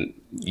when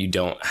you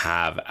don't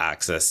have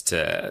access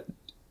to,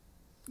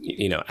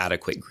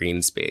 adequate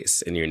green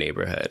space in your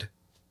neighborhood.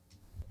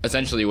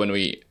 Essentially, when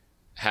we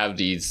have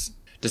these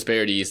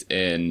disparities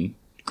in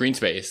green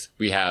space,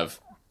 we have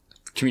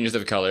communities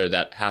of color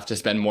that have to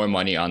spend more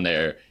money on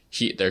their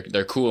heat,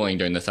 their cooling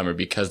during the summer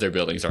because their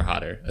buildings are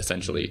hotter,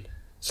 essentially.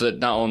 So that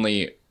not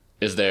only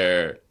is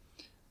there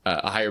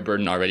a higher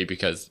burden already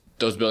because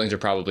those buildings are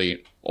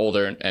probably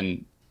older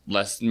and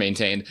less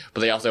maintained, but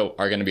they also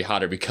are going to be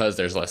hotter because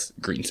there's less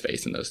green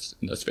space in those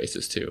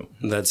spaces too.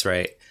 That's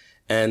right.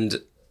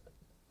 And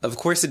of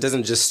course, it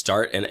doesn't just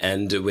start and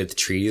end with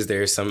trees.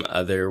 There are some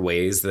other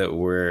ways that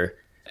we're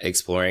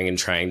exploring and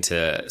trying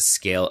to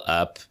scale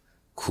up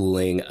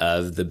cooling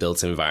of the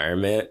built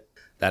environment.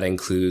 That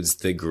includes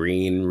the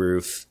green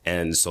roof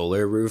and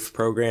solar roof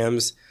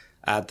programs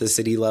at the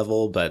city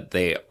level, but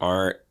they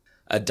aren't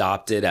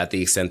adopted at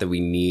the extent that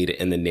we need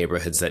in the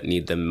neighborhoods that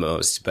need them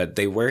most. But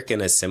they work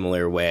in a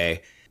similar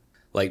way.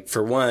 Like,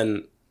 for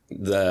one,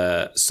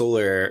 the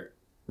solar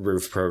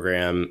roof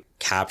program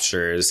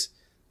captures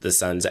the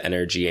sun's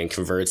energy and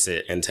converts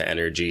it into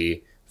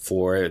energy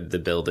for the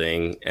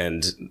building,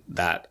 and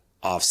that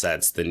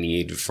offsets the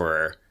need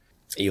for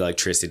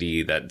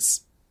electricity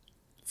that's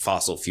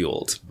fossil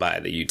fueled by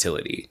the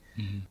utility.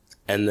 Mm-hmm.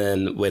 And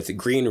then with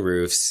green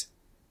roofs,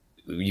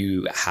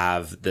 you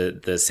have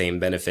the same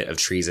benefit of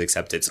trees,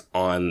 except it's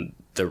on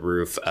the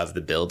roof of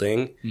the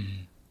building.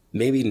 Mm-hmm.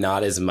 Maybe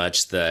not as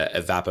much the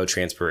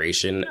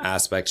evapotranspiration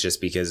aspect,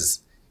 just because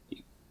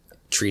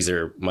trees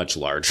are much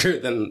larger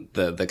than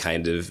the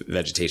kind of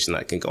vegetation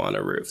that can go on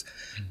a roof.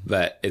 Mm-hmm.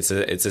 But it's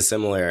a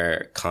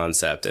similar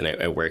concept, and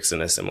it works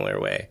in a similar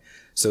way.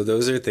 So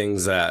those are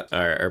things that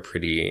are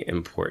pretty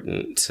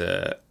important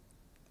to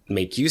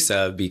make use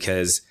of,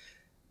 because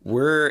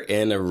we're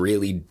in a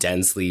really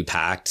densely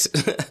packed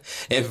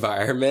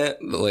environment.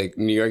 Like,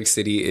 New York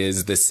City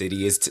is the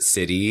cittiest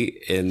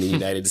city in the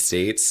United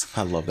States.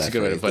 I love that. It's a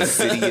good way to put it. The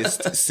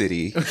cittiest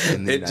city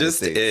in the United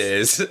States.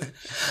 It just is.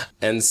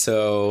 And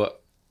so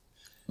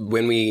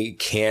when we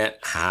can't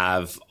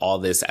have all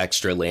this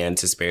extra land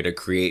to spare to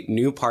create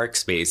new park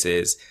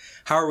spaces,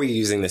 how are we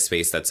using the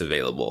space that's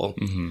available?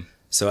 Mm-hmm.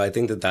 So I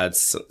think that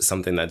that's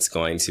something that's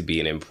going to be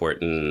an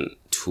important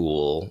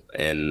tool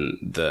in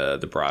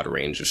the broad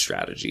range of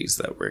strategies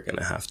that we're going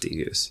to have to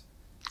use.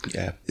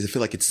 Yeah. I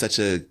feel like it's such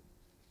a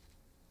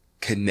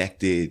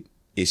connected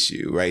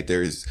issue, right?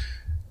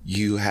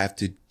 You have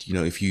to,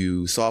 if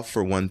you solve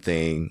for one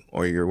thing,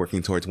 or you're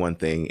working towards one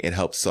thing, it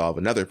helps solve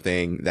another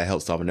thing, that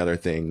helps solve another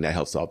thing, that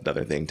helps solve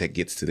another thing, that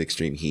gets to the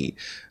extreme heat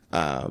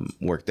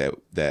work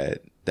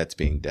that's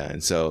being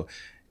done. So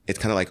it's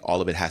kind of like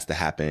all of it has to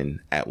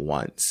happen at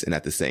once and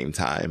at the same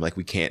time. Like,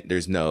 we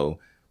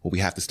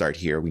have to start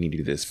here, we need to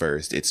do this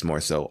first. It's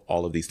more so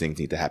all of these things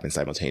need to happen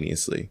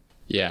simultaneously.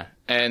 Yeah.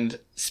 And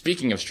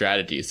speaking of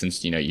strategies,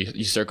 since,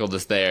 you circled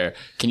us there,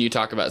 can you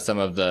talk about some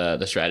of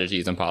the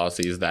strategies and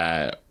policies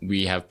that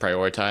we have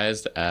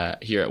prioritized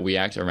here at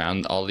WEACT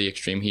around all the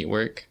extreme heat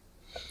work?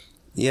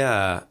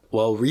 Yeah.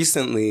 Well,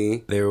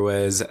 recently there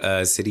was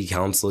a city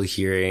council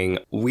hearing.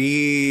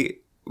 We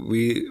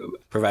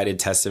provided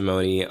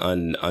testimony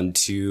on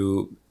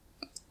two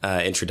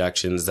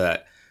introductions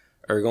that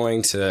are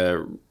going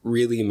to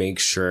really make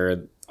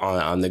sure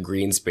on the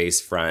green space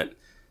front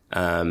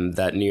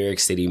that New York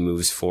City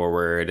moves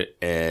forward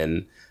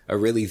in a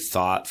really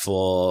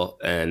thoughtful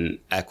and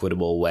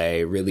equitable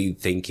way, really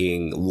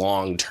thinking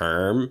long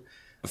term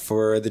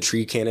for the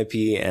tree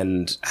canopy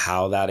and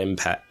how that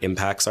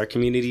impacts our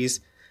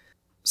communities.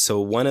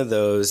 So one of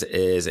those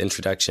is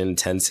Introduction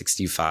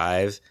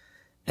 1065,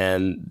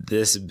 and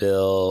this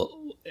bill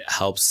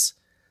helps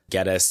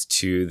get us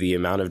to the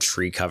amount of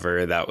tree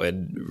cover that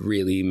would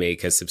really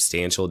make a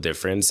substantial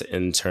difference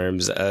in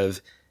terms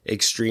of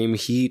extreme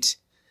heat.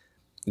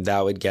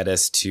 That would get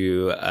us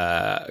to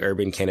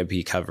urban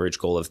canopy coverage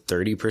goal of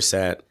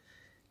 30%.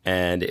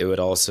 And it would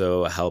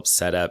also help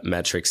set up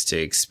metrics to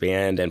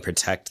expand and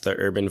protect the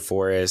urban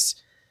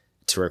forest,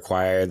 to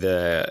require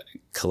the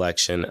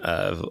collection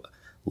of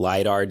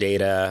LiDAR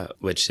data,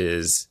 which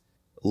is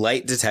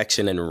light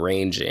detection and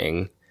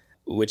ranging,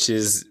 which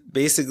is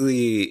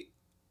basically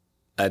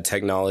a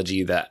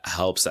technology that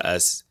helps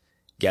us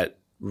get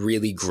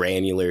really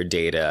granular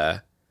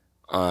data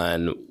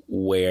on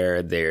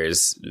where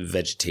there's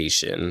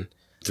vegetation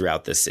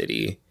throughout the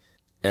city.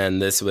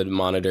 And this would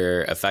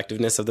monitor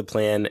effectiveness of the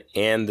plan,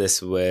 and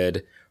this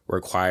would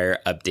require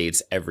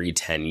updates every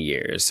 10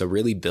 years. So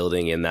really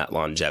building in that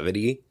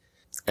longevity.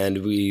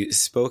 And we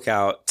spoke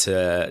out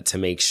to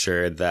make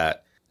sure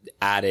that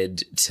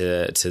added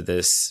to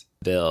this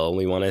bill,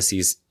 we want to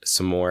see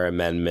some more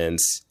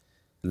amendments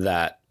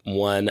that,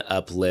 one,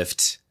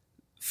 uplift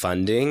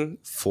funding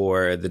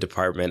for the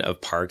Department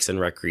of Parks and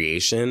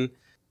Recreation.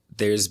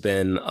 There's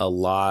been a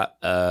lot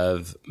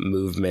of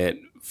movement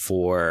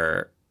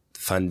for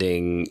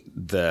funding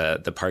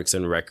the Parks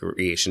and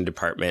Recreation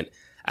Department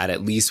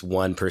at least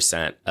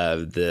 1%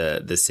 of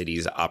the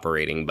city's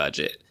operating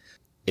budget.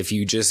 If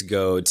you just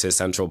go to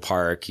Central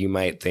Park, you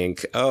might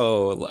think,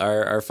 oh,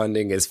 our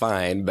funding is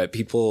fine. But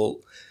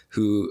people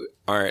who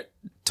aren't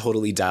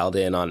totally dialed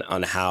in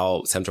on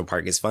how Central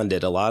Park is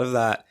funded, a lot of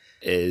that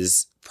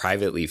is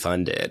privately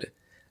funded.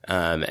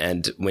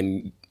 And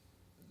when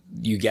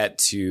you get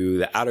to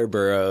the outer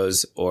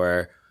boroughs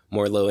or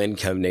more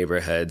low-income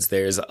neighborhoods,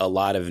 there's a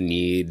lot of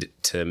need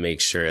to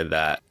make sure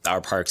that our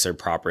parks are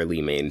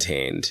properly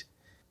maintained.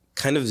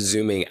 Kind of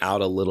zooming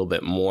out a little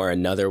bit more,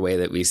 another way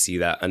that we see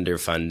that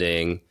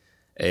underfunding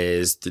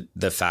is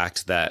the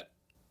fact that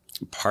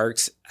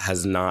parks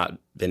has not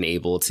been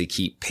able to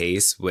keep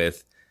pace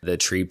with the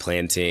tree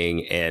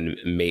planting and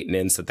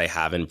maintenance that they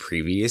have in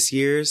previous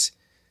years.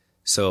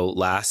 So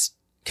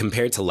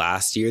compared to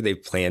last year, they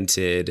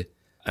planted,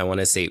 I want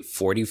to say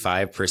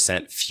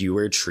 45%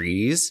 fewer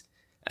trees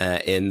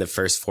in the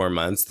first 4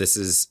 months. This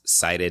is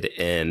cited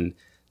in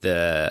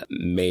the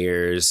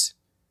mayor's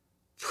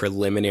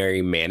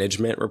preliminary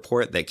management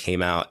report that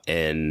came out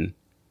in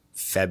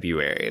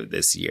February of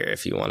this year,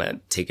 if you want to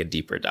take a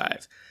deeper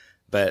dive.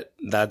 But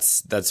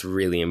that's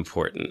really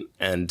important.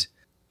 And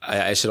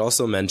I should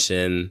also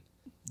mention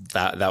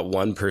that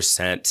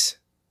 1%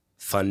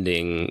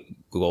 funding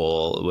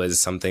goal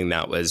was something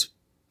that was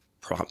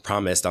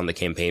promised on the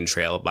campaign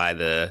trail by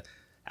the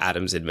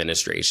Adams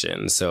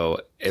administration.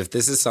 So if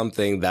this is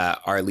something that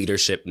our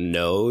leadership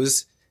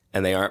knows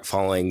and they aren't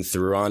following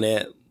through on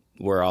it,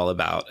 we're all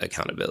about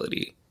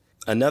accountability.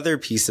 Another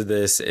piece of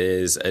this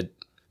is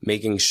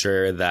making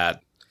sure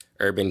that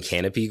urban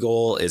canopy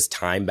goal is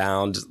time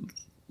bound.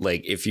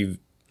 Like if you've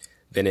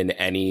been in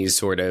any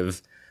sort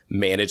of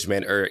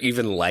management or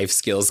even life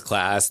skills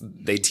class,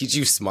 they teach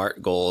you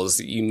SMART goals.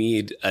 You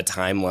need a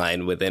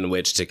timeline within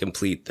which to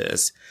complete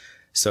this.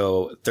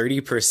 So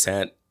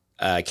 30%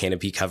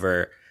 canopy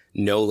cover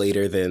no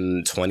later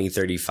than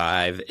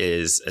 2035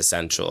 is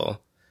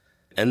essential.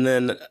 And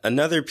then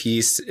another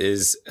piece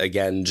is,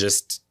 again,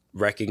 just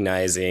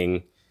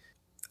recognizing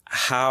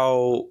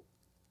how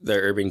the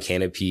urban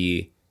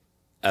canopy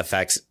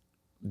affects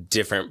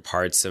different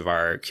parts of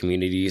our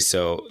community.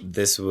 So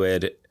this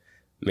would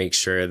make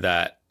sure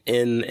that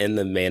in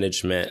the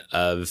management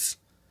of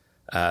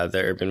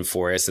the urban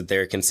forest, that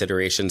there are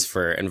considerations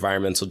for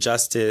environmental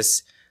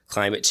justice,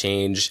 climate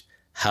change,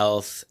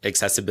 health,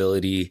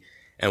 accessibility,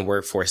 and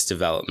workforce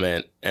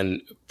development.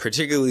 And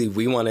particularly,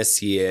 we want to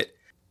see it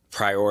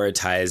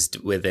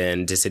prioritized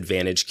within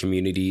disadvantaged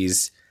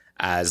communities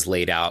as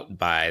laid out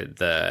by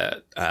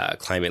the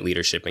Climate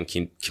Leadership and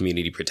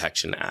Community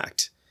Protection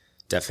Act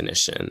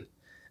definition.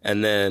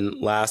 And then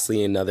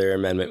lastly, another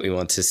amendment we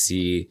want to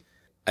see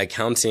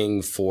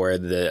accounting for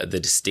the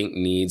distinct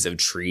needs of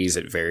trees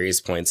at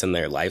various points in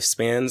their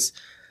lifespans,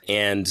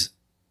 and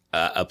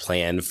a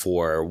plan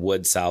for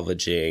wood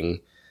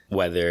salvaging,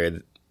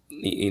 whether,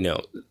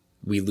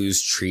 we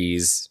lose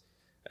trees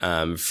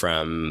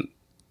from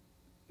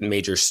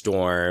major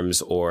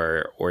storms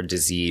or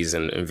disease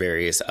and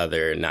various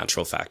other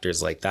natural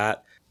factors like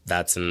that.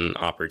 That's an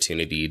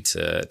opportunity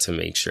to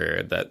make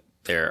sure that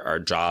there are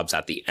jobs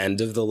at the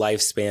end of the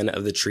lifespan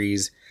of the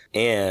trees,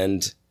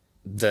 and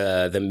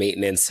the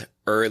maintenance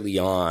early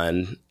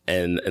on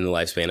in the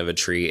lifespan of a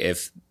tree.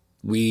 If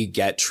we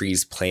get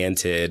trees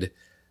planted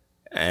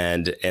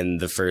and in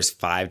the first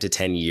 5 to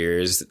 10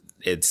 years,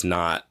 it's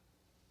not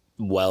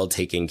well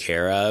taken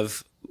care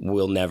of,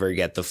 we'll never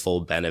get the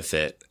full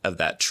benefit of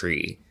that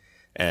tree.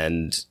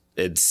 And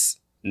it's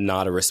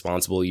not a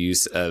responsible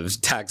use of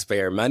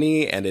taxpayer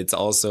money. And it's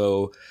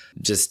also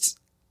just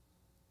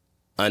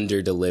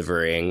under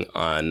delivering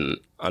on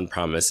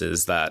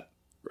promises that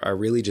are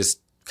really just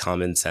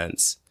common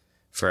sense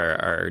for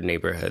our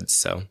neighborhoods.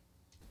 So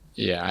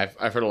Yeah,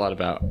 I've heard a lot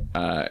about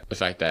the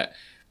fact that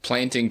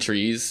planting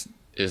trees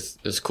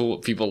is cool.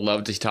 People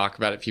love to talk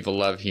about it. People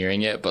love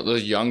hearing it. But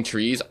those young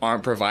trees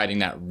aren't providing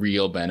that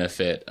real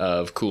benefit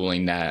of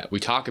cooling that we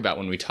talk about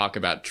when we talk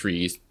about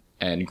trees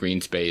and green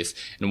space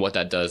and what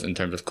that does in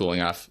terms of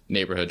cooling off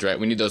neighborhoods, right?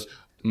 We need those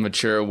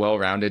mature,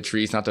 well-rounded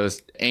trees, not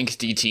those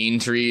angsty teen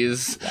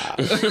trees. Wow.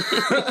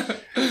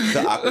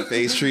 The awkward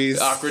phase trees.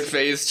 Awkward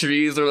phase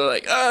trees are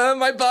like,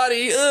 my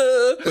body.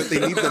 But they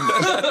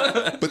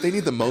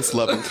need the most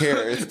love and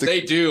care.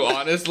 They do,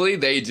 honestly,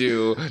 they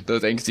do.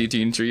 Those angsty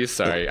teen trees.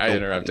 Sorry, I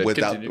interrupted.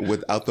 Without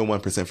the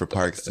 1% for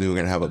parks, we're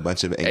going to have a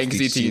bunch of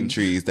angsty teen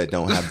trees that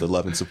don't have the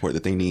love and support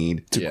that they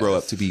need to grow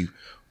up to be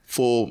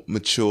full,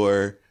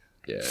 mature,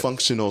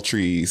 functional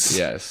trees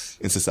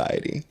in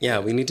society. Yeah,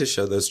 we need to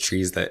show those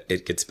trees that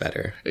it gets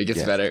better. It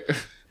gets better.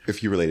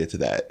 If you relate it to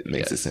that, it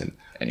makes sense.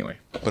 Anyway.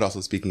 But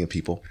also, speaking of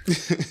people,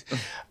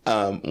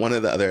 one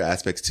of the other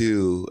aspects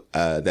too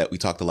that we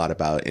talked a lot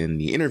about in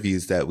the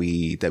interviews that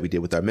we did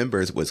with our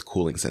members was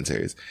cooling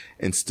sensors,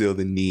 and still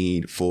the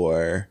need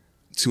to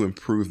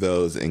improve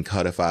those and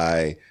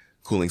codify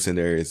cooling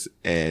centers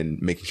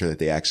and making sure that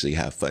they actually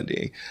have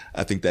funding.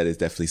 I think that is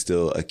definitely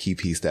still a key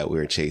piece that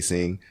we're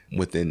chasing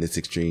within this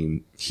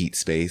extreme heat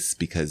space,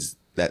 because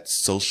that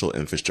social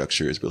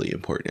infrastructure is really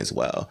important as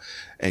well.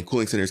 And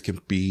cooling centers can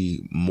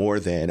be more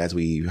than, as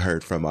we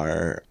heard from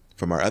our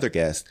other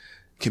guests,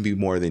 can be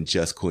more than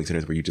just cooling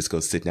centers where you just go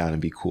sit down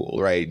and be cool,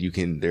 right?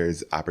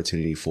 There's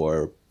opportunity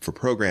for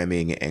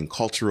programming and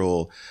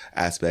cultural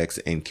aspects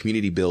and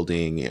community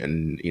building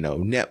and,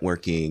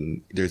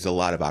 networking. There's a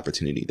lot of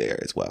opportunity there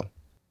as well.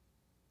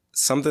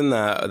 Something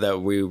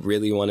that we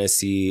really want to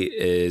see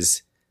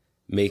is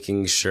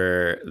making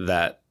sure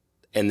that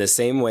in the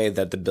same way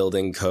that the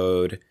building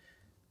code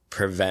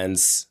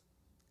prevents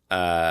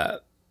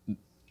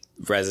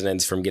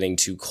residents from getting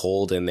too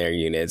cold in their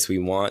units, we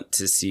want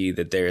to see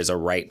that there is a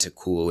right to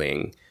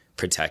cooling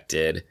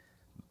protected.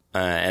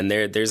 And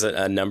there's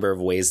a number of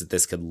ways that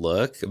this could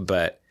look,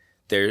 but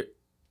there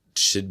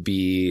should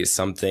be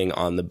something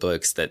on the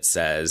books that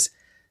says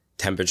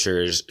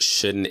temperatures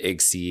shouldn't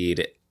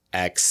exceed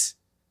X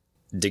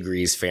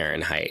degrees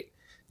Fahrenheit,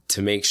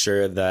 to make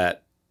sure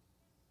that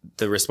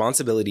the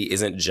responsibility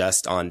isn't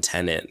just on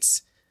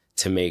tenants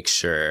to make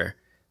sure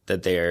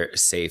that they're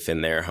safe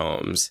in their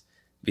homes,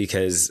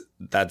 because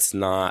that's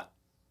not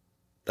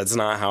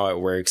how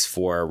it works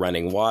for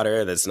running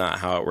water. That's not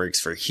how it works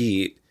for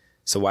heat.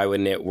 So why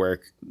wouldn't it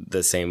work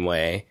the same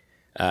way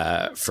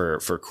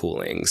for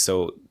cooling?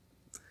 So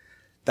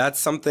that's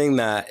something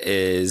that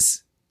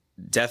is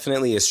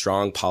definitely a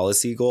strong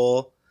policy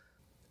goal.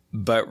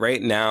 But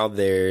right now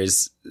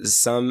there's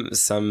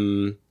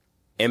some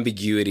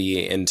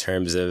ambiguity in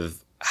terms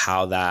of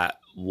how that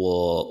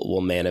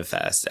will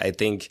manifest. I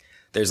think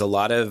there's a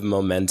lot of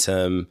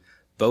momentum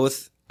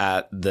both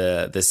at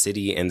the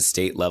city and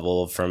state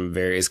level from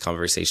various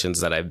conversations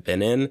that I've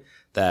been in,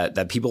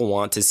 that people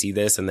want to see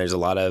this. And there's a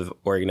lot of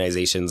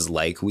organizations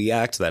like We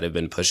Act that have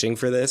been pushing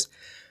for this,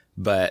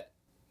 but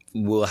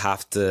we'll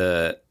have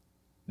to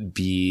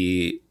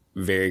be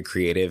very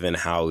creative in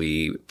how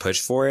we push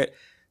for it.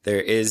 There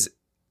is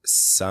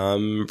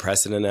some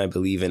precedent, I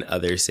believe, in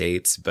other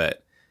states,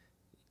 but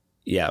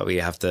yeah, we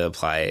have to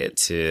apply it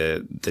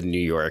to the New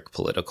York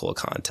political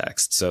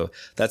context. So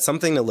that's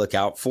something to look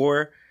out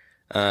for.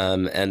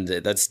 And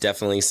that's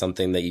definitely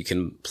something that you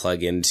can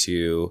plug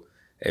into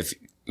if,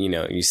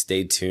 you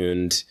stay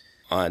tuned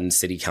on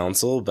city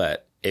council.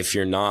 But if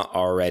you're not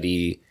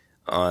already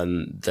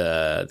on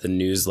the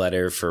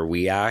newsletter for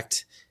We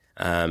Act,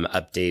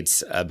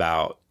 updates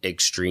about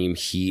extreme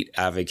heat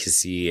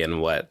advocacy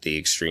and what the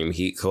Extreme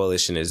Heat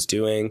Coalition is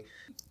doing,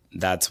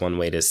 that's one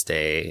way to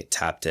stay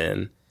tapped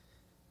in.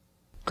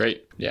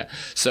 Great. Yeah.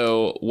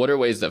 So what are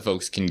ways that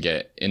folks can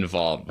get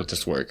involved with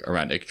this work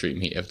around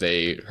extreme heat? If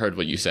they heard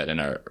what you said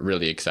and are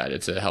really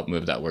excited to help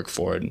move that work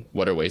forward,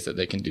 what are ways that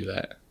they can do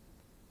that?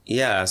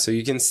 Yeah. So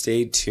you can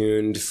stay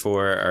tuned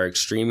for our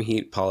extreme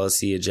heat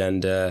policy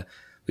agenda.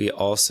 We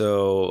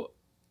also,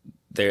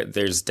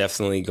 there's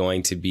definitely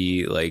going to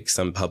be like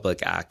some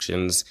public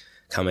actions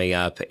coming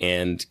up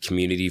and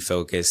community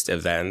focused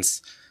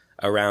events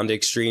around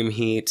extreme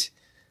heat.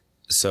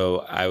 So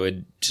I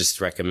would just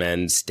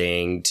recommend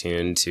staying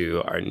tuned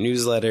to our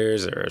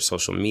newsletters or our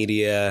social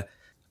media.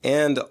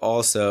 And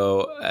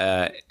also,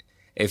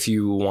 if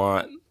you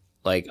want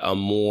like a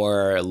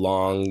more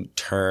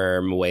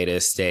long-term way to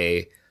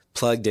stay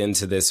plugged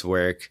into this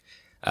work,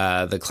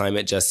 the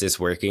Climate Justice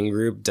Working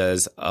Group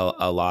does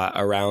a lot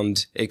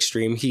around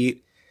extreme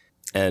heat.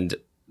 And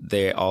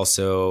they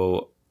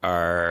also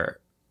are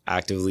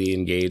actively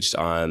engaged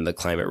on the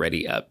Climate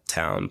Ready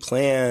Uptown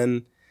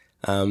plan,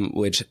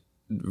 which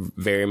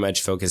very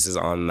much focuses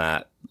on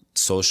that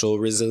social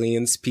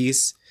resilience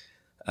piece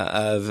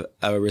of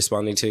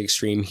responding to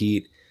extreme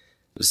heat.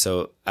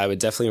 So I would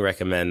definitely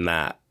recommend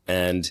that.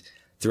 And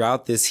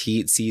throughout this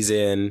heat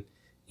season,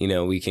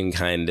 we can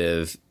kind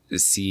of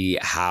see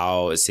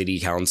how city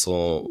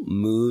council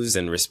moves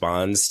and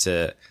responds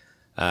to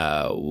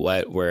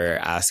what we're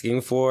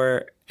asking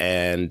for.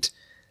 And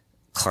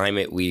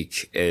Climate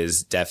Week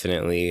is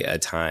definitely a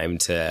time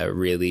to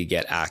really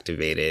get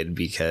activated,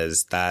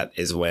 because that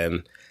is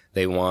when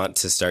they want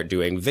to start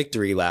doing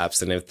victory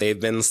laps. And if they've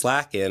been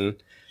slacking,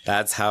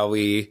 that's how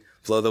we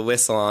blow the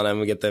whistle on them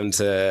and get them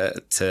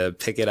to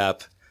pick it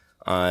up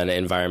on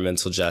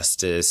environmental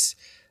justice,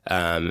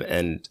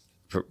 and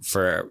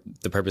for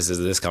the purposes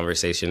of this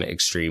conversation,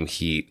 extreme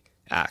heat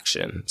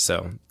action.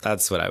 So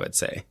that's what I would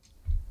say.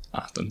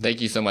 Awesome.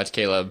 Thank you so much,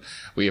 Caleb.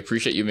 We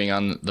appreciate you being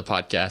on the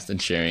podcast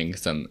and sharing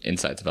some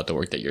insights about the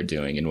work that you're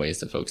doing and ways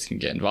that folks can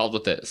get involved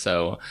with it.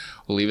 So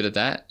we'll leave it at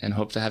that and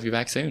hope to have you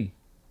back soon.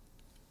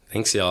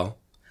 Thanks, y'all.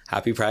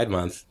 Happy Pride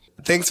Month.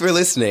 Thanks for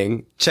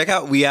listening. Check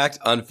out We Act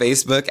on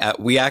Facebook at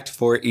We Act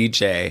for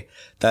EJ.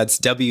 That's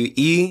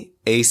WEACTFOREJ.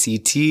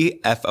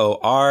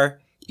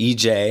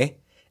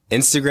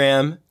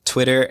 Instagram,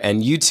 Twitter,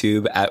 and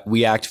YouTube at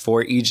We Act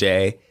for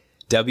EJ.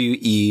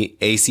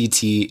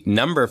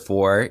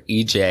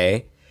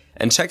 WEACT4EJ,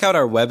 and check out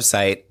our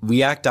website,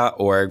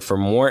 weact.org, for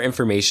more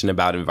information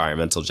about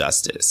environmental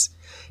justice.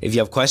 If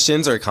you have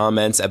questions or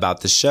comments about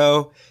the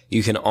show,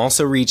 you can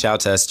also reach out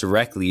to us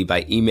directly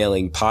by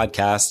emailing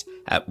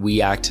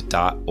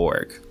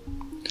podcast@weact.org.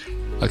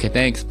 Okay,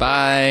 thanks.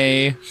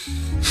 Bye.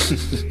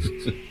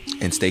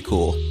 And stay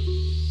cool.